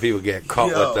 A lot of people get caught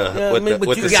Yo. with the Yeah, with I mean, the but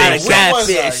with you the got a same cat- sex.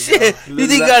 Where was I, catfish. yo? You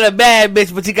think you got a bad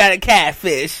bitch, but you got a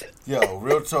catfish. Yo,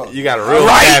 real talk. You got a real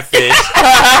Right. catfish.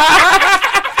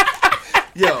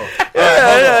 Yo,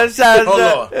 Shout Hold on.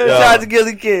 out shout out to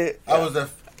Gilly Kid. I was at.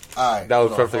 All right, That was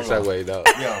hold on, perfect hold on. segue, though.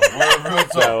 Yo, real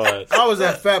talk. That was. I was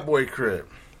at Fat Boy crib,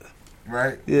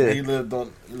 right? Yeah. He lived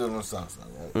on Southside,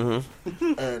 right?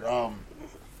 Mm-hmm.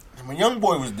 And my young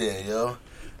boy was there, yo.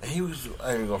 And he was, I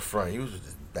ain't even gonna front. He was with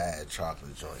this bad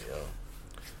chocolate joint,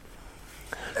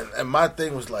 yo. And my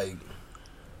thing was like,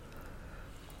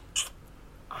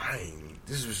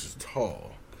 this was just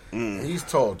tall. And he's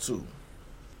tall too.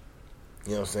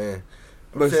 You know what I'm saying?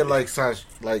 I'm saying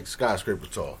like skyscraper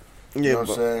tall. You know what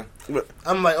I'm saying? but-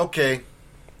 I'm like, okay,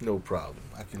 no problem.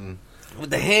 I can. With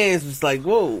the hands, was like,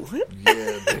 whoa. Yeah,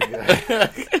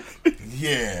 nigga.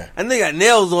 Yeah. And they got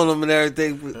nails on them and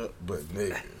everything. But But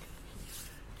nigga.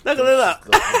 look at it up.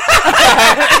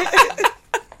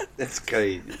 That's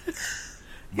crazy.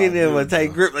 Get in with a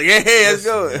tight grip. Like, hey, let's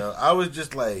go. Listen, yo, I was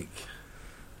just like,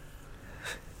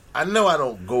 I know I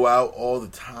don't go out all the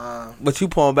time. But you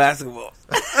playing basketball.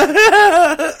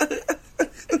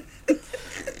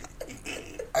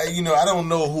 I don't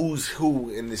know who's who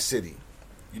in the city.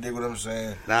 You dig what I'm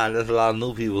saying? Nah, there's a lot of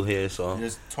new people here, so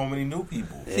There's so many new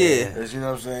people. Yeah. You know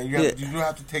what I'm saying? You Yeah. do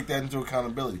have to take that into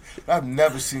accountability. I've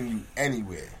never seen you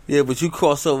anywhere. Yeah, but you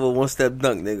cross over one step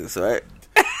dunk niggas, right?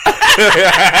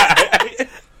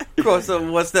 Cross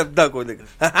over one step dunk with niggas.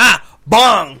 Ha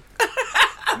bong!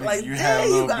 Nigga, Like, you had a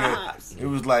damn, little you guys. bit. It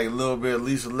was like a little bit of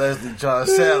Lisa Leslie, John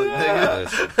Sally,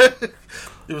 nigga.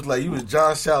 It was like you was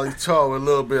John Sally tall with a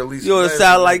little bit of Lisa You would Leslie.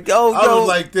 sound like, yo, I yo. was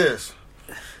like this.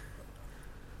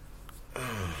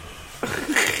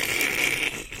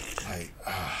 Like,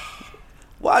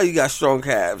 Why you got strong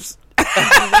calves?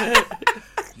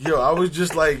 yo, I was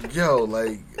just like, yo,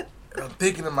 like, I'm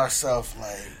thinking to myself,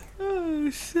 like, Oh,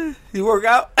 shit. You work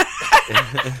out?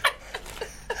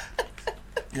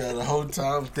 yo, the whole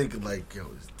time I'm thinking, like, yo,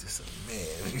 is this a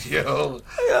man, yo.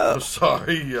 I'm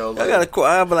sorry, yo. I got a.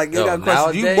 I'm like, you got a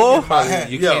question. You nowadays, ball?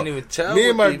 You can't even tell. Me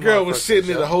and what my these girl was motherfuckers sitting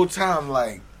there sell. the whole time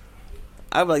like,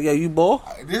 I'm like, yo, you ball?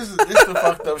 this is the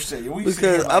fucked up shit. We Because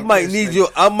sitting here I like might this, need nigga. you.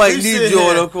 I might We need sit you here,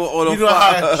 on a you know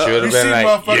how Should've you been see like,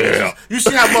 motherfuckers yeah. just, you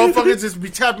see how motherfuckers just be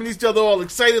tapping each other all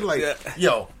excited like,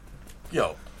 Yeah.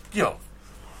 yo. You're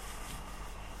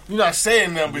not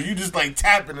saying nothing, but you just like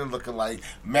tapping and looking like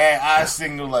mad eye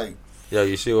signal like, Yo,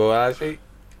 you see what I see?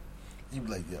 you be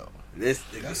like, yo, This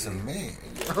that's a man.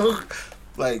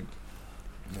 Like,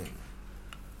 man,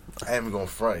 I ain't even gonna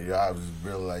front, yo. I was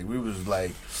really like, we was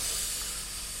like,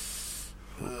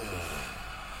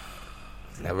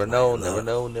 Never know.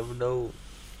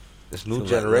 This new So, like,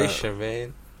 generation,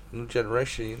 man. New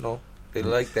generation, you know. They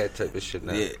like that type of shit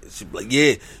now. Yeah, she be like,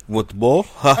 yeah, you want the ball?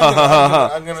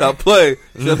 I'm gonna- Stop playing.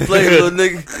 Stop playing, little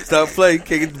nigga. Stop playing.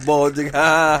 Can't get the ball, nigga.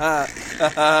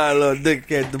 Little nigga can't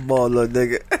get the ball, little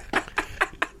nigga.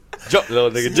 Jump,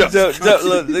 little nigga, jump. Jump,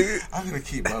 little nigga. I'm gonna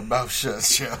keep my mouth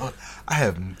shut, yo. I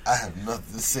have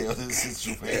nothing to say on this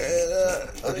situation.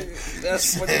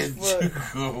 That's what Said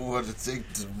it's you want to take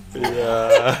the ball.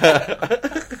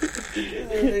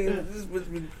 This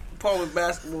bitch be playing with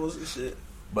basketballs and shit.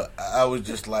 But I was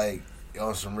just like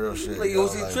on some real shit. Like, you yo,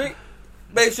 want to see like, the trick?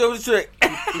 Babe, show me the trick.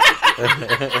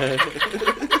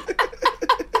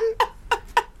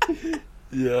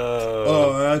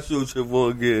 Oh, I show the trick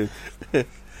for again. I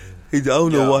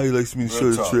don't know Yo, why he likes me to show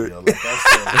real the talk, trick. yo, like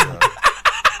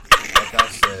I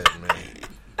said, man.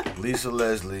 Lisa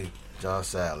Leslie, John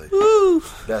Sally. Woo.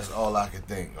 That's all I could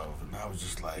think of. And I was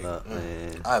just like,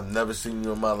 man. I've never seen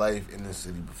you in my life in this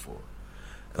city before.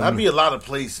 And I'd be a lot of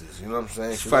places, you know what I'm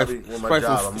saying? She's 'Cause I probably, be, with my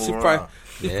job, I move around.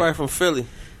 she's probably from Philly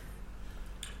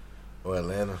Or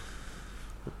Atlanta.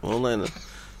 or Atlanta.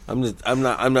 I'm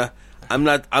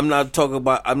not talking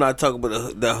about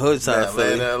the hood side of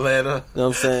Philly. Atlanta. You know what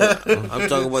I'm saying? I'm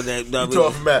talking about that. You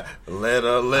talking about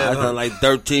Atlanta, I sound like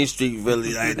 13th Street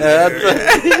Philly. Like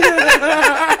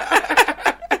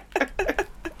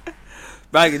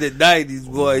back in the 90s,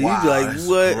 boy. You be like, that's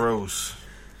what? gross.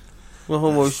 My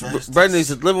homo Brandon used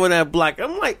to live on that block.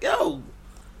 I'm like, yo,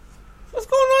 what's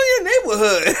going on in your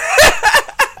neighborhood?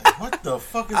 What the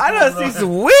fuck is I going done on? see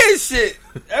some weird shit.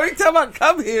 Every time I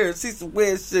come here, I see some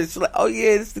weird shit. She's like, oh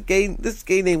yeah, this is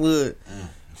gay neighborhood.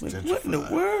 Like, what in the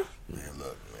world? Man,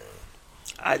 look, man.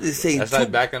 I just seen That's two.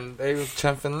 like back in the day with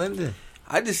 10th and Linden.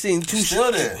 I just seen two. It's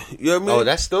still there. You know what I mean? Oh,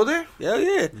 that's still there? yeah,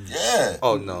 yeah. Yeah.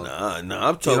 Oh, no. Nah, I'm You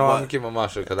talking know, I'm about keeping my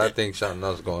mouth shut because I think something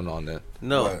else going on there.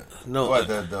 no. What,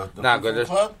 the Nah, food but there's-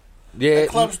 club? Yeah, The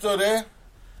club's still there.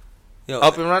 Yo,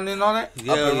 up and running on it?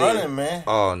 yeah, Up and yeah. running, man.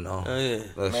 Oh, no. Oh yeah.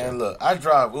 Listen. Man, look, I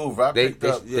drive Uber.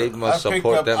 They must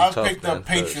support them I tough, picked up man,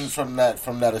 patrons from that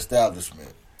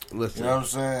establishment. Listen, You know what I'm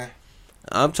saying?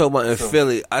 I'm talking about in So,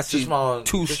 Philly. I see just my-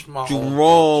 two just my own strong thoughts, you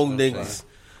know what I'm niggas.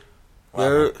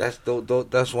 Wow.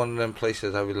 That's one of them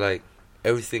places I be like,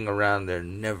 everything around there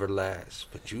never lasts.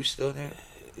 But you still there?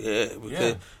 Yeah, because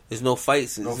Yeah. there's no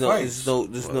fights. No There's fights.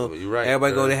 there's Well, no. you're right.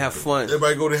 Everybody go There to is have no- fun.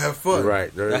 Everybody go to have fun. You're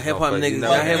right. There Y'all is hip no hop fight. niggas. You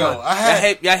Y'all never hip know. hop. Y'all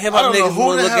hip I hop don't know niggas who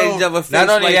want to the look at hell- each other face. Not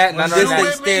only like, that, not was only you that,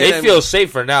 with me? they feel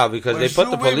safer now because they Was put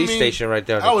you the with police me? station right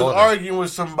there in the I was corner. arguing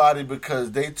with somebody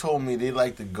because they told me they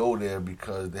like to go there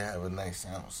because they have a nice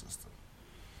sound system.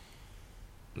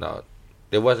 No,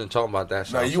 they wasn't talking about that.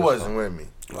 No, sound you system. wasn't with me.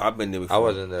 Well, I've been there before. I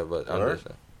wasn't there, but I'm Word? just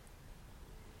saying.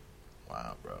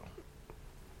 Wow, bro.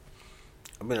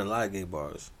 I've been in a lot of gay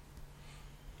bars.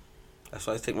 That's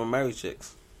why I take my married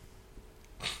chicks.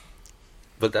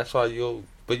 But that's why you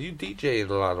DJ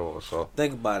a lot of, so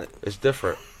Think about it. it's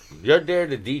different. You're there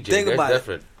to DJ. Think They're about it.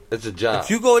 different. It's a job. If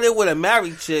you go there with a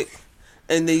married chick,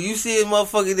 and then you see a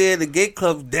motherfucker there at the gay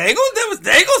club, they ain't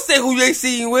gonna say who they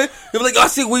see you with. They be like, oh, I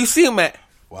see where you see him at.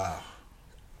 Wow.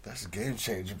 That's a game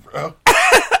changer, bro.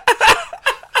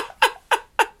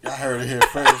 Y'all heard it here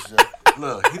first, yo.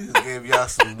 Look, he just gave y'all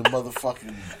some the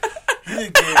motherfucking. He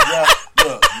just gave y'all.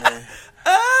 Look, man.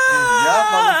 Y'all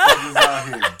motherfuckers out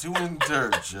here doing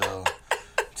dirt, yo.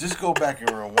 Just go back and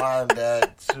rewind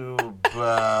that to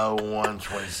about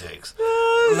 126.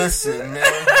 Listen, man.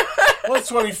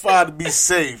 125 to be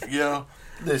safe, yo.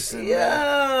 Listen, man.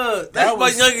 Yeah, That that's my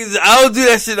was- youngest. I don't do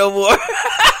that shit no more.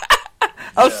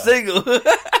 I'm Yeah. single.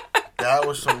 That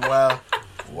was some wow.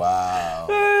 Wow.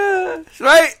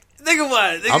 Right? Think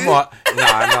about it. I'm on.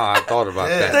 I thought about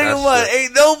Yeah. that. Think That's about it. it.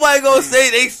 Ain't nobody gonna say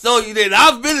they saw you there.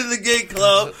 I've been in the gay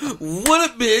club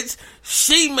with a bitch.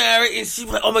 She married and she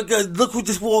be like, oh my god, look who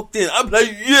just walked in. I'm like,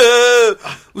 yeah.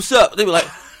 What's up? They be like,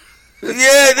 yeah,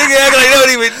 nigga, act like they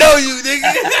don't even know you,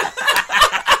 nigga.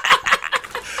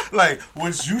 Like,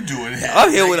 what you doing here?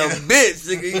 I'm here with a bitch,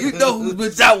 nigga. You know who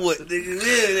bitch I with, nigga.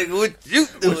 Yeah, nigga, what you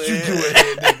doing? What you doing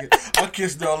here, nigga? I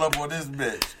kissed all up on this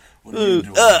bitch. What are you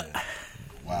doing here?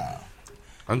 Wow.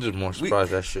 I'm just more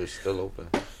surprised that shit's still open.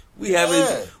 We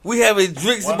having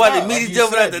drinks Why about not? to meet Like each you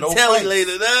other at said, the no telly fights.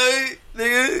 later,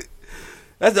 nigga.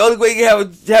 That's the only way you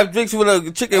can have drinks with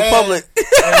a chick in public.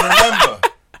 And remember,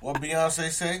 what Beyonce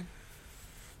say?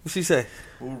 What she say?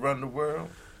 Who run the world?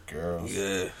 Girls.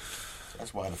 Yeah.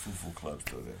 That's why the Foo Club's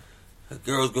still there. The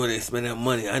girls go there and spend that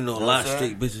money. I know a lot of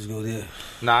straight bitches go there.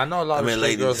 Nah, I know a lot of straight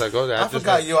ladies. girls that go there. I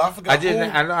forgot who.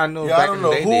 I know. Yo, I back don't in know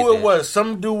the day they who it did. was.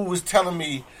 Some dude was telling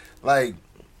me, like,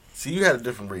 see, you had a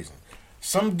different reason.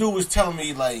 Some dude was telling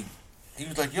me, like, he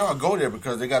was like, yo, I go there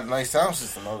because they got a nice sound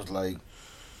system. I was like,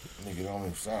 nigga, don't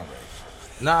even sound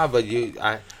right. Nah, but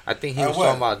I think he was what?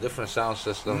 talking about a different sound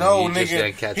system. No, and he nigga. just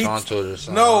didn't catch on to it or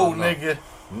something. No, I don't know. nigga.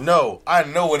 No, I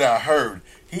know what I heard.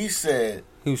 He said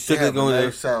He was they strictly have a going there.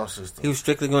 nice sound system. He was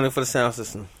strictly going there for the sound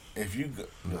system. If you go,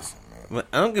 listen, man, But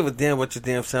I don't give a damn about your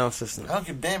damn sound system. I don't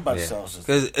give a damn about the Yeah. sound system.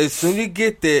 Because as soon as you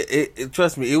get there,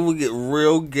 trust me, it will get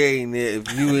real gay in there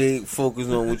if you ain't focused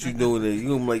on what you doing there. You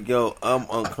gonna be like, yo, I'm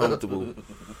uncomfortable. You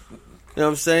know what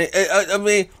I'm saying? I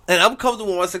mean, and I'm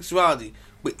comfortable with my sexuality.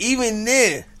 But even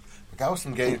there, That was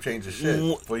some game changer shit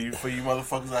for you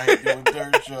motherfuckers out here doing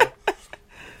dirt show.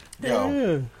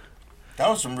 Yo, that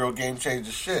was some real game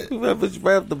changer shit.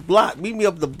 right up the block. Meet me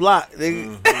up the block,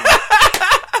 nigga.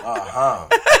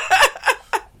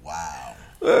 Wow.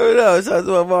 Word up. Shout out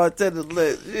to my bartender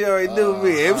list. She already knew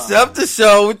me. It was up the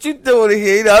show. What you doing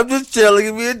here? You know, I'm just chilling.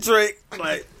 Give me a drink.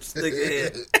 Like, stick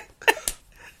it here.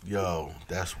 Yo,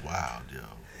 that's wild, yo.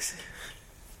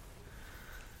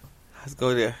 Let's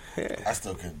go there. I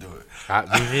still couldn't do it.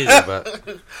 Me neither,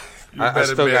 but I better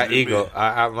still bet got than ego. me.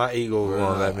 My ego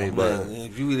won't let me. But Man,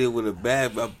 if you were there with a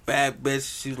bad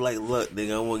bitch, she's like, look,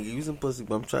 nigga, I want to give you some pussy,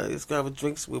 but I'm trying to grab a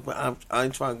drinks with me. I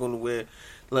ain't trying to go nowhere.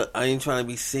 Look, I ain't trying to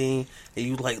be seen. And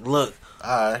you like, look,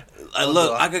 Alright.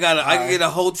 look, I could get a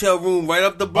hotel room right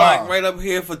up the block, Bomb. right up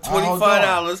here for Hold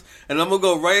 $25, and I'm gonna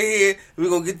go right here. And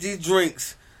we're gonna get these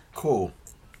drinks. Cool.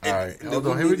 Alright, And hold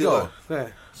then on, here we go.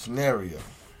 Okay. Scenario.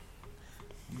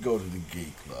 You go to the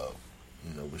gay club,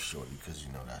 you know, with Shorty, because,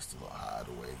 you know, that's the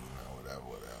hideaway, you know, whatever.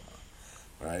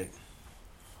 Right?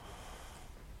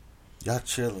 Y'all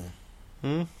chilling.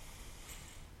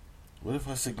 What if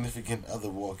a significant other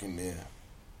walk in there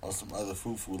or some other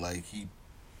foo-foo, like he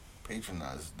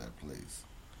patronizes that place?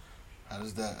 How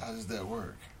does that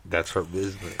work? that's her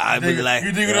business. I be like,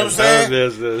 You dig what I'm That's saying? her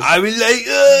business. I be like,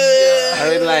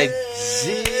 I be like,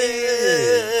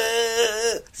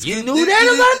 you knew that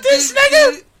about this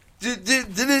nigga?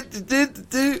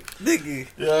 Nigga.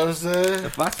 You know what I'm saying?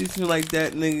 If I see something like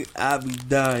that, nigga, I be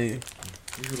dying.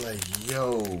 You be like,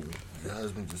 yo, your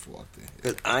husband just walked in.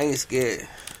 Cause I ain't scared.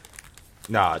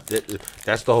 Nah,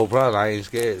 that's the whole problem. I ain't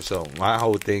scared. So my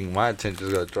whole thing, my attention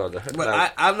is gonna draw the. But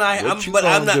like, I'm not. what you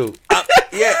gonna do?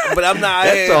 Yeah, but I'm not.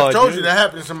 That's all. I told you that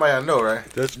happened to somebody I know, right?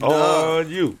 That's on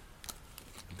you.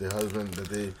 Their husband, that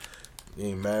they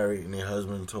ain't married, and their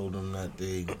husband told them that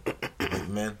they like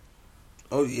men.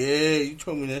 Oh yeah, you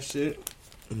told me that shit.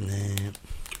 Man, You know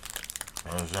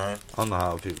what I'm saying? I don't know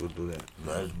how people do that.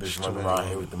 This bitch running around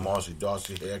here with the Marcy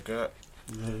Darcy haircut.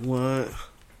 What?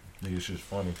 Nigga, shit's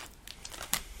funny.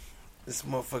 This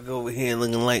motherfucker over here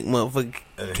looking like motherfucker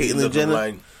And he Caitlyn looking Jenner.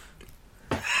 like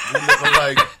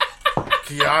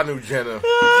Keanu Jenner.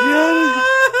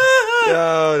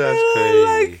 Yo, that's crazy.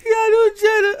 Like Keanu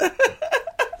Jenner.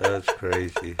 That's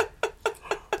crazy.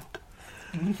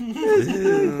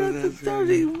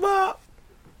 Dirty mop.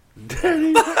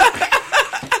 Dirty mop.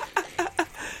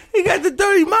 He got the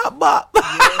dirty mop bop.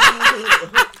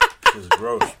 It's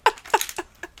gross.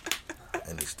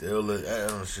 And they still look.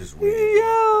 It's just weird.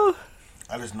 Yo.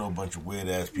 I just know a bunch of weird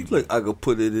ass people. Look, I could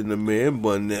put it in the man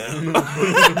bun now.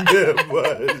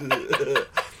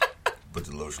 Put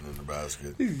the lotion in the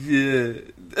basket. Yeah.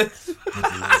 Put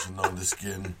the lotion on the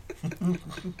skin.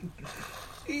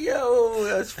 Yo,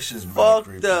 that's That shit's mad fucked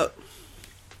creepy. up.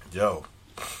 Yo.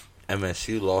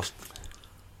 MSU lost.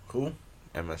 Who?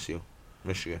 MSU,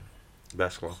 Michigan,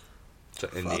 basketball to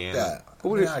Fuck Indiana. that.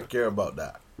 Who did I care about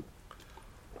that?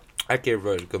 I care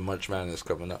very good. March Madness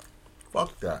coming up.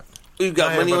 Fuck that. You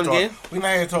got money on the game? We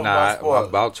not here talking Nah, about I'm sports.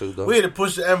 about to though. We here to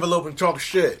push the envelope and talk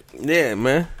shit. Yeah,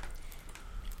 man.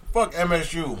 Fuck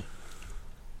MSU.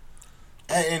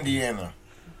 And Indiana.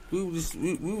 We were just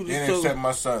They didn't accept talking.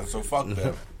 my son, so fuck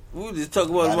them. We were just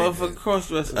talking about Nah, they motherfucking did. cross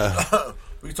dressing.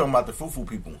 We talking about the foo-foo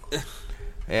people.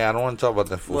 Yeah, I don't want to talk about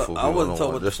the Well, foo-foo. I wasn't people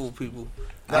talking no about the more. fool people.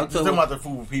 Not I'm talking talking about the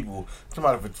foo-foo people. I'm talking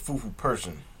about the foo-foo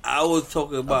person. I was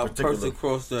talking about particular. person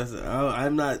cross dressing.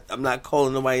 I'm not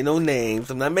calling nobody no names.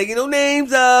 I'm not making no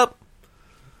names up.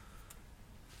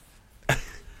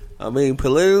 I mean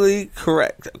politically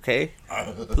correct, okay?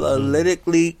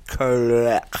 Politically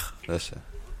correct. Listen.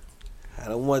 I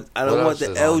don't want What the else is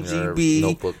on your LGB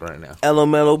notebook right now.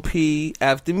 LMLOP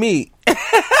after me.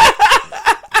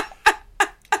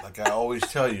 Like I always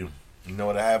tell you, you know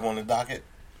what I have on the docket?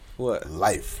 What?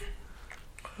 Life.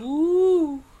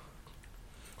 Ooh.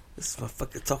 This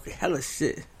motherfucker talking hella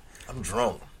shit. I'm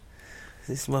drunk.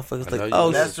 This motherfucker's I know like, you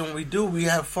oh, do. That's when we do. We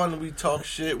have fun. We talk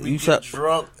shit. We You get shot-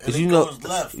 drunk, and cause it you know, goes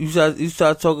left. you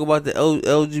start talking about the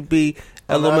LGB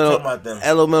I'm not talking about them.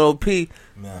 LMLOP.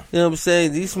 Nah. You know what I'm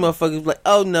saying? These motherfuckers like,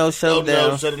 oh no, shut Oh, them down.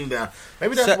 no, shutting down.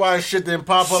 Maybe that's Shut- why shit didn't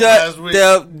pop up Shut last week.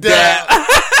 them down.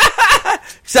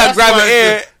 Stop That's grabbing why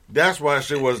air. shit- That's why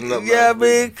shit wasn't up. Yeah, last I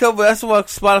mean, week. come on. That's why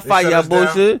Spotify They shut y'all us down.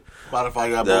 bullshit. Spotify got You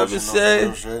know what I'm bullshit. No saying?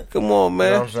 real shit. Come on, You know what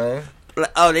man. I'm saying?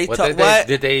 Like, oh, they What talk did what?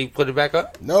 did they put it back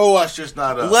up? No, that's just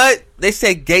not up. What? They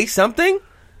said gay something?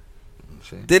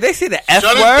 See. Did they say the F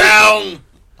Shut word? it down.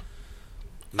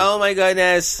 Oh my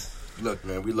goodness. Look,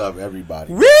 man, we love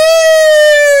everybody. Woo!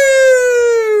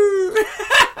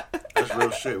 That's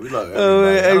real shit. We love Oh,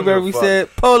 everybody. I don't everybody give we a fuck.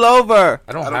 said, pull over.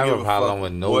 I don't, I don't have give a problem fuck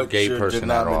with no what gay your person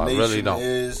at all. I really denomination don't.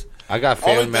 is. I got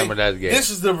family Only thing- member that's gay. This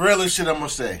is the realest shit I'm gonna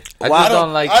say. I Why just don't-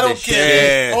 don't like I don't this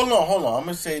care. Yeah. Hold on. I'm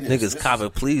gonna say this. Niggas This copping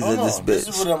is- please hold in this on. This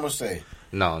is bitch. what I'm gonna say.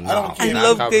 No, no. I don't care. I I'm not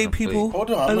love covering gay the plea. people.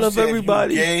 Hold on. I'm I gonna love say if you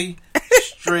everybody. gay,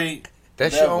 straight.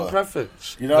 That's your own whatever.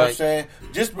 preference. You know what I'm Like, saying?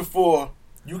 Just before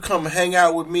you come hang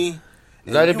out with me,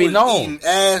 and Let it you be was known. eating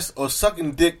ass or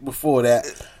sucking dick before that.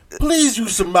 Please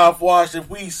use some mouthwash if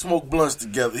we smoke blunts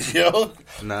together, yo.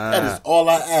 Nah. That is all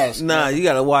I ask. Nah, man. you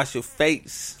gotta wash your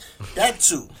face That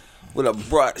too. with a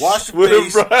brush. Wash your With a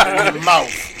face brush. and your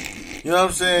mouth. You know what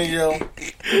I'm saying, yo?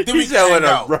 Then we said can with hang a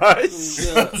out. brush. You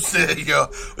know what I'm saying, yo?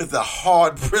 With a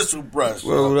hard bristle brush.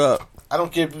 yo. Roll up. I don't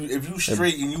care if you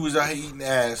straight and you was out here eating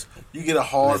ass, you get a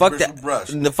hard Fuck bristle that. brush.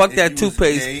 Fuck If that you was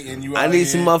toothpaste. gay and you I out need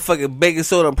some here- motherfucking baking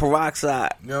soda and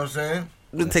peroxide. You know what I'm saying?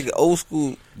 I'm gonna take it old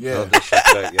school. Yeah. No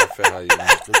disrespect. Yeah, I feel how you mean.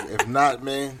 'Cause if not,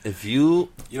 man, If you,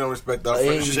 you don't respect our Hey.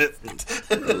 friendship.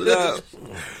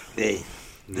 Hey,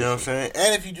 You know what I'm saying?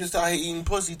 And if you just out here eating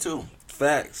pussy too.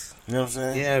 facts. You know what I'm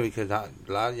saying? yeah, because a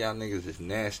lot of y'all niggas is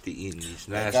nasty eating these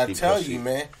Like nasty I tell pussy. you,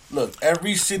 man. Look,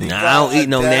 every city Nah, got I don't a eat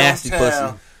no nasty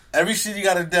downtown. pussy. Every city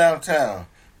got a downtown.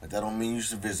 But that don't mean you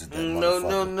should visit that No,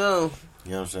 motherfucker. no.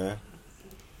 You know what I'm saying?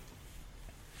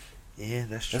 Yeah,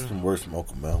 that's true. That's some worse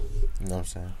smoker, Mel. You know what I'm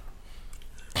saying?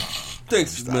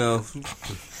 Thanks, Mel. But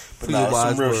For nah, your that's some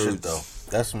wise real words. shit, though.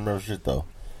 That's some real shit, though.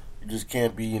 You just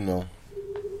can't be,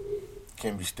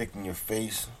 can't be sticking your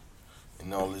face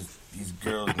and all these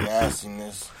girls'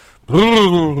 nastiness.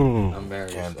 I'm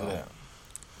married. Can't do So. that.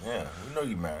 Yeah, we know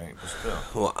you married, but still.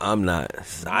 Well, I'm not.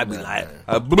 I be Nah, like,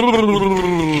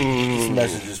 This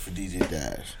message is for DJ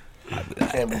Dash. You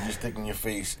can't be just sticking your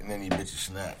face and then you bitches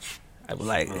snatch. I be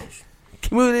like, Gross.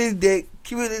 community dick,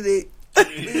 community dick.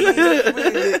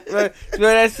 Remember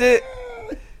that shit?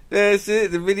 That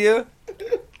shit, the video?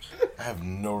 I have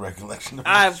no recollection of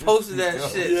I that shit. posted that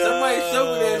shit. Somebody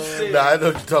showed me that shit. Nah, I know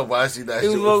what you're talking about. I see that It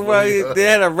shit. was walking around funny, here. huh? They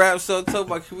had a rap song talking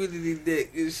about community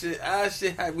dick and shit.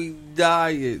 Shit had me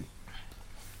dying.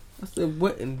 I said,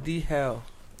 what in the hell?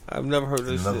 I've never heard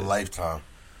this Another shit. lifetime.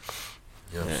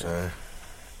 You know what I'm saying?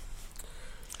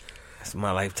 That's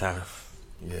my lifetime.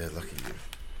 Yeah, lucky you.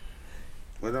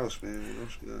 What else, man? What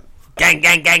else you got? Gang,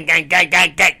 gang, gang, gang, gang,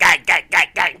 gang, gang, gang, gang, gang,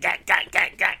 gang, gang, gang,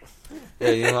 gang, gang.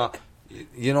 Yeah,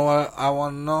 you know what I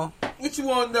want to know? What you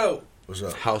want to know? What's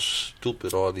up? How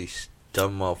stupid all these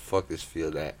dumb motherfuckers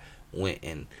feel that went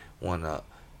and wanna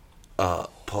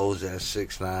pose at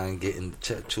 6ix9ine, getting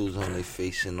tattoos on their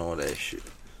face and all that shit.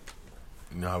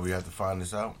 You know how we have to find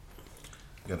this out?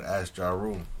 You gotta ask Ja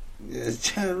Rule. Yeah,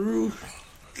 Ja Rule.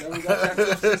 You got a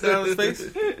tattoo of 6ix9ine on his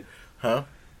face? Huh?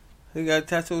 You got a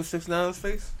tattoo of 6ix9ine on his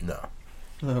face? No.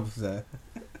 What was that?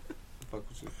 Fuck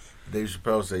with you. Dave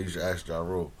Chappelle said you should ask Ja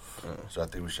Rule. So I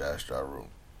think we should ask Ja Rule.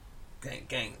 Gang,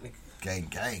 gang, nigga. Gang,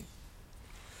 gang.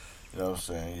 You know what I'm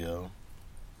saying, yo?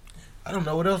 I don't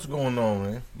know what else going on,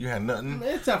 man. You had nothing? Man,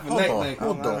 it's time for Hold night on. night.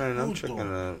 Hold on. I'm Hold checking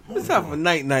on. It's time for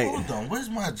night night. Hold on. Where's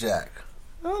my jack?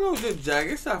 I don't know, good Jack.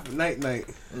 It's time for night night.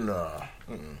 Nah.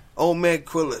 Mm-mm. Old man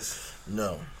Quillis.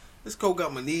 No. This coat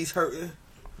got my knees hurting.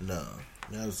 No.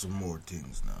 There's some more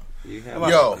things now. You How about-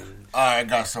 Yo, I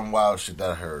got some wild shit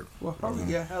that I heard. Well, hurry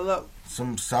your hell up.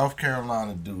 Some South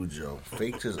Carolina dude, yo,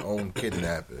 faked his own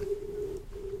kidnapping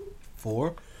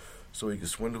For? so he could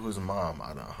swindle his mom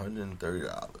out of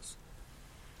 $130.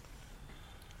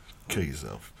 Kill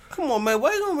yourself. Come on, man.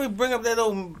 Why you gonna bring up that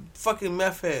old fucking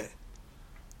meth head?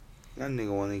 That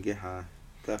nigga want to get high.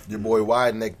 Definitely. Your boy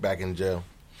Wide Neck back in jail.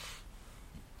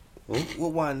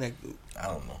 What wine neck do? I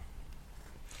don't know.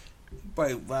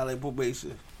 Probably violate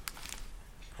probation.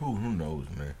 Who knows,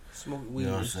 man? Smoke weed. You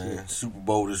know what I'm and saying? shit. Super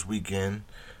Bowl this weekend.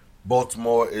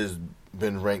 Baltimore is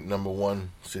been ranked number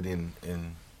 1 city in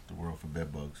the world for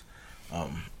bed bugs.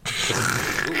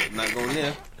 Ooh, not going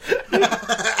there.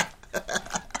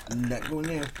 Not going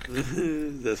there.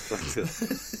 That's fucked up.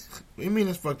 What do you mean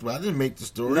it's fucked up? I didn't make the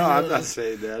story. No, I'm not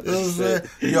saying that. I You know what I'm just saying?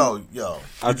 said, Yo.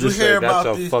 I Did you just hear said that's about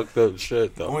some these? fucked up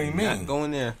shit, though. What do you Not mean?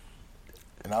 going there.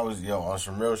 And I was, on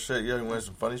some real shit, yo. You want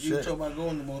some funny You shit? talking about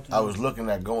going to Baltimore? I was looking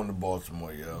at going to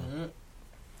Baltimore, yo.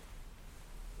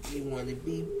 You want to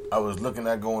be? I was looking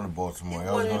at going to Baltimore.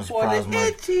 I was going to for surprise the my,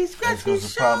 itchy, I was scratchy going to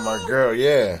surprise my show. girl.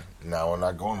 Yeah. No, we're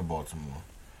not going to Baltimore.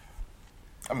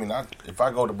 I mean, if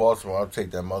I go to Baltimore, I'll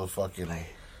take that motherfucking.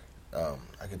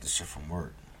 I get this shit from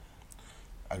work.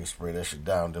 I can spray that shit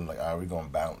down. Then like, all right, we gonna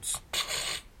bounce.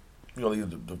 We gonna leave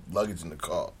the luggage in the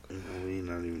car. We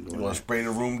not even You doing gonna that. spray the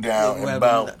room down Nigga and have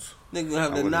bounce. Nigga gonna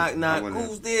have I the wouldn't- knock. I wouldn't-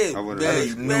 Who's there? I wouldn't-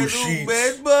 Bed, New bed, sheets.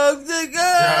 bed bugs, nigga. You know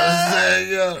what I'm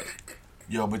saying, yo?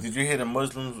 Yo, but did you hear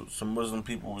some Muslim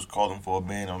people was calling for a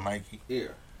ban on Nike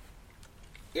Here.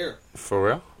 For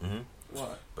real?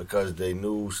 What? because they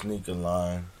new sneaker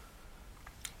line,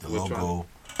 the Which logo,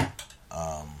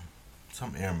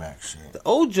 some Air Max shit. The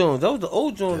old Jones. That was the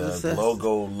old Jones. that The said,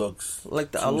 logo looks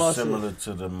like the too Allah. similar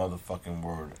to the motherfucking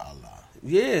word Allah.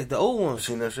 Yeah, the old You ones.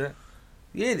 seen that shit?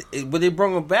 Yeah, but they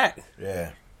brought them back.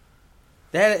 Yeah.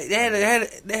 They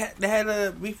had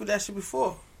a beef with that shit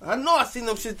before. I know I seen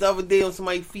them shit the other day on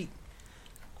somebody's feet.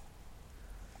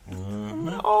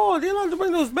 Oh, they allowed to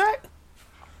bring those back?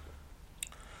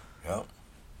 Yep.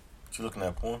 You looking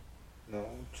at porn? No,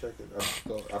 check it.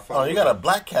 I found Oh, you got a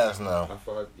black cast now.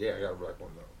 Yeah, I got a black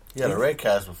one, though. You had a red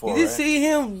cast before, You did right? see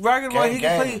him bragging about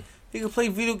Gang. he can play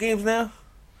video games now?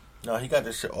 No, he got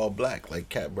this shit all black, like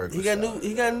Cat Burglar.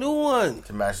 He got a new one.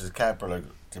 to match his Cat Burglar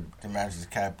to match his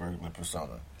Cat Burglar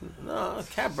persona. No,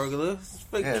 cat burglar.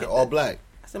 Yeah, it's all black.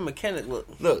 That's a mechanic look.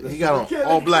 Look, he got on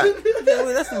all black. Yeah,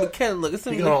 that's the mechanic look. It's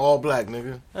a He got on all black,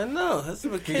 nigga. I know. That's the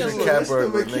He's mechanic a look. Cat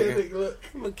Burglar, nigga.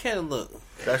 Mechanic look.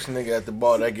 That's the nigga at the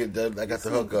bar that got the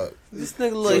hookup. This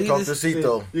nigga So look. talk to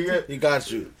Cito. You He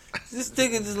got you. This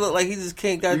nigga just look like he just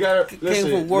came listen,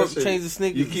 from work, listen. changed the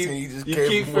sneakers. He just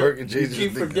came from work and you changed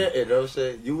keep his nigga. forgetting, you know what I'm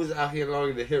saying? You was out here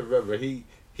longer than him, remember?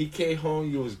 He came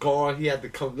home, you was gone, he had to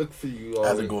come look for you. I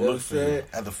had to always, go you know look what for I'm you. saying?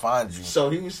 I had to find you. So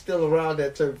he was still around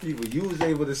that certain people. You was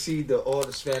able to see all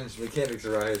the Spanish mechanics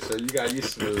around here, so you got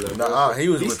used to it. Nah, he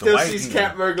was he with the still white sees people.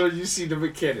 Cat Burglar, you see the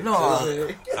mechanics. No. you know what I'm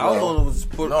saying? I don't know what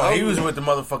was No, he was with the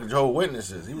motherfucking Jehovah's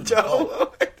Witnesses. He was the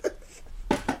cult.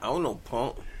 I don't know,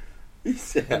 punk. He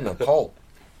said, In the cult.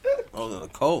 I was in a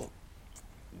cult.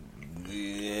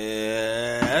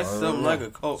 Yeah, that's something like a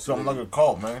cult. Something like a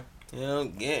cult, man. You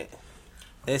don't get.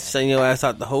 They send your ass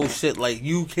out the whole shit like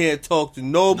you can't talk to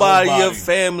nobody. Your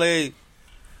family.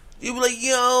 You be like,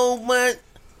 yo, man,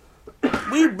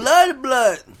 we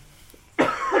blood.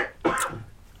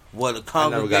 Well, the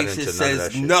congregation into none of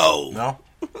that says shit. no. No?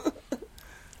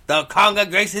 The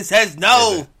congregation says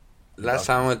no. last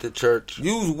time I went to church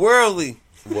Use worldly.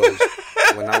 was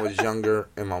when I was younger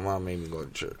and my mom made me go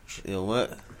to church. You know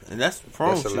what? And that's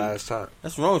wrong That's with the you. last time.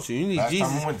 That's wrong with you. You need Last Jesus.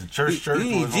 time I went to church, you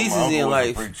need was when Jesus my in your uncle was a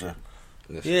life. preacher.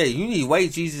 Yeah, you need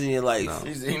white Jesus in your life. No.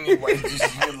 You need white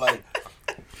Jesus in your life.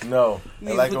 No. You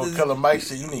And like put on this- Killer Mike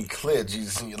said, you need clear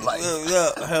Jesus in your life.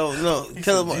 No, hell no. He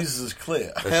Kill said him. Jesus is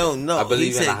clear. Hell no. I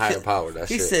believe He in a said, higher power. That's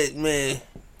He it. said, man,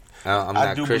 I'm I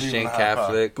not do believe in Christian, a higher power.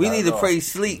 Catholic. we Not need at to all. pray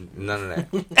sleep. None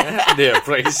of that. Yeah,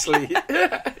 pray sleep. You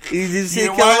see the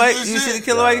didn't Killer watch Mike? this You see shit? the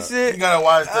Killer Mike You shit? gotta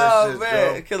watch that Oh shit,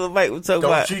 man, Joe. Killer Mike, we're talking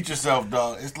Don't about. cheat yourself,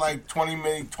 dog. It's like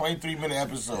 23-minute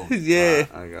episode. Yeah.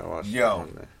 I gotta watch Yo. that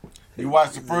one, man. You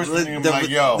watch the first one, you're gonna be like,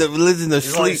 yo. the religion of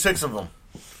There's only sleep. 6 of them.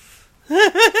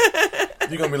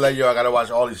 You're gonna be like, yo, I gotta watch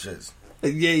all these shits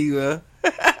Yeah, you are.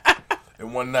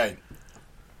 in one night.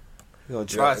 You gonna Yeah,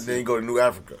 try and then you go to New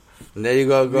Africa. And there you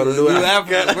go to New New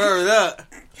Africa, word up.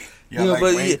 Yeah, You like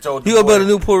gonna when he told you the gonna go to boy-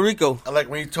 New Puerto Rico. I like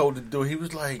when he told the dude, he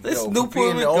was like, This yo, New for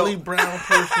being Puerto the Rico. only brown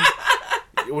person.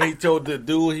 When he told the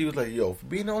dude, he was like, yo, for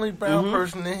being the only brown Mm-hmm.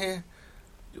 person in here,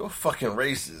 you're fucking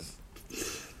racist.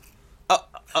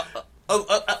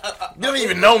 You don't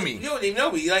even know me. You don't even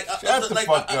know me. Like, Shut the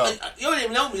fuck up. You don't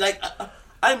even know me. Like,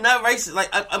 I'm not racist. Like,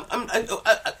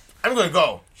 I'm gonna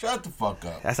go. Shut the fuck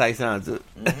up. That's how he sounds. Dude.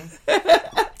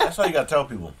 That's how you gotta tell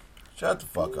people. Shut the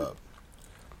fuck up.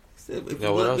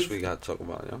 Yo, what else we gotta talk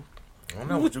about, yo? I don't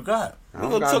know what you got. I We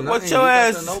don't gonna got talk about nothing. your You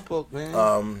got ass. the notebook,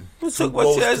 man. Let's Super talk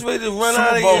about your ass Bowl's- ready to run Super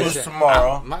out of Bowl here. is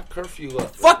tomorrow. My curfew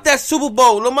up. Fuck that Super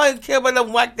Bowl. Nobody care about that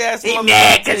whack ass. He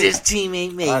mad because his team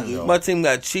ain't I made it. know. My team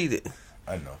got cheated.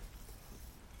 I know.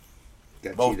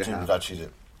 Got Both cheated teams out. got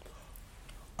cheated.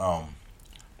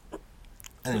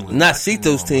 Anyway, Not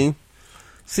Cito's team.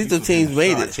 Cito teams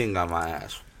made My it. team got my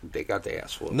ass. They got their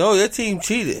ass full. No, your team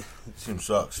cheated. Team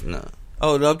sucks. No.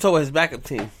 Oh no, I'm talking about his backup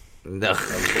team. No.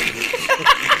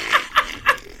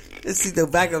 Let's see the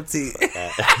backup team.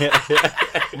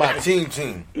 My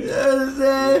team.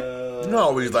 You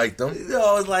always like them. You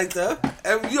know, it's like that.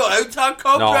 Every time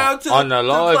come No, down to on the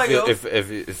law, playoffs.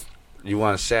 if you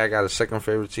want to say I got a second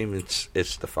favorite team,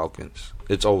 it's the Falcons.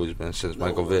 It's always been since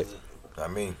Michael Vick. I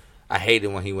mean, I hated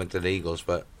when he went to the Eagles,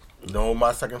 but you know what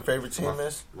my second favorite team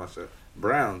is? what's it?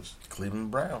 Browns. Cleveland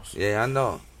Browns. Yeah, I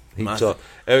know. He My- talk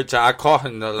every time I call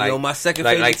him though, like my second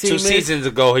like favorite team 2 is seasons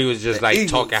ago, he was just the like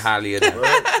Eagles. talking highly of them.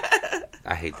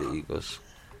 I hate the Eagles.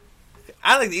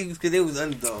 I like the Eagles because they was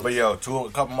underdogs. But yo, a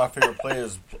couple of my favorite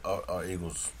players are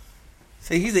Eagles.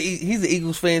 See, he's the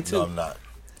Eagles fan too. No, I'm not.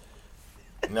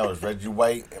 No, it's Reggie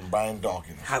White and Brian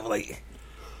Dawkins. I like.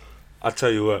 I'll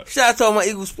tell you what. Shout out to all my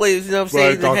Eagles players. You know what I'm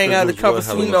saying? Brian They hang out in the Dawkins cover was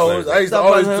suite. one You hell of a know, I used to Stuff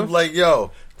always like be him. like,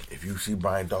 yo, if you see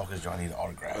Brian Dawkins, y'all need an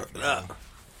autograph. you know?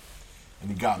 And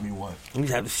he got me one. We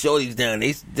had the shorties down. I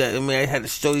had the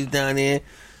shorties down there.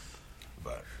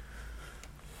 But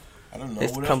I don't know.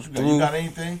 It's What come else you got? through. You got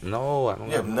anything? No, I don't.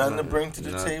 You have nothing to bring to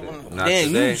the Nothing. table? Not Damn,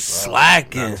 today. you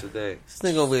slacking. Not today. This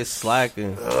nigga over here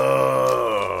slacking.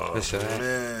 Oh, Listen,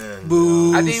 man.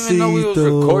 Boo. I didn't even know we was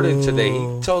recording today.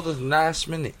 He told us last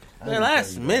minute. Man,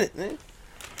 last minute, man.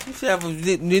 You should have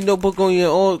a notebook on you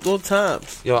all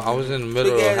times. Yo, I was in the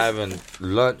middle Big of ass- having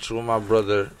lunch with my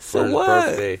brother So for his what?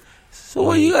 birthday. So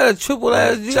what? You got a triple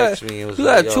X? You got Text me, it was you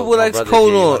like, got a yo, triple my X brother coat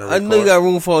did, you on. wanna I know you record? got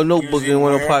room for a notebook Usually in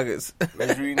one of the where? pockets.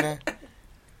 Let's read that.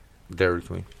 Dairy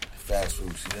Queen. Fast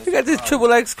food. See, that's You got this the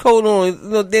triple X coat on. You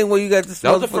know, then where you got this.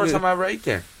 That was the first motherfucker- time I ever ate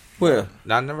there. Where?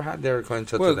 No, I never had Dairy Queen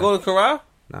until Where? today. Golden Corral?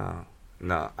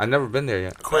 No, I never been there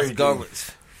yet. Query That's Dean. garbage.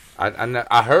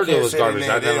 I heard it Can't was say their garbage.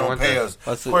 name, I they never don't went pay there. us.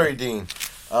 That's it. Query Dean.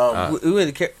 We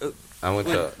went to I went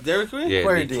to Dairy Queen? yeah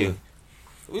Query DQ. Dean.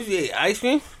 What you ate? Ice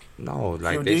cream? No,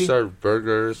 like QD? they serve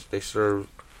burgers. They serve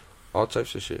all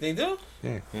types of shit. They do?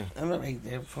 Yeah. I never ate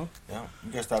there before. Yeah,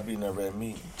 you gotta stop eating that red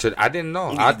meat. I didn't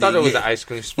know. Yeah, I thought it was yeah. an ice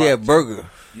cream spot. Yeah, burger.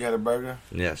 You had a burger?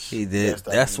 Yes. He did. Yes,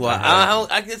 That's why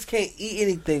I just can't eat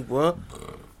anything, bro.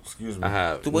 Excuse me. I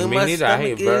have. The way Me my neither. I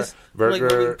hate stomach is, I'm, like,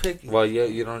 burger. really picky. Well, yeah,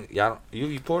 you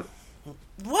eat pork?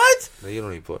 What? No, you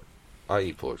don't eat pork. I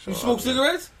eat pork. So You smoke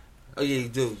cigarettes? Oh yeah, you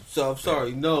do. So I'm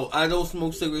sorry. No, I don't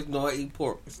smoke cigarettes. No, I eat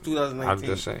pork. It's 2019. I'm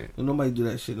just saying. Well, nobody do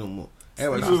that shit no more.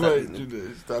 Everybody This is stop right. eating it. Do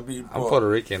this. Stop eating I'm pork. Puerto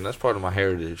Rican. That's part of my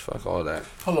heritage. Fuck all that.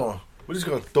 Hold on. We're just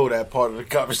gonna throw that part of the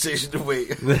conversation away.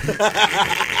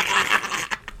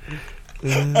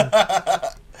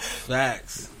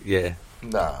 Facts. Yeah.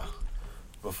 Nah.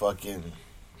 But fucking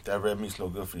that red meat's no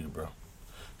good for you, bro.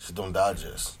 Just don't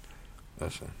digest.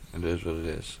 Listen, it is what it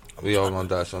is. We all gonna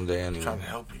die someday I'm trying anyway. to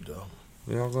help you, though.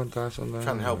 We all gonna die someday. I'm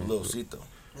trying to help anyway. Lil Cito.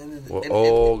 We're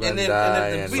all gonna die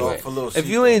It's anyway. all for Lil If Cito.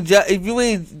 you ain't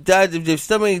if your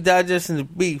stomach ain't digesting the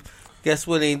beef, guess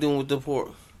what they ain't doing with the pork?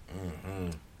 Mm-hmm.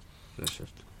 Listen,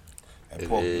 That it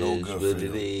pork no is good what for it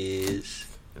you. is.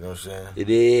 You know what I'm saying? It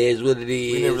is what it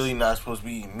We is. really not supposed to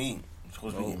be eating meat. We're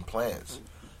supposed to be eating plants.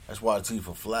 That's why it's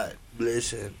for flat.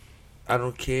 Listen, I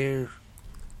don't care.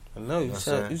 I know you Know what I'm sound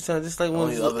saying? you sound just like one of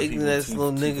Only those little other people ignorant ass teeth-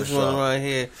 little teeth niggas are running sharp. around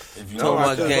here If you talking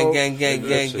notice about that, gang.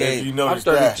 if you notice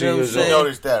I'm that, 32 years you old.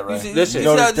 notice that, You right? see, You Listen. you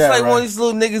notice sound just that, like one of right? these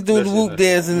little niggas doing the Listen, whoop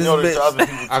dance in You this notice bitch. other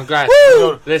people. I'm glad.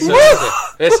 Woo! Listen.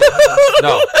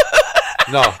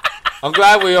 No. I'm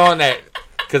glad we're on that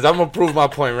because I'm gonna prove my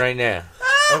point right now.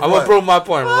 I'm gonna what? prove my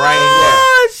point right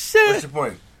Oh What's shit! your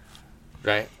point?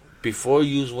 now. Right before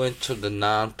you went to the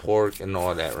non-pork and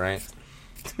all that, right?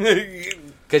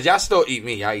 Because y'all still eat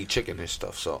meat. Y'all eat chicken and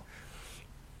stuff. So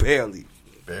Barely.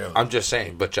 Barely. I'm just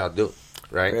saying, but y'all do,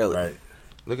 right? Barely. Right.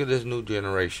 Look at this new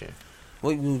generation.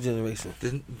 What new generation?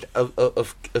 This,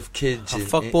 of kids and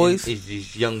fuck boys? and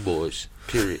these young boys.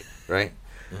 Period. Right.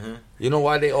 Mm-hmm. You know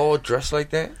why they all dress like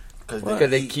that? Because Because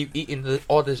they keep eating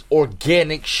all this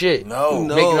organic shit. No.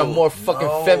 Making them more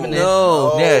fucking feminine.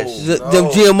 No. Yes. Them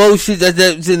GMO shit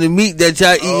that's in the meat that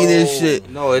y'all eating and shit.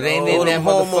 No, it ain't All in that them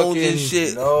hormones and motherfucking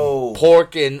shit. No.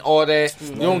 pork and all that.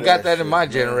 You don't of got that that in my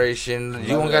shit, man. generation. None You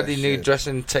don't of got that these shit. niggas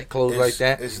dressing tech clothes It's, like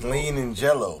that. It's lean and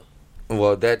jello.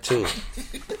 Well, that too.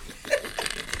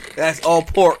 That's all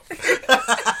pork.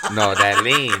 No, that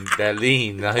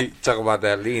lean. Now you talk about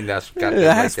that lean. That's got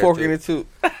That has pork in it too.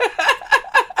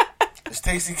 It's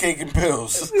Tasty cake and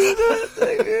pills. You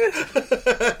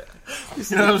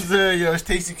know what I'm saying? Yo, it's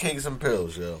tasty cakes and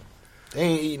pills, yo. They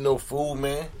ain't eating no food,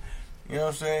 man. You know what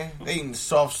I'm saying? They eating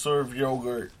soft serve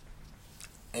yogurt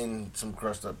and some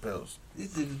crushed up pills.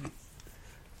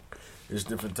 It's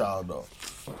different Tylenol.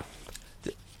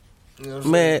 You know what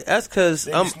I'm Man, saying? that's because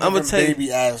They I'm be gonna sniffing tell you.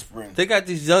 baby aspirin. They got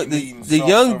these young, Eating the soft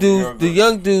young serve dudes, yogurt. the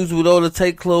young dudes with all the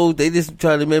tight clothes. They just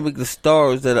try to mimic the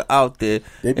stars that are out there,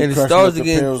 They be and the crushing stars up the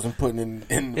again. pills and putting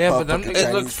in Yeah, but them motherfucking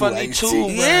niggas look Chinese funny food, iced too, tea.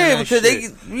 man. Yeah, that because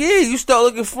shit. you start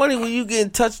looking funny when you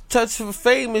getting touch for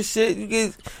fame and shit. You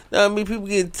get, I mean, people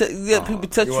get, people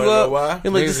touch You you wanna know up. why?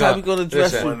 They're like, this how we gonna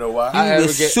dress Listen, You wanna you. know why? You I be a ever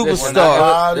get- listen,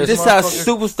 superstar. this This how motherfucker-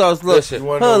 superstars look. Listen, You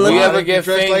wanna Huh, know let we me- why ever they get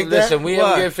dress famous? like that? Listen, we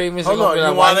Why? ever get famous? Hold and on, be you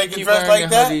like, why why they you get keep dressed wearing like a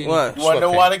that? hoodie and Why? You want to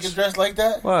know why they sweatpants? get dressed like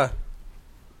that? Why?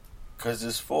 Because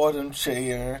it's 4 of them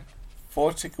chicken,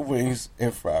 4 chicken wings,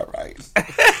 and fried rice.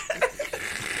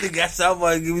 Nigga, got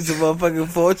somebody give me some motherfucking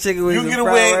 4 chicken wings. You and get a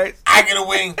fried wing, rice. I get a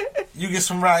wing. You get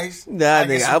some rice. Nah, I get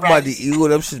nigga, some I'm about to rice. eat all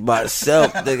them shit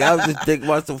myself. Nigga, I was just thinking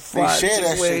about some They fried share chicken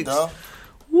that shit, wings. though.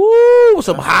 Woo, with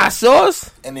some hot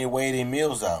sauce. And they weigh their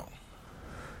meals out.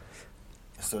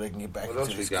 So they can get back What into else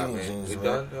the we got, skinny man? jeans, We man.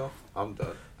 done, yo? I'm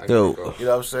done. I Yo. gotta go. You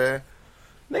know what I'm saying?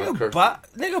 Nigga, curfew. buy.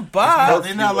 Nigga, No, buy.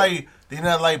 they're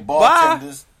not like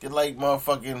bartenders. They're like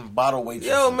motherfucking bottle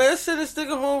waitresses. Yo, man, send this nigga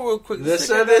home real quick. Let's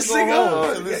send this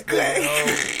nigga home. This guy.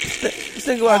 This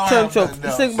nigga about I don't to turn have to nothing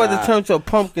this nigga about to else. turn to a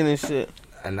pumpkin and shit.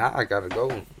 And now I gotta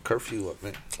go. Curfew up,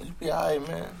 man. You be alright,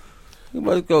 man. You about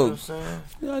to You know go. what I'm saying?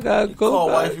 Yeah, I gotta You go. call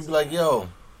wife, guys. you be like, yo,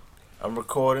 I'm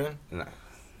recording. Nah.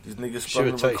 These niggas She would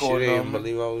fucking tell you she recording didn't on me.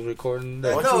 believe I was recording Why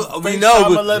that. don't No, you we FaceTime know,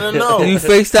 but- and let her know. You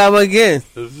FaceTime again.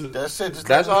 That's it. Just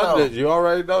That's let her all. know. You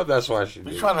already know that's why she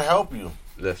We did. trying to help you.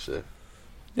 Listen,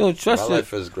 You don't my trust it.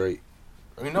 life is great.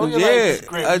 We know your Yeah, life is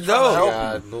great. I We trying know. to help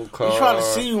God, you. new car. We trying to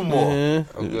see you more. Mhm.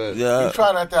 I'm good. Yeah. We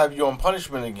trying not to have you on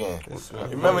punishment again.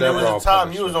 Remember there was Never a on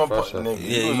time you was on punishment. punishment.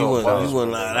 Yeah, Nigga, you was on were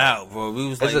punishment. not out, bro. We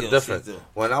was It's like, a yo, different. sister.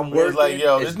 When I'm We was working, like,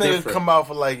 yo, this it's nigga different. come out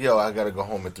for like, yo, I gotta go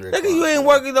home at 3 o'clock. Nigga, you ain't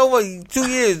working over 2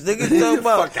 years. Nigga, talking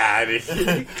about. Fuck out of here.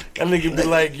 That nigga be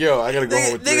like, yo, I gotta go home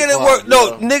Nigga, at 3 nigga didn't o'clock. work. No,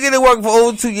 yo. nigga didn't work for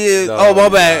over 2 years. No, Oh my you're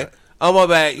bad. not. Oh my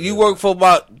bad. You work for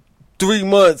about 3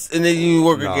 months and then you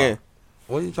work Nah. again,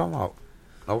 What are you talking about?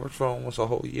 I worked for almost a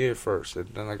whole year first, and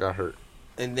then I got hurt.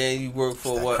 and then you work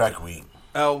for That what? crack weed.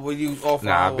 Oh, were you off?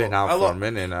 Nah, I've been out how for a long?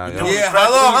 minute now. You yo. doing Yeah, crack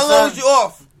how long? weed, How long was son? you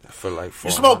off? For like 4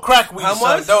 You smoke months. crack weed, How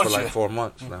son, much? don't For you? like 4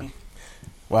 months now.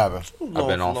 What happened? I've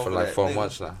been on Long for like that, 4 nigga.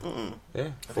 months now. Yeah, I 4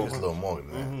 think it's a months. little more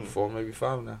than that. 4, maybe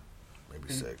 5 now.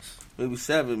 Maybe 6. Maybe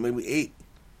 7, maybe 8.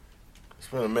 It's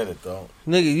been a minute, though.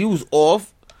 Nigga, you was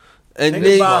off, and Think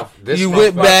then about this you month,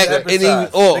 went about back the and then you was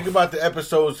episodes. off. Think about the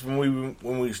episodes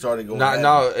when we started going. No, at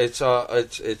no,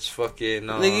 it. it's fucking.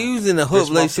 Nigga, you was in a hook this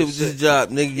month relationship with is this sick. job.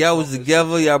 Nigga, y'all was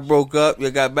together. Y'all broke up. Y'all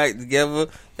got back together.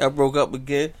 Y'all broke up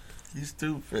again. You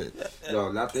stupid. No,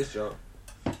 not this job.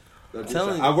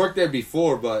 telling you. I worked there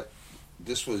before, but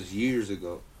this was years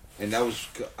ago, and that was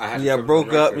I had. to Y'all put broke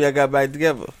on the up. record. Y'all got back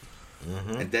together.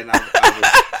 And then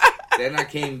I then I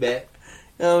came back,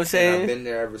 You know what I'm and I've saying? been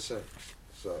there ever since.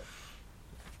 So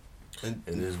It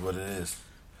is what it is.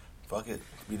 Fuck it.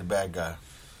 Be the bad guy.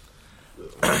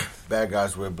 Bad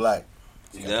guys wear black.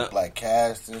 You got Yeah. the black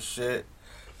cast and shit.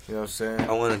 You know what I'm saying?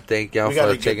 I want to thank y'all We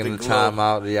gotta for get taking the the glow. time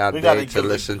out of y'all We gotta day get to the-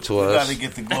 listen to We us gotta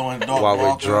get the glowing dog while we're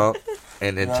walker. drunk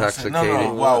and You know what I'm saying? intoxicated.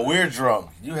 No, while we're drunk.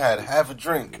 You had half a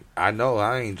drink. I know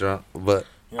I ain't drunk, but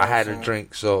You know I had what a I'm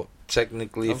drink, so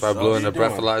technically, if I'm I so- blew what in you the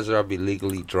doing? breathalyzer, I'll be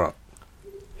legally drunk.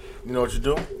 You know what you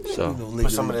do? So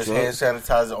Put some of this hand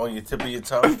sanitizer on your tip of your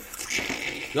tongue.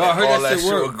 Yo, I heard All that that shit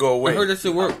shit work. would go away. I heard that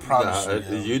shit work. Promise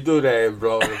you. you do that,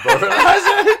 bro. The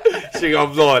breathalyzer, she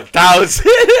gonna blow 1,000.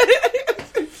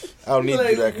 I don't need to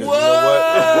do that because you know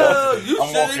Whoa, what? you I'm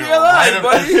shouldn't walking be alive,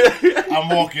 right buddy. up, I'm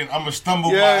walking. I'm gonna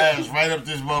stumble my Yeah. ass right up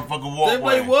this motherfucking They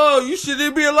walkway. like, whoa, you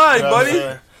shouldn't be alive, You know what I'm buddy.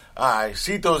 saying? All right,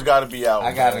 Cito's got to be out.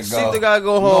 I gotta man. go. See, they gotta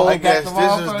go home. I guess this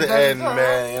is the end,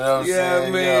 man. You know what I'm Yeah,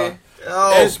 saying? man.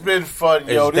 Yo, it's been fun,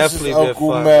 yo. It's This is definitely been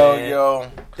Uncle fun, Mel, man. yo.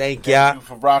 Thank Thank ya. you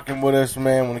for rocking with us,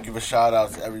 man. Want to give a shout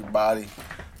out to everybody.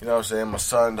 You know what I'm saying? My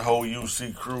son, the whole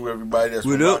UC crew, everybody that's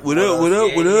What been up, rocking what with up, us. what up,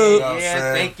 what You know up? what I'm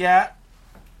saying? ya.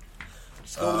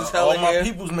 School is hell all in my here.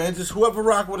 peoples, man. Just whoever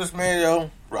rock with us, man, yo.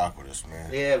 Rock with us, man.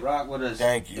 Yeah, rock with us.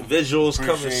 Thank you. The visuals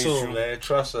coming Appreciate soon, you. man.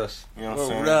 Trust us. You know what I'm What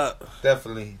saying? up?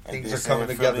 Definitely. Like Things they are say coming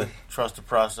in together. Philly, trust the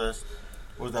process.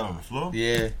 What was that on the floor?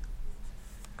 Yeah.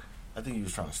 I think he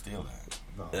was trying to steal that.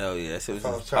 Hell yeah, that shit was If I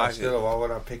in was his trying to pocket. steal it, why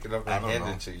would I pick it up I and don't hand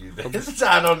know. it to you?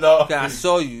 I don't know. I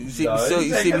saw you. You see No, me, saw you.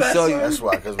 you See me, think saw you. That's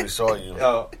why, because we saw you.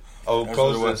 Oh, That's what it was.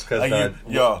 close this, Like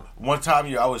because yo, one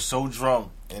time, I was so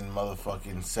drunk in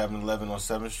motherfucking 7-Eleven on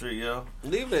 7th Street, yo.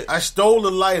 Leave it. I stole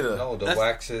the lighter. No, the That's-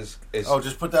 wax is. Oh,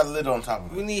 just put that lid on top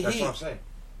of We it. need That's heat. what I'm saying.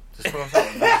 Just put it on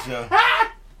top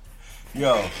of it,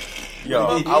 yo.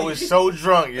 Yo, I was so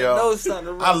drunk, No, yo. it's not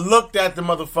the I looked at the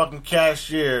motherfucking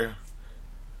cashier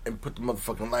and put the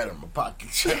motherfucking lighter in my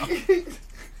pocket, yo.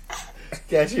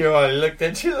 Cashier only looked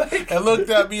at you like. And looked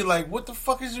at me like, what the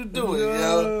fuck is you doing,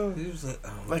 yo? He was like,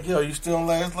 oh, Like, yo, you still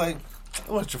last? Like,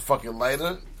 I want your fucking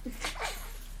lighter.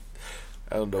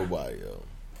 I don't know why, yo.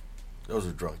 Those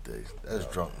are drunk days. That's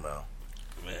drunk now.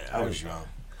 man, I was young.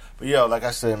 But, yo, like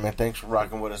I said, man, thanks for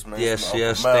rocking with us, man. Yes, Uncle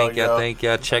yes. Mel, Thank yo. y'all. Thank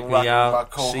y'all. Check I'm me rocking with out. my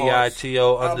co-host.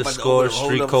 CITO I'm about to underscore open a whole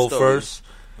street nother code story. first.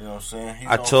 You know what I'm saying? He's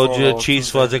I on told you furlough the Chiefs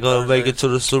Tuesday, wasn't going to make Thursday. it to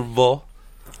the Super Bowl.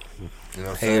 You know what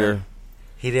I'm Hater. saying?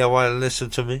 He didn't want to listen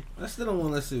to me. I still don't want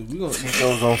to listen. We gonna He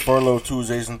goes on furlough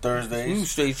Tuesdays and you Thursdays.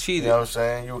 straight You cheated. know what I'm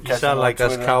saying? You will You catch him sound on like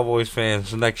us Twitter Cowboys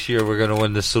fans. Next year we're going to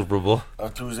win the Super Bowl.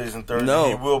 on Tuesdays and Thursdays. No.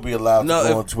 He will be allowed to No,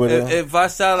 go on Twitter if I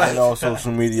sound like and all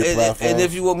social media platforms. and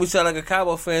if you want me to sound like a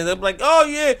Cowboy fan, they'll be like, "Oh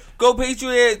yeah, go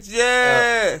Patriots,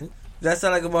 yeah." That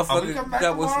sound like a motherfucking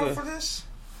Cowboys fan. this?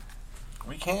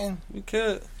 we can. We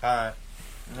could. Alright.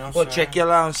 You know what Well, I'm check saying?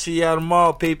 y'all out and see y'all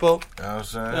tomorrow, people. You know what I'm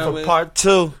saying? Yeah, For man. part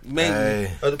 2 Maybe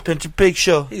Hey. of the Pinch and Pig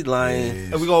Show. he's lying.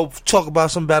 Yes. And we're going to talk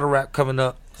about some battle rap coming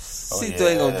up. C2 ain't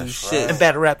gonna do that's shit. And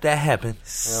battle rap that happened.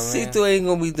 C2 ain't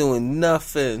gonna be doing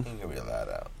nothing. He ain't gonna be allowed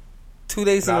out. 2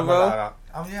 days in a row.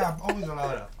 Yeah, I'm always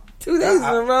allowed out. 2 days in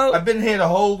a row. I've been here the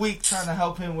whole week trying to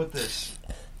help him with this.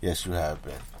 Yes, you have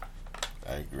been.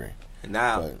 I agree.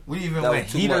 Nah, But We even That went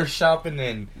was too heater much. shopping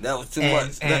and that was too and,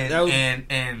 much. and, That was,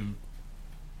 and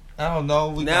I don't know.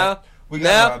 We now, we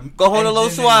now, a go hold a little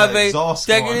engine and suave. exhaust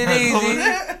Taking going. it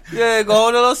easy. Yeah, go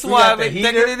hold a little We got suave. the Taking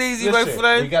heater. it easy, Listen, right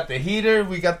friend. We got the heater.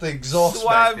 We got the exhaust Suave.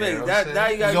 back there. You know That- what I'm now you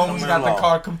saying? got- we almost got the Coming car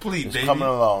along. complete, it's baby. coming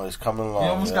along. It's coming along. We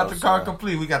almost you got know the what car I'm saying?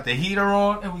 complete. We got the heater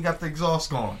on and we got the exhaust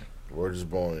going. Word is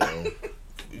born, yo.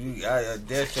 I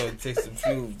dare try to take some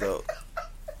fumes though.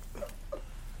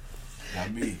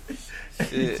 Not me.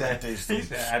 Shit. I taste some.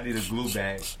 "I need a glue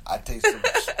bag." I taste some.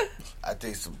 I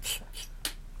taste some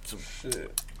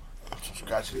Shit.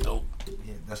 scratchy dope.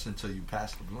 Yeah, that's until you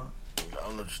pass the blunt. I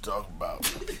don't know what you're talking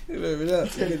about. Remember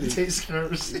that? Taste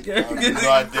curves. I have no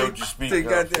idea what you speak Take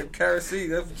of. goddamn kerosene.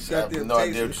 That's what you I have goddamn no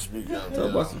idea what you taste. speak of.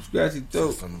 Talk about some scratchy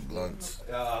dope. Some blunts.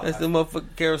 That's the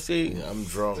motherfucking kerosene. Yeah, I'm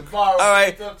drunk. All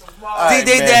right. right,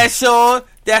 DJ man. Dash Sean,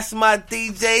 that's my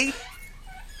DJ.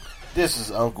 This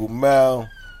is Uncle Mel.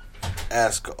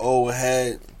 Ask an old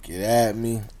head. Get at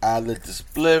me. I lit the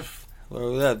spliff. What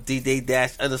up? DJ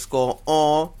Dash _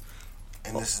 on.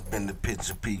 And this has been the Pitch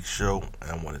and Peak Show. And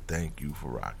I want to thank you for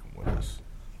rocking with us.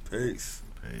 Peace.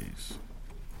 Peace.